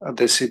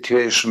 the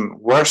situation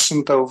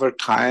worsened over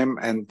time,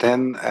 and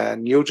then a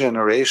new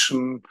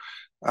generation,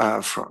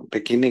 from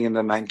beginning in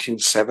the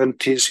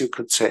 1970s, you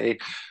could say,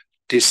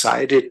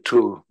 decided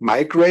to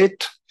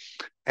migrate,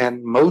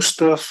 and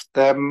most of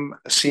them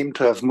seem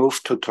to have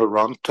moved to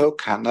Toronto,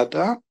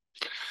 Canada.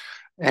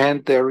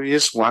 And there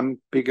is one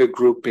bigger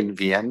group in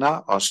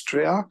Vienna,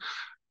 Austria,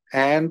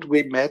 and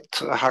we met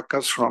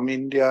Hakkas from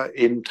India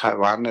in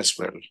Taiwan as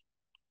well.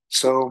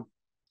 So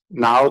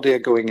now they're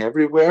going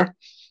everywhere.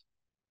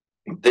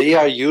 They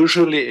are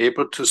usually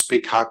able to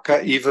speak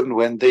Hakka even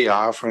when they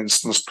are, for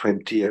instance,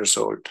 20 years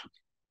old.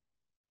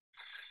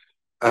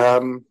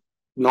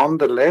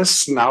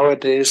 Nonetheless,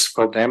 nowadays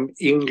for them,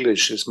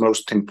 English is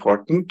most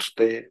important.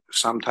 They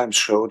sometimes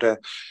show the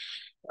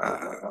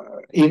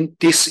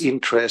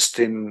disinterest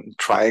in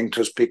trying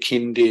to speak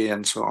Hindi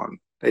and so on.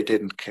 They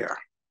didn't care.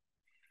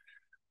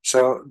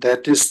 So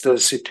that is the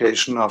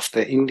situation of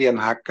the Indian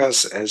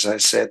Hakkas. As I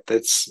said,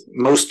 that's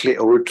mostly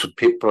old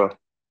people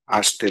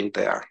are still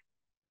there.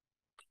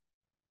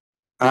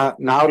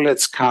 Now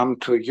let's come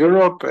to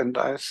Europe, and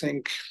I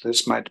think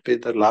this might be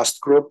the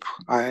last group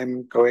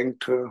I'm going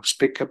to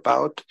speak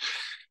about.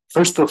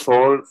 First of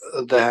all,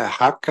 the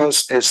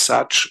Hakkas as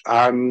such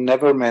are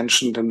never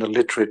mentioned in the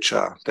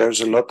literature. There's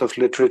a lot of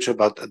literature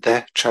about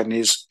the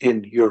Chinese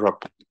in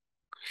Europe.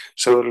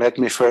 So let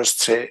me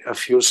first say a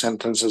few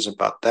sentences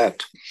about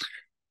that.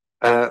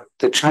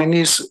 The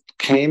Chinese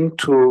came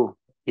to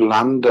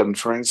London,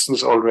 for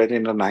instance, already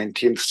in the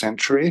 19th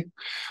century,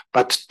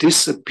 but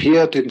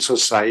disappeared in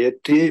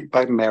society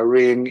by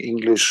marrying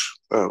English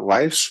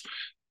wives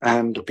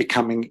and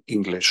becoming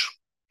English.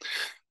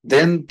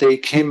 Then they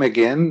came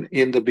again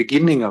in the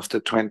beginning of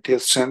the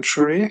 20th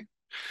century,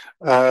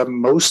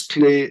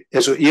 mostly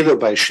either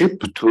by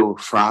ship to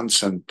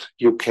France and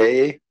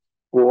UK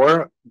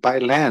or by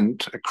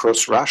land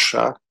across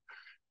Russia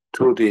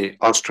to the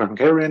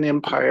Austro-Hungarian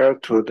Empire,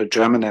 to the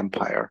German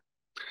Empire.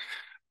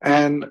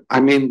 And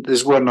I mean,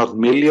 these were not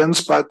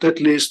millions, but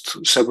at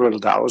least several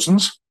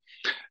thousands.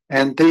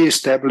 And they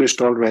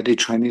established already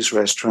Chinese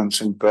restaurants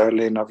in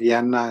Berlin or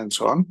Vienna and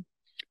so on.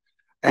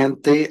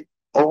 And they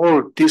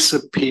all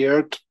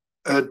disappeared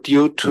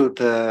due to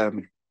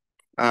the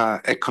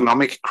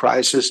economic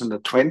crisis in the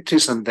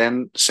 20s and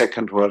then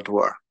Second World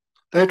War.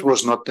 That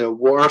was not their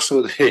war,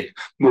 so they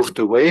moved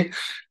away.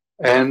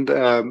 And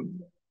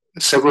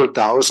several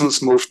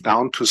thousands moved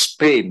down to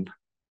Spain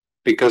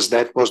because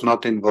that was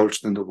not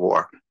involved in the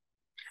war.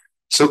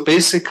 So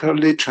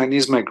basically,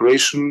 Chinese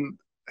migration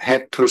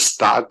had to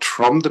start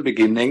from the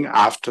beginning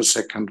after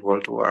Second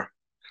World War.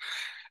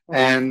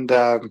 And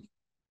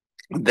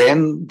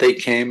then they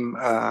came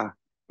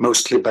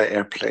mostly by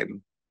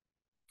airplane.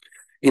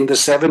 In the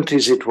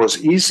 70s, it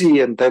was easy,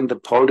 and then the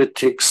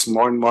politics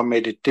more and more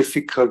made it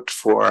difficult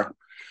for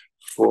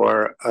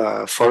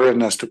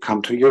foreigners to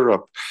come to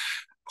Europe.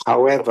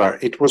 However,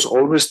 it was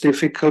always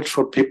difficult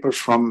for people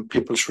from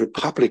People's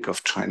Republic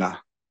of China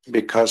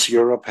because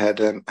Europe had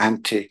an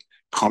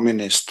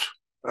anti-communist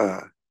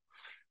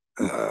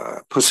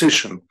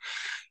position.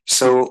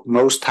 So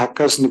most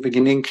Hakkas in the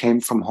beginning came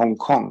from Hong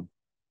Kong,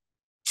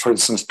 for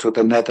instance, to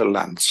the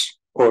Netherlands,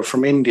 or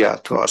from India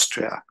to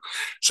Austria.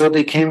 So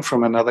they came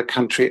from another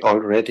country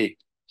already.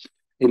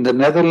 In the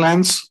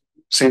Netherlands,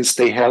 since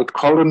they held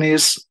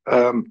colonies,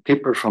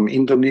 people from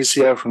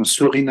Indonesia, from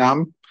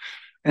Suriname,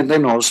 and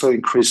then also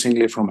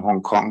increasingly from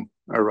Hong Kong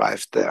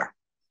arrived there.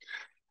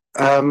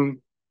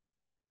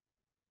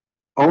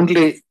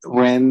 Only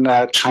when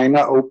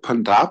China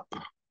opened up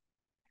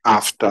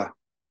after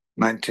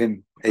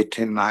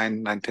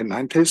 1989,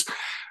 1990s,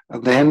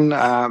 then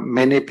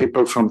many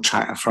people from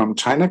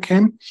China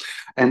came.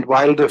 And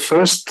while the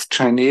first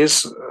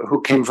Chinese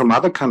who came from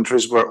other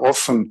countries were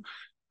often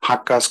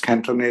Hakkas,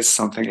 Cantonese,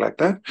 something like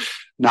that,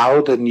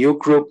 now the new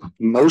group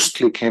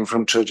mostly came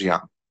from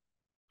Zhejiang.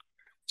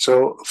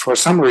 So for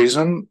some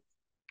reason,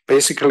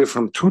 basically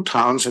from two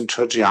towns in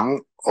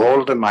Zhejiang,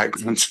 all the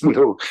migrants,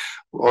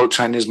 all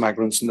Chinese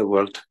migrants in the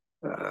world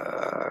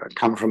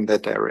come from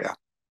that area.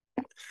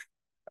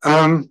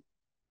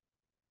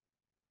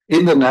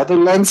 In the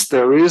Netherlands,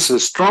 there is a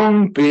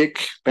strong, big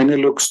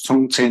Benelux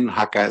Zongzhen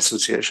Hakka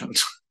Association.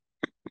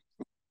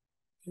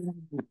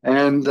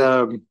 And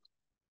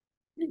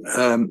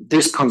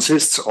this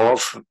consists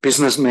of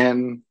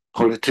businessmen,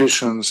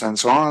 politicians, and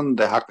so on.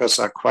 The Hakkas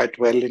are quite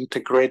well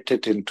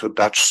integrated into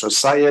Dutch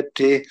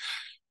society,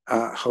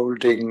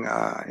 holding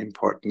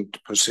important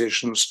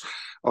positions.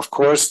 Of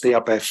course, they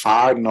are by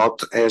far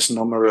not as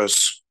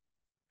numerous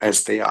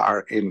as they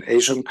are in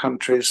Asian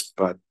countries,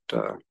 but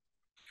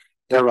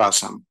there are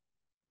some.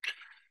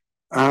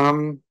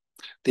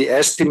 The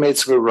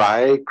estimates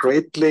vary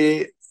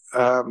greatly.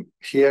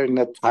 Here in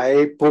the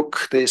Thai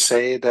book, they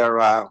say there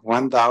are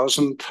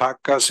 1,000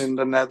 Hakkas in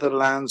the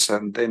Netherlands,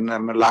 and in a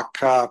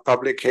Malacca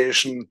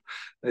publication,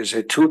 they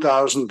say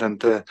 2,000, and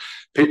the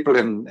people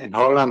in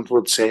Holland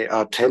would say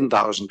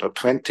 10,000 or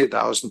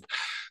 20,000.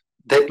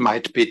 That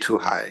might be too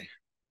high,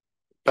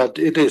 but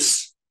it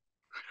is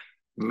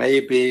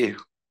maybe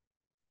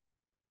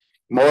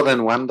more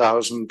than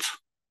 1,000.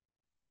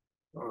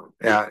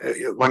 Yeah,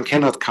 one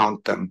cannot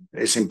count them.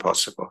 It's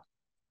impossible.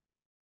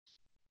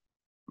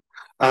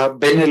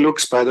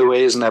 Benelux, by the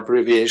way, is an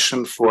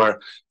abbreviation for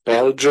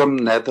Belgium,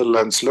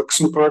 Netherlands,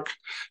 Luxembourg.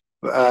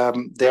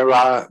 There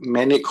are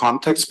many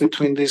contacts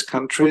between these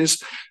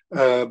countries,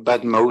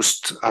 but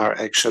most are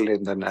actually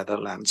in the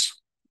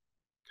Netherlands.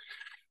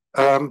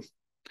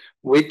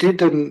 We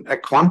did a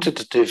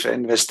quantitative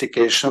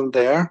investigation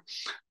there.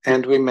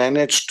 and we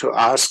managed to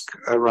ask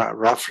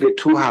roughly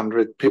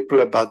 200 people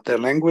about their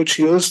language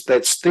use.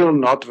 That's still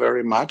not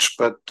very much,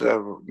 but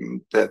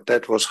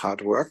that was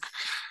hard work.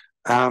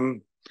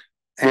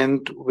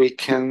 And we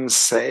can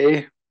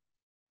say,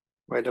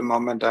 wait a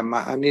moment,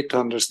 I need to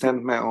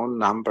understand my own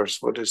numbers.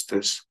 What is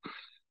this?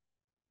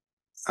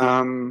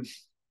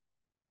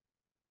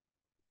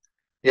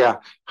 Yeah,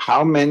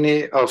 how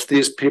many of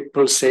these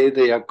people say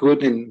they are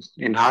good in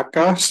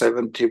Hakka?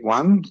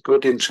 71,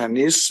 good in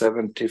Chinese,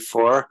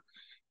 74,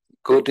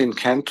 good in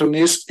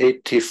Cantonese,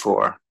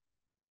 84.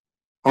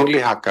 Only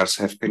Hakkas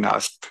have been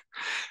asked.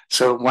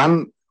 So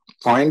one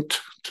point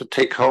to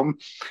take home,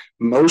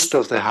 most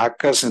of the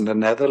Hakkas in the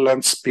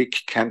Netherlands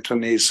speak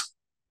Cantonese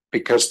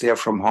because they are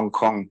from Hong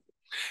Kong.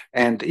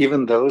 And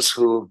even those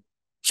who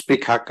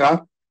speak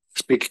Hakka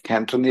speak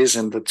Cantonese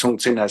in the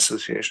Zhongzin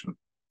Association.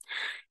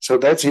 So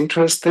that's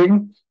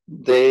interesting.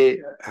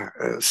 They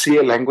see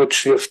a language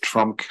shift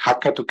from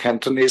Hakka to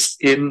Cantonese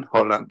in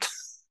Holland.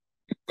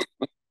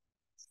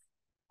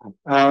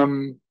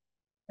 And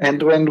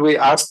when we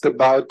asked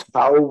about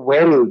how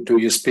well do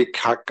you speak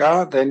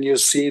Hakka, then you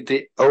see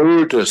the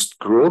oldest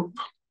group,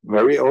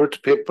 very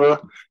old people,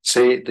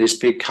 say they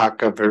speak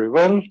Hakka very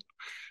well.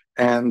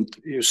 And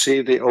you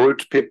see the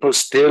old people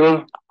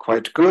still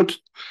quite good.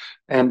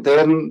 And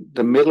then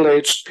the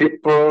middle-aged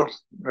people,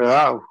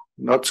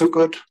 not so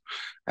good.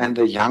 And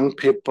the young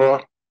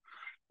people,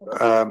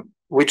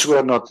 which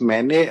were not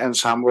many, and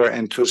some were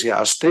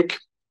enthusiastic,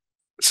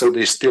 so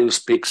they still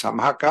speak some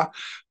Hakka,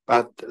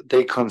 but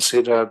they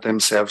consider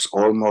themselves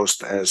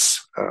almost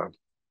as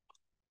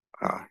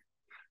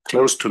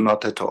close to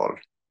not at all.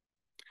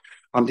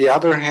 On the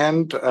other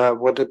hand,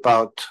 what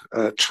about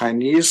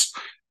Chinese?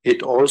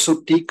 It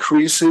also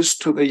decreases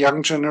to the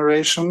young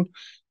generation,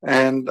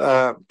 and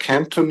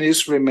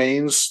Cantonese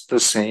remains the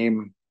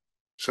same.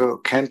 So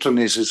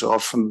Cantonese is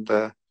often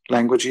the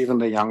language even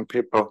the young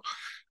people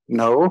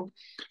know.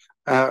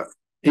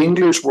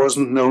 English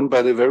wasn't known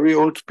by the very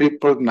old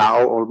people.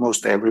 Now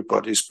almost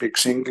everybody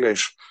speaks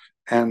English.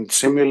 And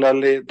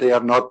similarly, they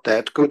are not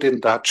that good in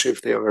Dutch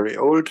if they are very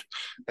old.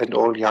 And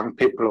all young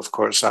people, of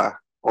course,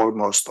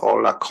 almost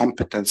all are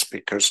competent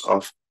speakers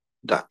of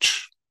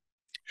Dutch.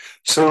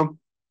 So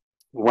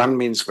 1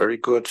 means very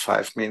good,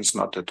 5 means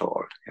not at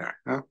all.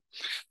 Yeah.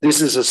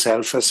 This is a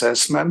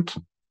self-assessment,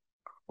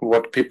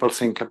 what people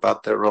think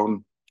about their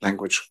own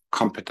language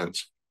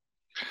competence.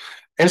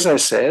 As I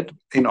said,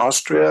 in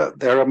Austria,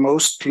 there are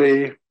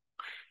mostly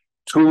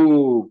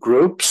 2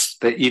 groups,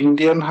 the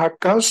Indian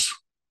Hakkas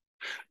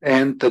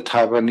and the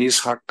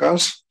Taiwanese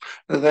Hakkas,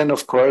 and then,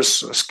 of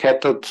course,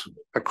 scattered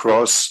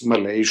across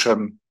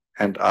Malaysian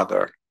and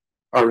other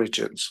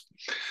origins.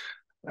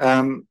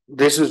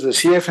 This is the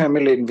Xie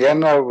family in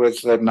Vienna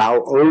with the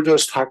now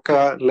oldest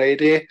Hakka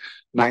lady,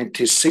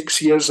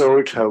 96 years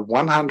old. Her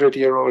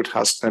 100-year-old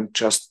husband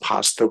just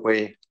passed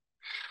away.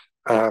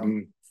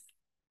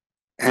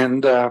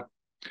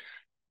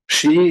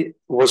 She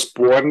was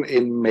born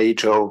in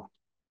Mahidol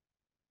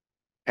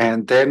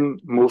and then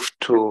moved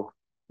to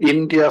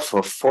India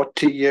for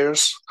 40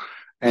 years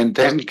and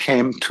then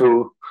came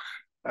to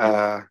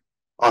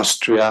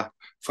Austria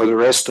for the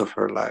rest of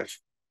her life.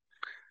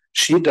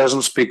 She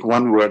doesn't speak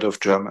 1 word of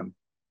German.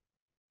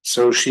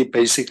 So she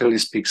basically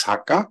speaks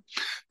Hakka,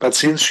 but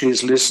since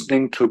she's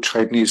listening to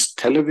Chinese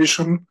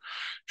television,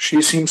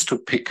 she seems to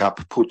pick up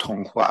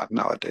Putonghua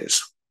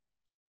nowadays.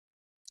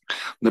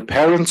 The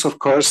parents, of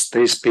course,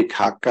 they speak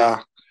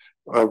Hakka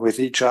with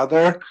each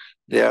other.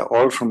 They are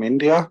all from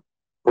India,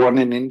 born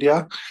in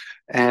India,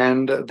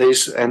 and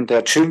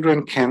their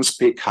children can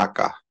speak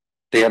Hakka.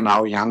 They are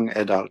now young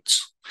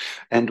adults.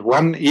 And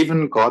one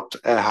even got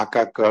a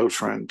Hakka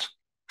girlfriend.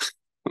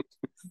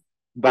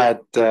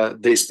 But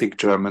they speak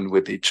German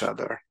with each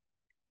other.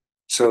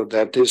 So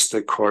that is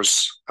the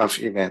course of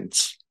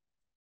events.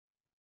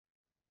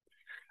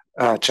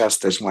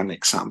 Just as one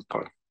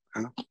example.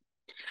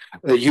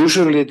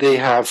 Usually they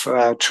have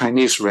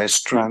Chinese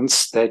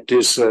restaurants. That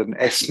is an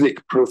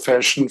ethnic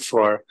profession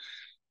for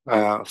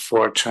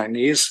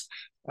Chinese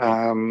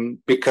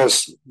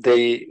because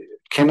they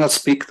cannot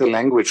speak the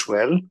language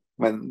well,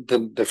 when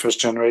the first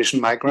generation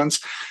migrants.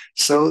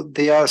 So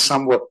they are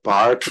somewhat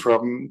barred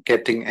from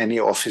getting any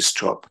office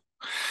job.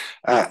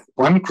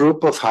 One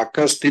group of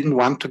Hakkas didn't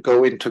want to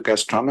go into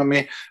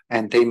gastronomy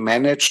and they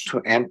managed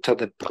to enter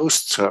the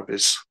post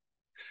service.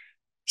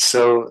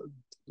 So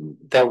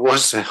there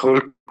was a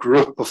whole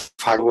group of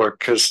Hakka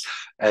workers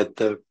at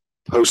the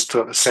post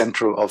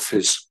central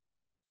office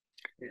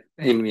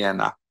in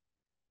Vienna.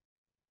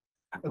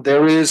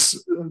 There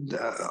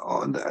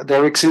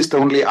exist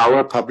only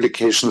our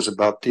publications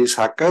about these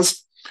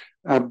Hakkas,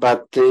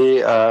 but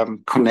they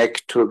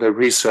connect to the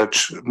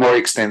research, more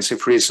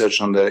extensive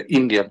research on the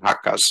Indian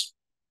Hakkas.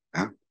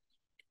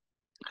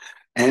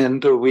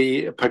 And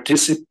we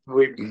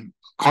participated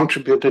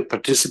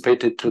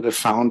to the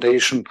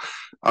foundation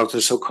of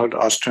the so-called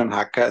Austrian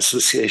Hakka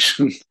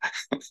Association,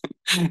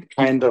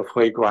 kind of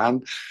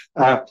Huiguan.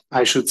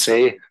 I should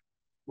say,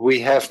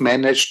 we have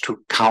managed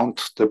to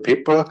count the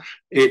people.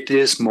 It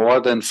is more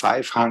than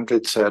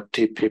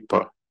 530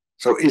 people.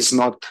 So it's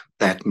not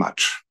that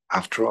much,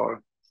 after all,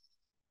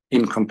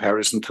 in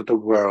comparison to the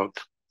world.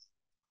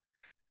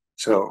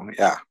 So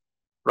yeah,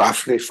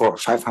 roughly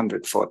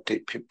 540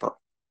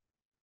 people.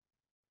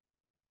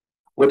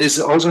 What is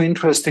also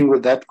interesting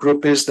with that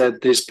group is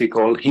that they speak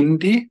all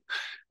Hindi,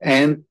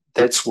 and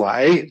that's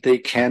why they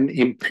can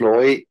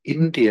employ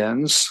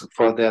Indians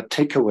for their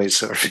takeaway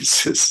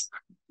services.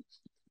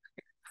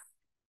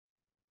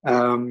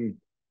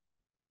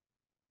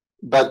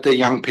 But the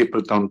young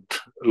people don't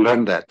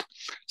learn that.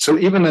 So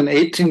even an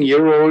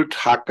 18-year-old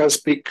Hakka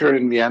speaker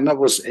in Vienna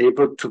was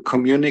able to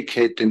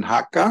communicate in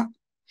Hakka.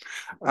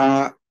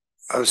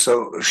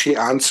 So she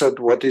answered,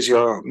 what is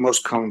your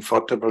most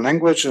comfortable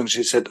language? And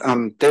she said,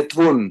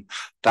 Tetvun,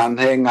 dan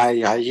he ngai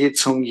yayi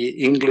tsung yi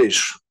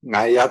English,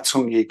 ngai ya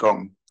tsung yi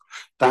gong.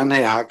 Dan he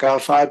Hakka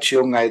fa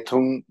chiu ngai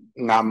tung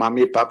nga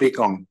mami papi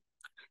gong.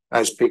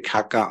 I speak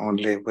Hakka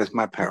only with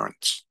my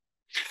parents.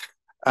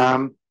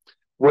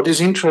 What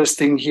is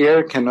interesting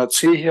here, cannot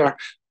see here,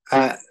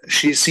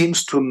 she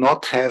seems to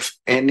not have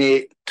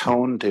any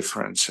tone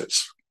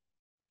differences.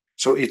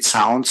 So it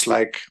sounds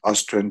like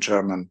Austrian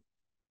German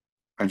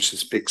when she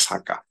speaks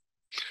Hakka.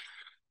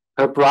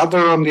 Her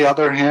brother, on the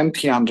other hand,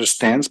 he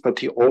understands, but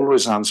he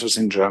always answers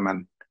in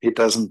German. He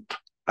doesn't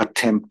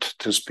attempt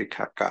to speak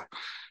Hakka.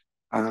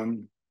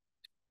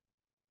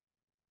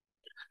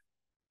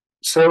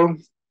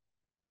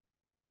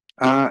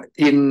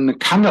 In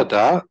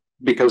Canada,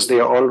 because they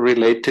are all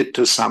related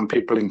to some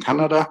people in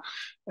Canada,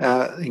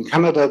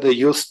 the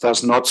youth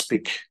does not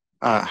speak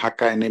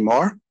Hakka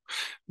anymore,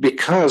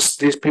 because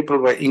these people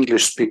were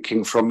English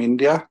speaking from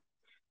India,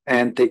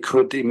 and they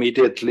could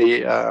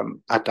immediately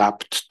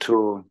adapt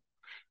to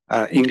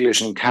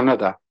English in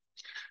Canada.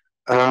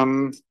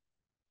 And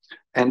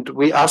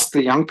we asked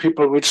the young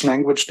people which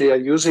language they are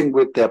using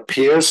with their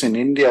peers in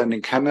India and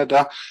in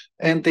Canada,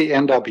 and they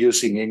end up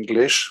using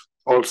English.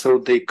 Also,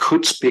 they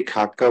could speak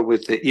Hakka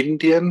with the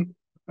Indian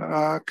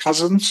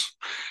cousins,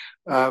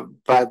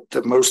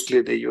 but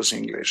mostly they use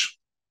English.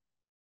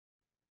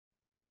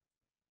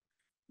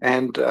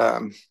 And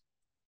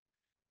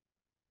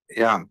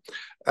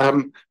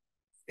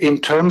in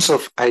terms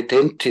of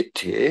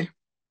identity,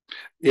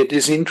 it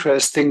is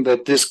interesting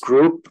that this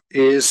group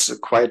is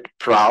quite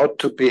proud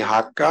to be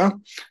Hakka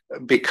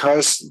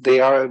because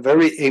they are a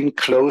very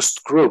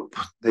enclosed group.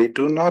 They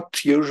do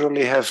not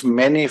usually have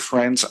many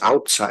friends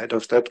outside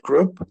of that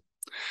group,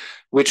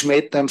 which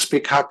made them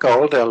speak Hakka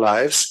all their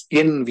lives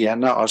in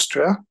Vienna,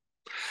 Austria.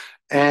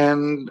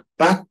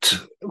 But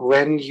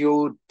when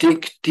you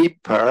dig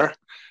deeper,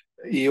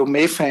 you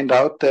may find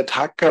out that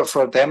Hakka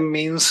for them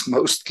means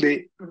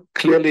mostly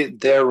clearly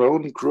their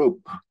own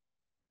group.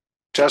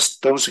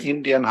 Just those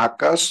Indian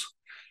Hakkas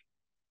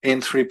in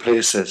 3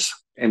 places,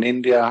 in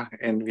India,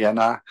 in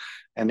Vienna,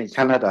 and in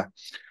Canada.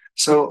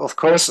 So, of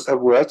course, a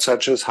word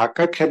such as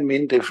Hakka can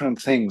mean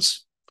different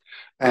things.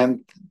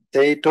 And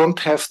they don't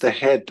have the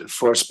head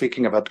for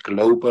speaking about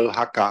global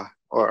Hakka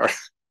or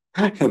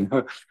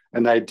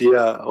an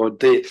idea, or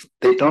they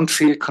don't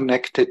feel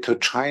connected to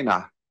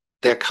China.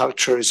 Their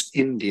culture is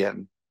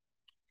Indian.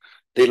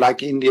 They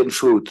like Indian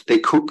food. They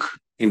cook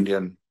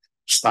Indian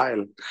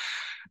style,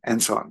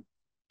 and so on.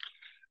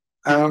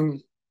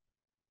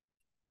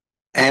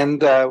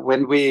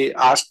 When we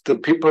asked the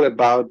people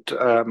about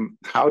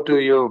how do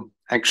you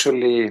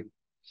actually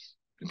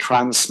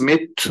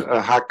transmit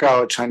Hakka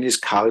or Chinese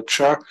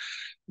culture,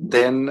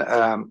 then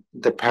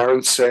the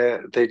parents say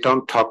they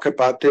don't talk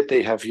about it.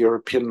 They have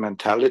European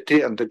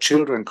mentality, and the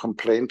children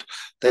complained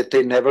that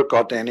they never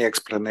got any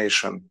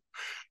explanation.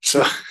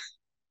 So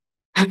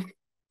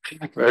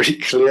very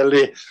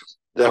clearly,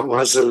 there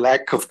was a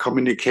lack of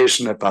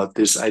communication about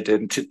this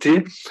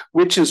identity,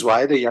 which is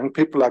why the young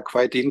people are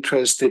quite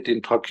interested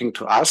in talking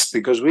to us,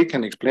 because we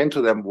can explain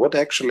to them what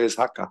actually is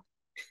Hakka.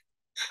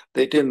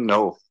 They didn't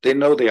know. They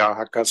know they are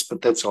Hakkas,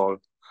 but that's all.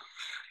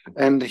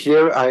 And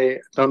here I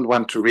don't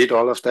want to read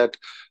all of that.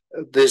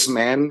 This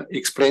man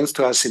explains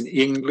to us in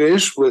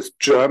English with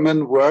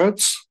German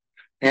words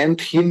and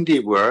Hindi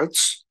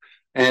words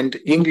and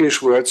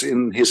English words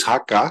in his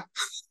Hakka.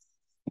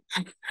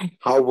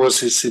 How was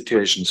his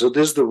situation? So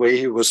this is the way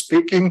he was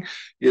speaking.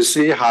 You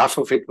see, half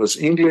of it was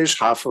English,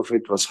 half of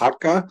it was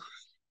Hakka,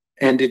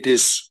 and it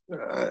is,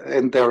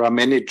 and there are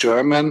many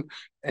German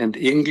and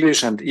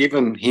English and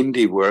even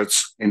Hindi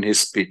words in his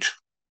speech.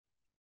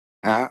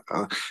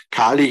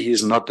 Kali, he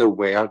is not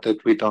aware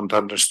that we don't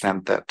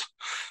understand that.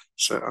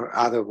 So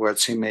other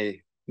words he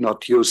may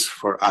not use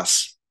for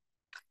us.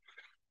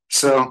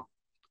 So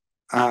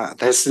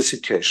that's the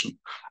situation.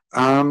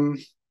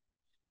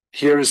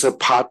 Here is a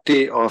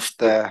party of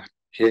the,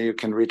 here you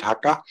can read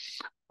Hakka,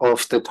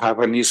 of the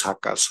Taiwanese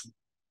Hakkas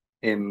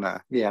in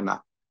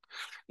Vienna.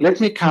 Let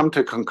me come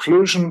to a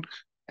conclusion,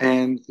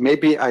 and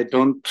maybe I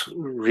don't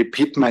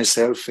repeat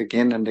myself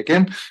again and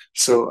again.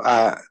 So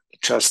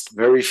just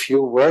very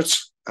few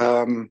words.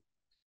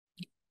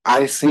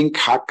 I think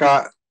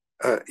Hakka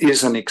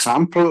is an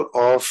example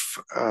of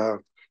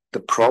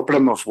the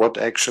problem of what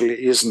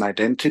actually is an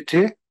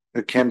identity.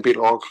 It can be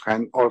all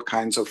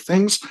kinds of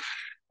things.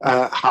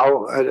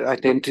 how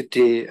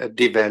identity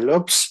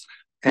develops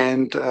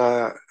and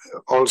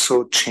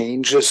also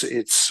changes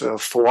its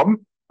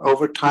form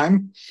over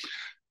time.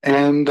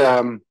 And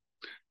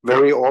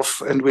very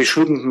often we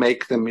shouldn't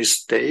make the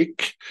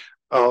mistake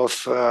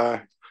of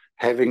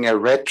having a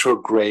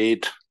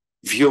retrograde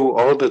view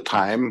all the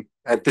time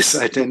at this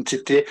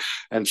identity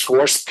and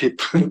force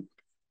people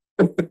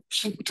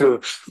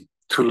to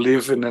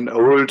live in an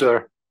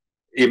older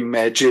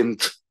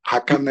imagined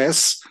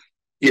Hakka-ness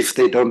if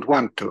they don't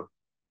want to.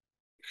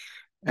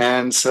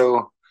 And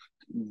so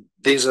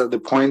these are the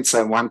points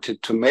I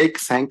wanted to make.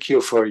 Thank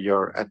you for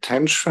your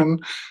attention,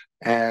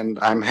 and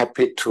I'm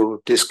happy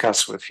to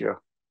discuss with you.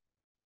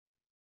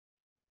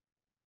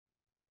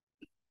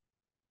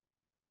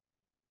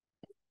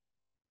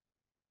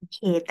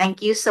 Okay,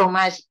 thank you so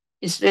much.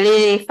 It's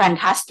really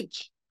fantastic.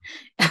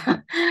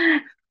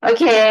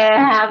 Okay,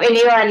 have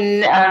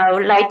anyone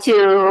would like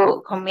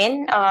to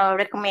comment or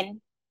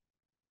recommend?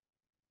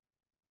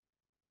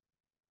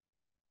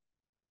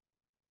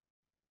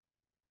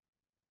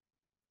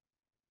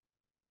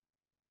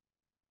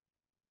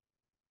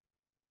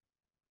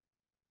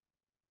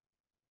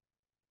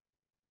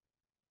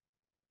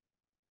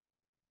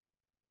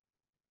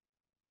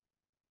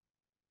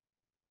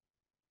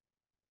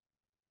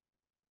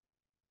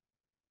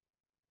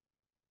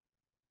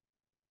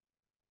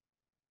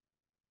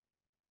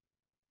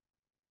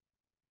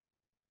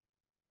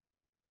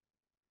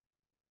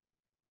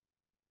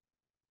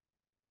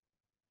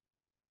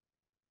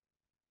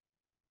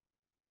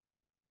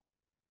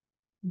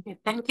 Okay,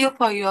 thank you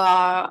for your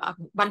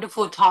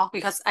wonderful talk,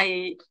 because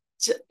I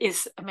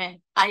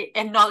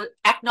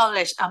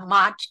acknowledge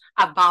much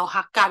about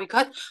Hakka,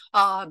 because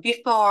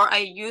before I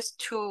used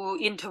to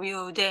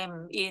interview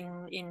them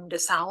in the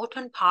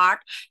southern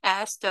part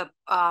as the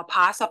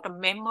part of the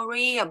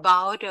memory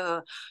about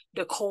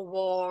the Cold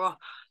War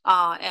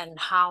and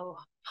how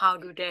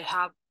do they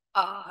have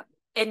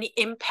any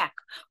impact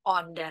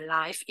on their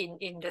life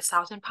in the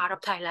southern part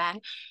of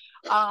Thailand.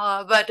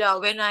 But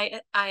when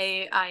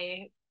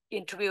I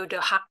interview the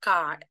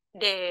Hakka,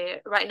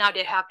 right now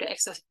they have the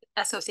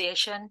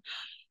association,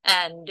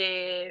 and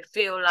they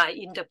feel like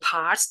in the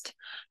past,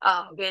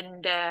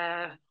 when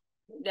their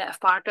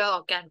father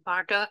or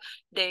grandfather,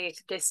 they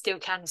still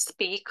can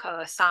speak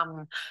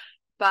some,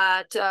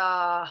 but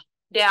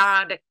there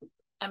are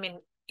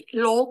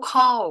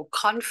local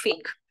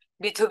conflict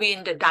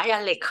between the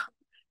dialect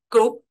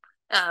group,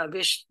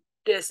 which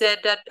they said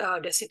that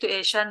the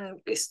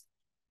situation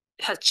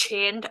has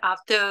changed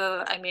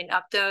after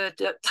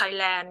the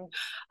Thailand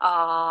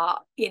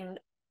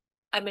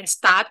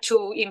start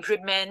to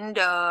implement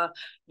the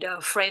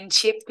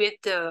friendship with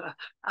the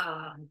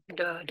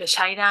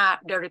China,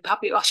 the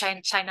Republic of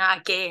China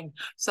again.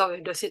 So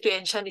the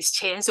situation is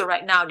changed. So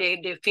right now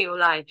they feel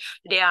like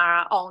they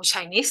are all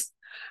Chinese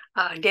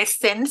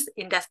descent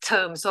in that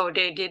term. So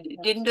they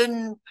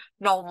didn't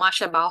know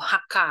much about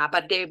Hakka,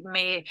 but they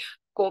may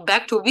go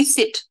back to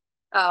visit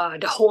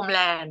the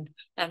homeland,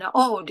 and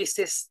this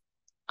is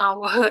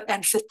our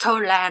ancestral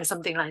land,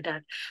 something like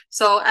that.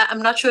 So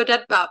I'm not sure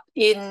that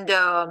in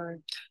the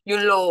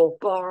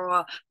Europe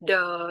or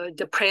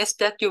the place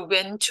that you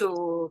went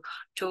to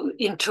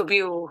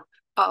interview,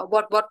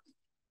 what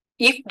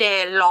if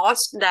they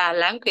lost their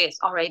language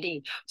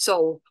already,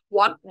 so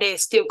what they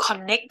still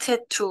connected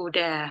to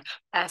their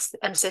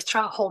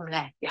ancestral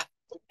homeland. Yeah,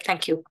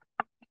 thank you.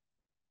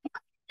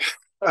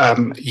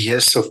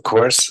 Yes, of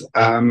course.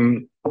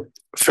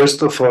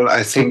 First of all,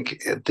 I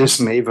think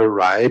this may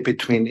vary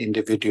between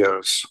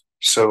individuals.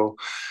 So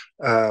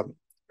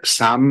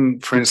some,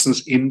 for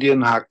instance,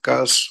 Indian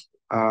Hakkas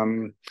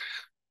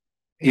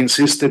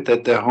insisted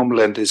that their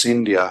homeland is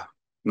India,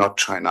 not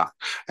China.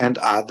 And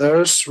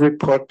others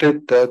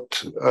reported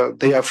that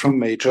they are from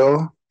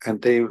Mahidol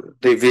and they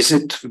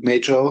visit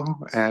Mahidol,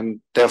 and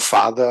their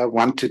father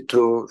wanted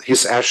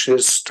his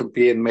ashes to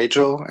be in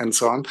Mahidol and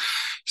so on.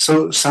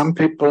 So some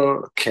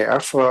people care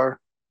for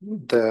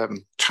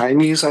the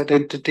Chinese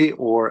identity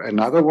or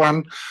another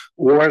one,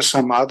 or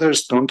some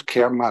others don't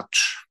care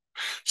much.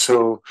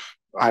 So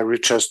I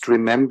just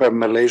remember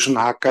Malaysian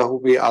Hakka who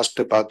we asked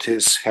about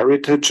his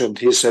heritage, and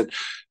he said,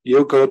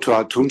 you go to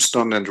our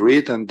tombstone and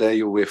read, and there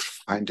you will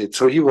find it.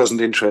 So he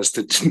wasn't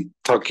interested in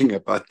talking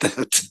about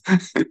that.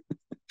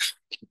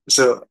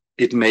 So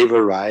it may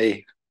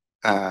vary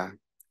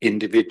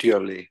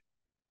individually.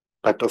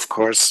 But of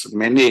course,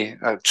 many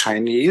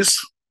Chinese,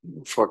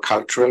 for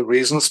cultural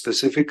reasons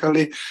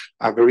specifically,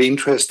 are very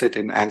interested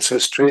in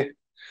ancestry,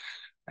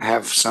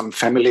 have some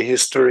family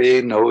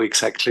history, know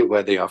exactly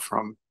where they are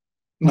from.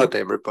 Not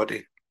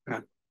everybody.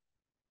 Yeah.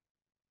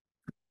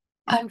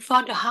 And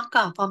for the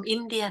Hakka from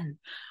Indian,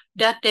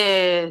 that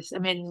they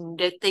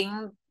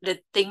think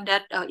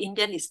that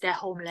Indian is their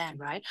homeland,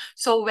 right?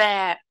 So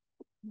where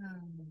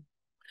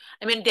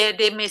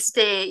they may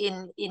stay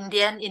in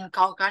Indian in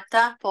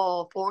Kolkata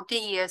for 40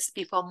 years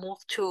before move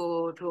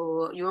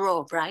to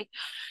Europe, right?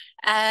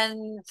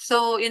 And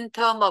so in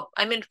terms of,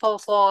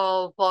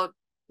 for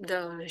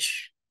the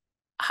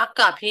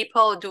Hakka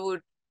people, do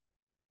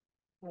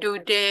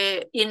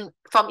they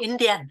from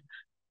Indian,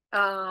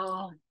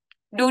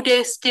 do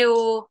they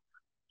still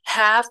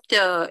have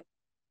the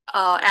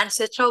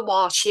ancestral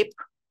worship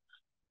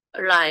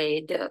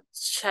like the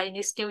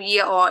Chinese New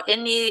Year or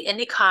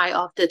any kind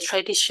of the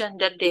tradition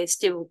that they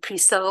still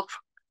preserve?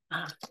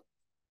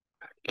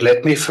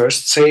 Let me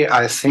first say,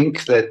 I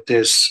think that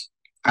this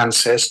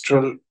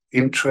ancestral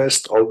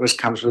interest always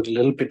comes with a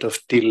little bit of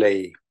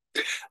delay.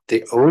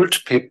 The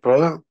old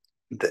people,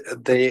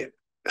 they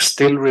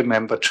still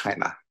remember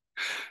China,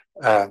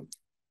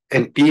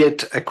 and be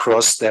it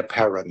across their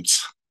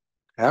parents,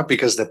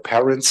 because the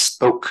parents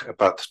spoke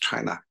about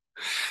China.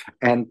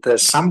 And the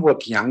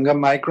somewhat younger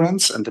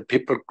migrants and the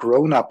people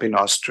grown up in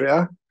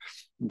Austria,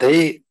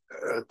 they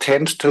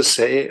tend to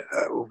say,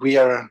 we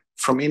are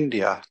from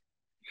India.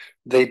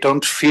 They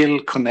don't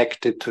feel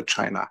connected to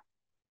China.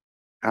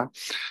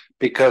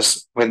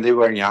 Because when they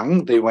were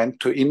young, they went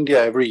to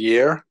India every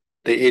year.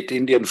 They ate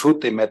Indian food.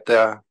 They met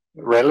their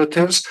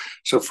relatives.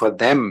 So for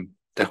them,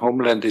 the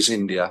homeland is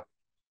India.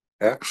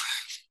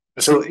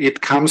 So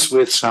it comes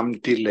with some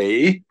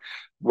delay.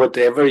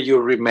 Whatever you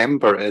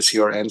remember as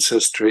your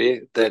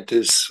ancestry, that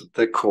is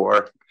the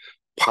core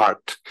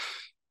part.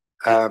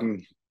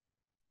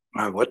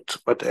 What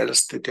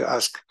else did you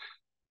ask?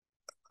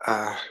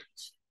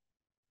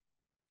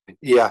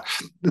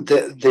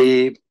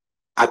 The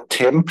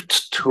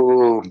attempt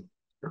to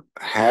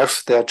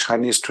have their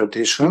Chinese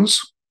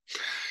traditions,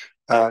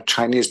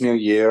 Chinese New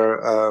Year,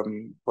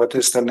 what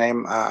is the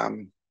name?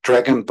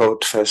 Dragon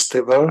Boat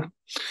Festival.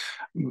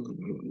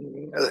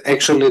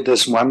 Actually,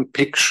 there's one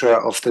picture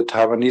of the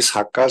Taiwanese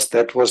Hakkas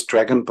that was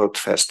dragon boat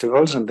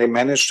festivals, and they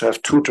managed to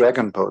have 2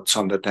 dragon boats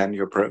on the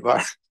Danube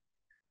River.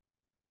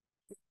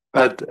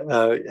 But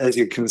as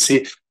you can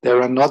see,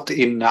 there are not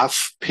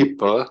enough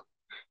people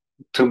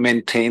to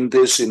maintain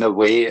this in a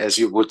way as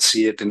you would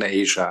see it in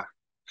Asia.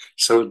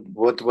 So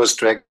what was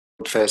Dragon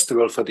Boat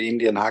Festival for the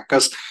Indian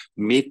Hakkas?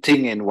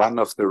 Meeting in one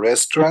of the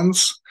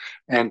restaurants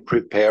and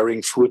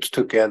preparing food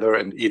together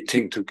and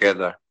eating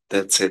together.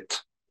 That's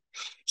it.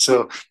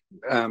 So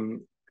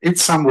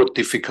it's somewhat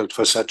difficult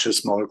for such a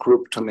small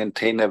group to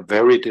maintain a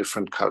very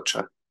different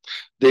culture.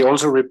 They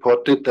also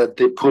reported that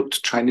they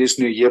put Chinese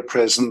New Year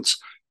presents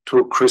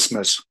to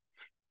Christmas,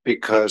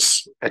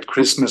 because at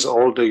Christmas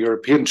all the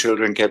European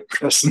children get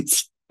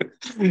presents.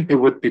 It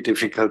would be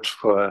difficult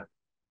for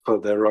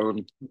their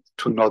own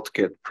to not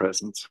get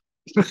presents.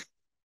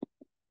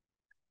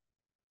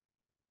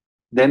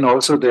 Then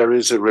also there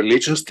is a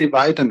religious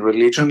divide, and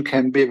religion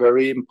can be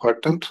very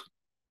important.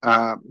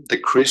 The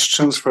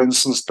Christians, for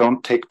instance,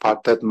 don't take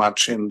part that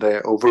much in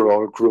the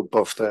overall group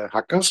of the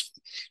Hakkas.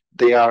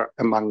 They are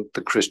among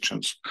the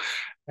Christians.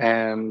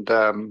 And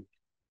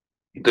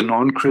the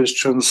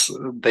non-Christians,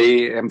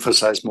 they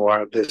emphasize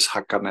more this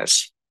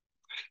Hakkaness.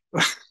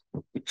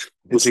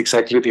 It's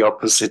exactly the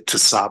opposite to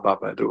Saba,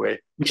 by the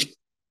way.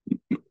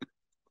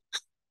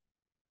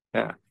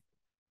 Yeah.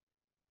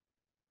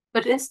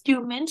 But as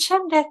you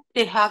mentioned that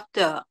they have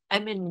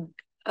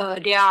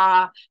they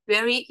are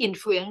very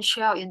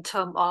influential in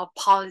terms of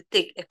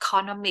politics,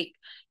 economic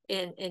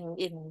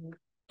in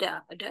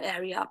the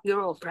area of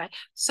Europe, right?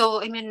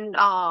 So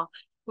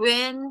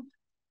when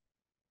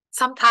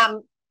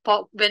sometimes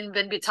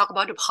when we talk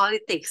about the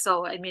politics,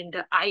 so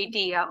the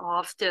idea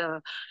of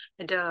the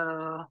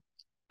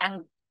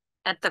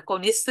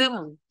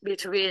antagonism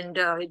between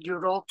the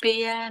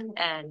European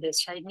and the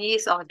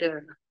Chinese or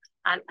the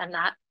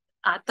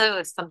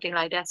others, something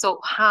like that. So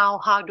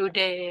how do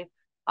they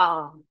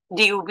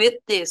deal with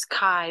this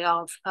kind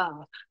of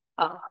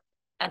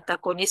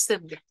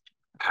antagonism?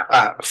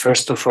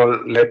 First of all,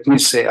 let me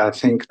say, I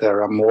think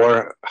there are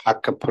more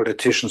Hakka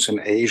politicians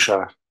in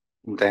Asia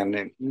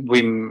than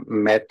we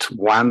met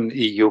one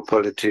EU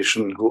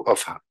politician who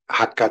of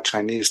Hakka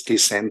Chinese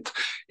descent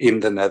in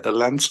the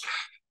Netherlands,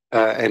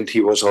 and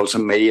he was also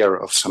mayor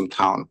of some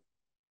town.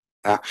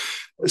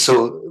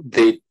 So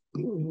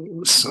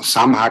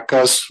some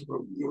Hakkas,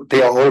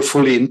 they are all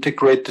fully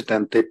integrated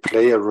and they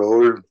play a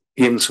role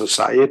in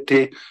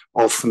society.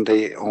 Often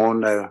they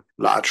own a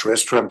large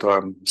restaurant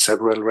or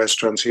several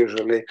restaurants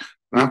usually,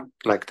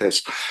 like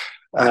this.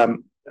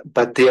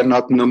 But they are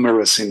not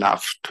numerous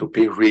enough to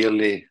be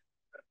really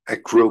a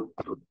group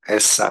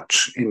as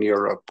such in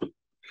Europe.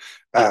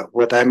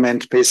 What I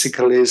meant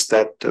basically is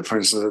that, for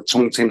instance, the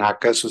Zhongzhen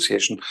Hakka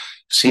Association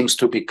seems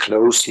to be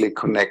closely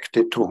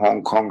connected to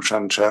Hong Kong,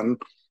 Shenzhen,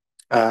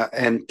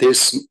 and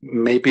this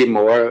may be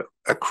more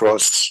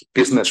across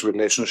business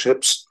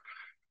relationships,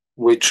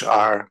 which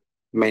are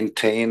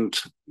maintained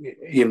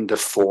in the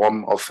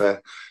form of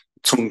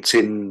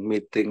Zhongzhen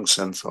meetings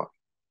and so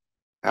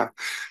on.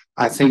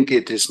 I think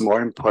it is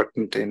more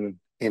important in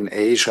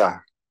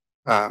Asia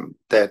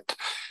that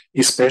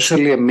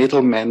especially a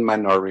middleman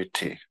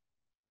minority,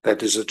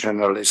 that is a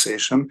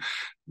generalization,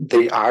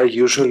 they are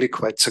usually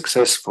quite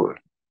successful.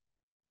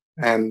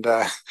 And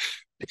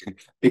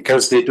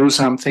because they do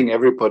something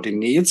everybody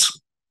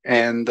needs,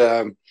 and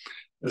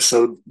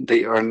so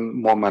they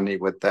earn more money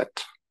with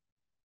that.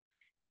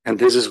 And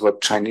this is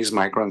what Chinese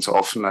migrants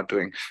often are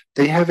doing.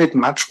 They have it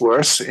much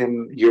worse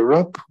in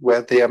Europe,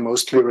 where they are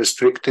mostly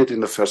restricted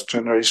in the first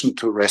generation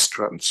to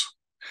restaurants.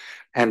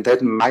 And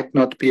that might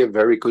not be a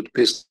very good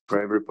business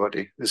for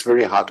everybody. It's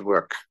very hard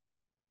work.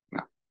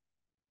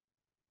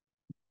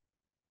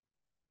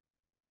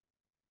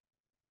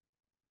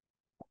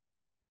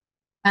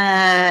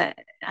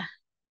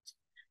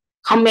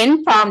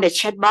 Comment from the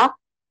chat box.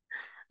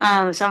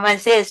 Someone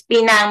says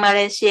Penang,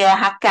 Malaysia,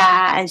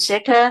 Hakka, and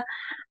Setter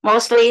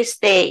mostly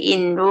stay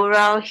in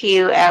rural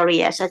hill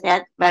areas, so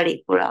that's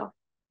very rural.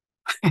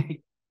 Sorry,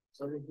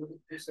 who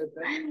said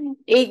that?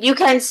 You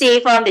can see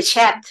from the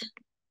chat.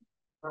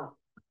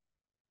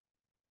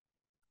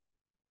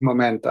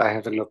 Moment, I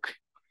have a look.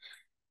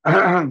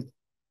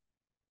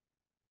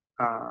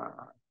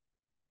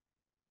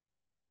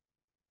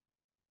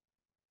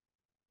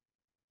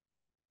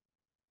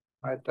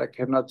 Right, I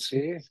cannot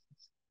see.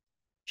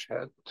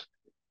 Chat.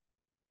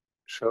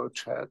 Show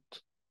chat.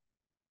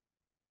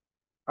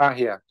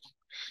 Here.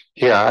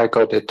 Here, I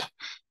got it.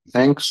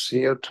 Thanks, see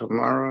you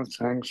tomorrow.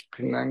 Thanks,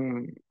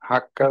 Penang.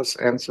 Hakka's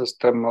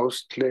ancestor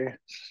mostly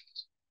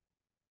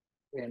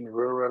in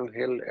rural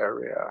hill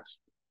areas.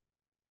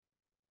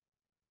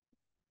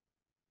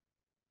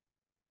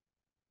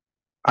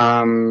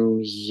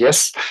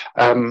 Yes,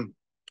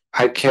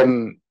 I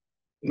can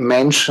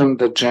mention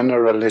the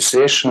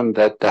generalization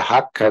that the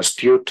Hakkas,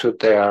 due to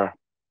their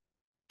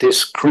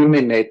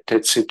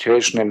discriminated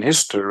situation in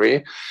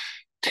history,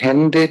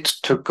 tended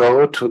to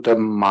go to the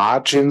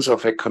margins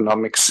of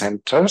economic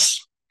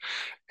centers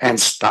and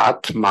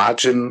start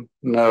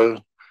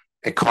marginal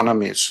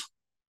economies.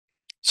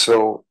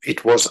 So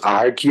it was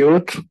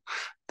argued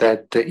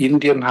that the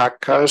Indian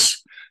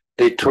Hakkas,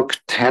 they took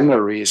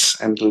tanneries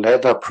and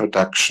leather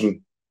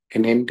production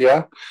in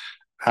India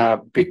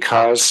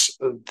because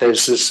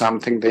this is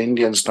something the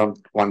Indians don't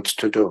want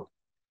to do.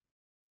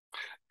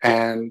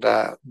 And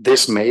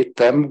this made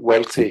them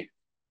wealthy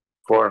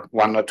for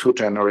 1 or 2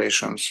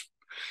 generations.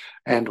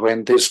 And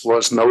when this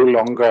was no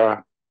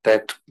longer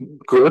that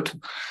good,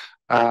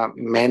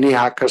 many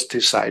Hakkas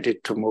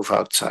decided to move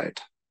outside.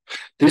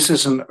 This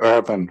is an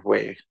urban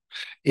way.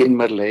 In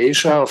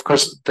Malaysia, of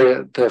course,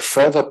 the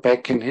further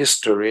back in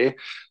history,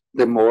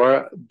 the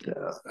more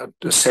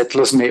the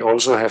settlers may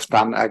also have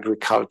done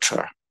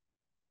agriculture.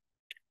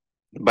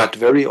 But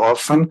very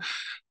often,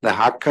 the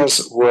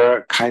Hakkas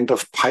were kind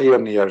of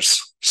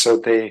pioneers. So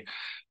they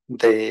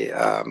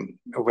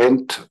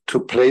went to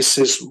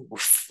places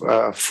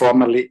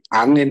formerly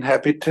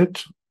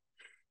uninhabited,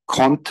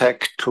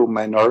 contact to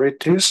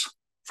minorities.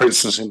 For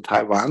instance, in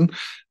Taiwan,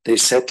 they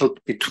settled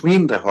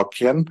between the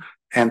Hokkien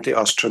and the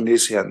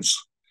Austronesians.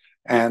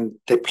 And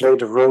they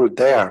played a role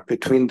there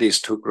between these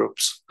two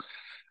groups.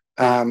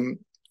 And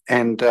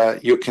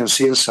you can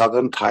see in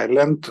southern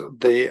Thailand,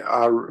 they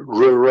are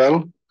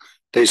rural.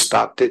 They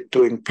started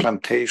doing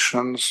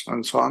plantations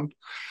and so on.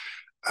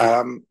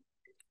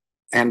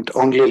 And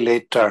only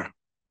later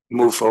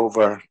move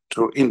over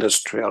to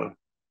industrial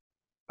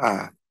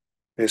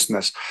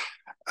business.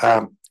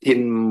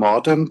 In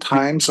modern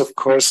times, of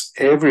course,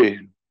 the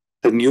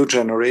new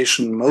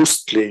generation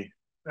mostly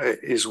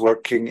is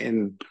working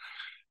in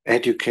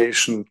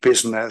education,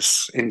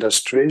 business,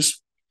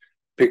 industries,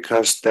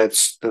 because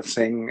that's the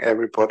thing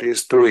everybody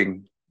is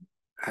doing.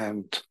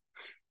 And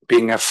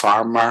being a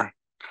farmer,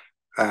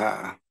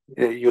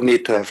 you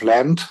need to have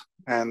land,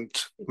 and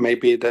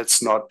maybe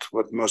that's not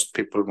what most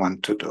people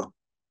want to do.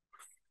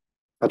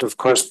 But of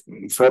course,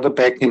 further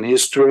back in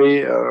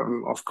history,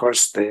 of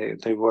course,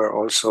 they were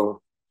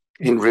also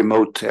in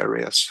remote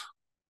areas.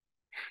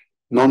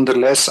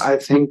 Nonetheless, I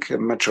think a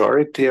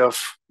majority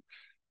of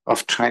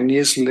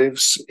Chinese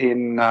lives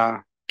in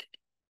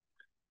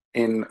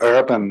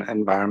urban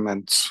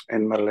environments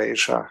in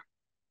Malaysia.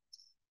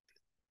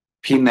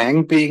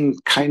 Penang being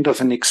kind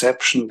of an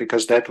exception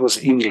because that was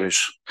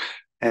English.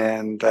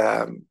 And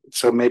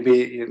so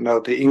maybe,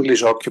 the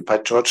English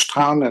occupied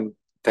Georgetown, and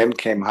then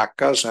came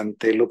Hakkas, and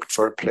they looked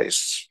for a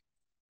place.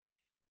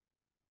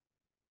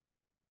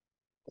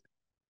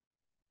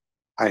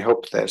 I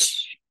hope that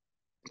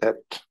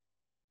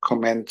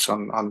comments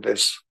on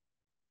this.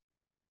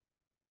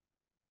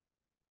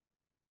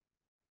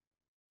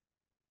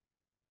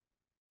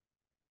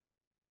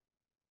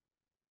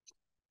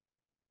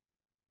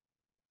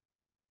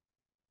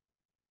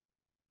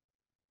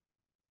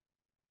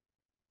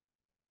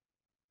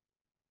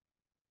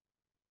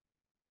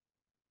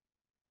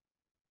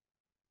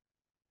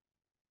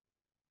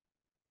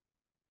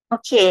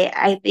 Okay,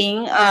 I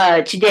think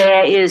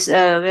today is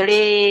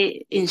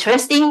very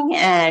interesting,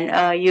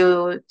 and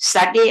you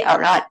study a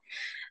lot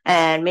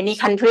and many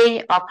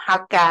countries of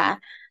Hakka.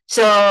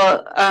 So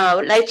I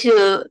would like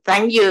to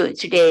thank you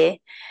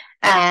today.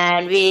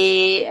 And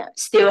we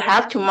still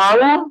have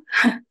tomorrow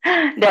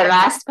the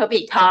last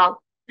public talk.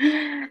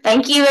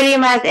 Thank you very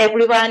much,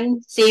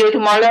 everyone. See you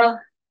tomorrow.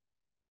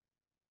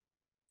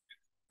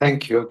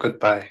 Thank you.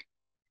 Goodbye.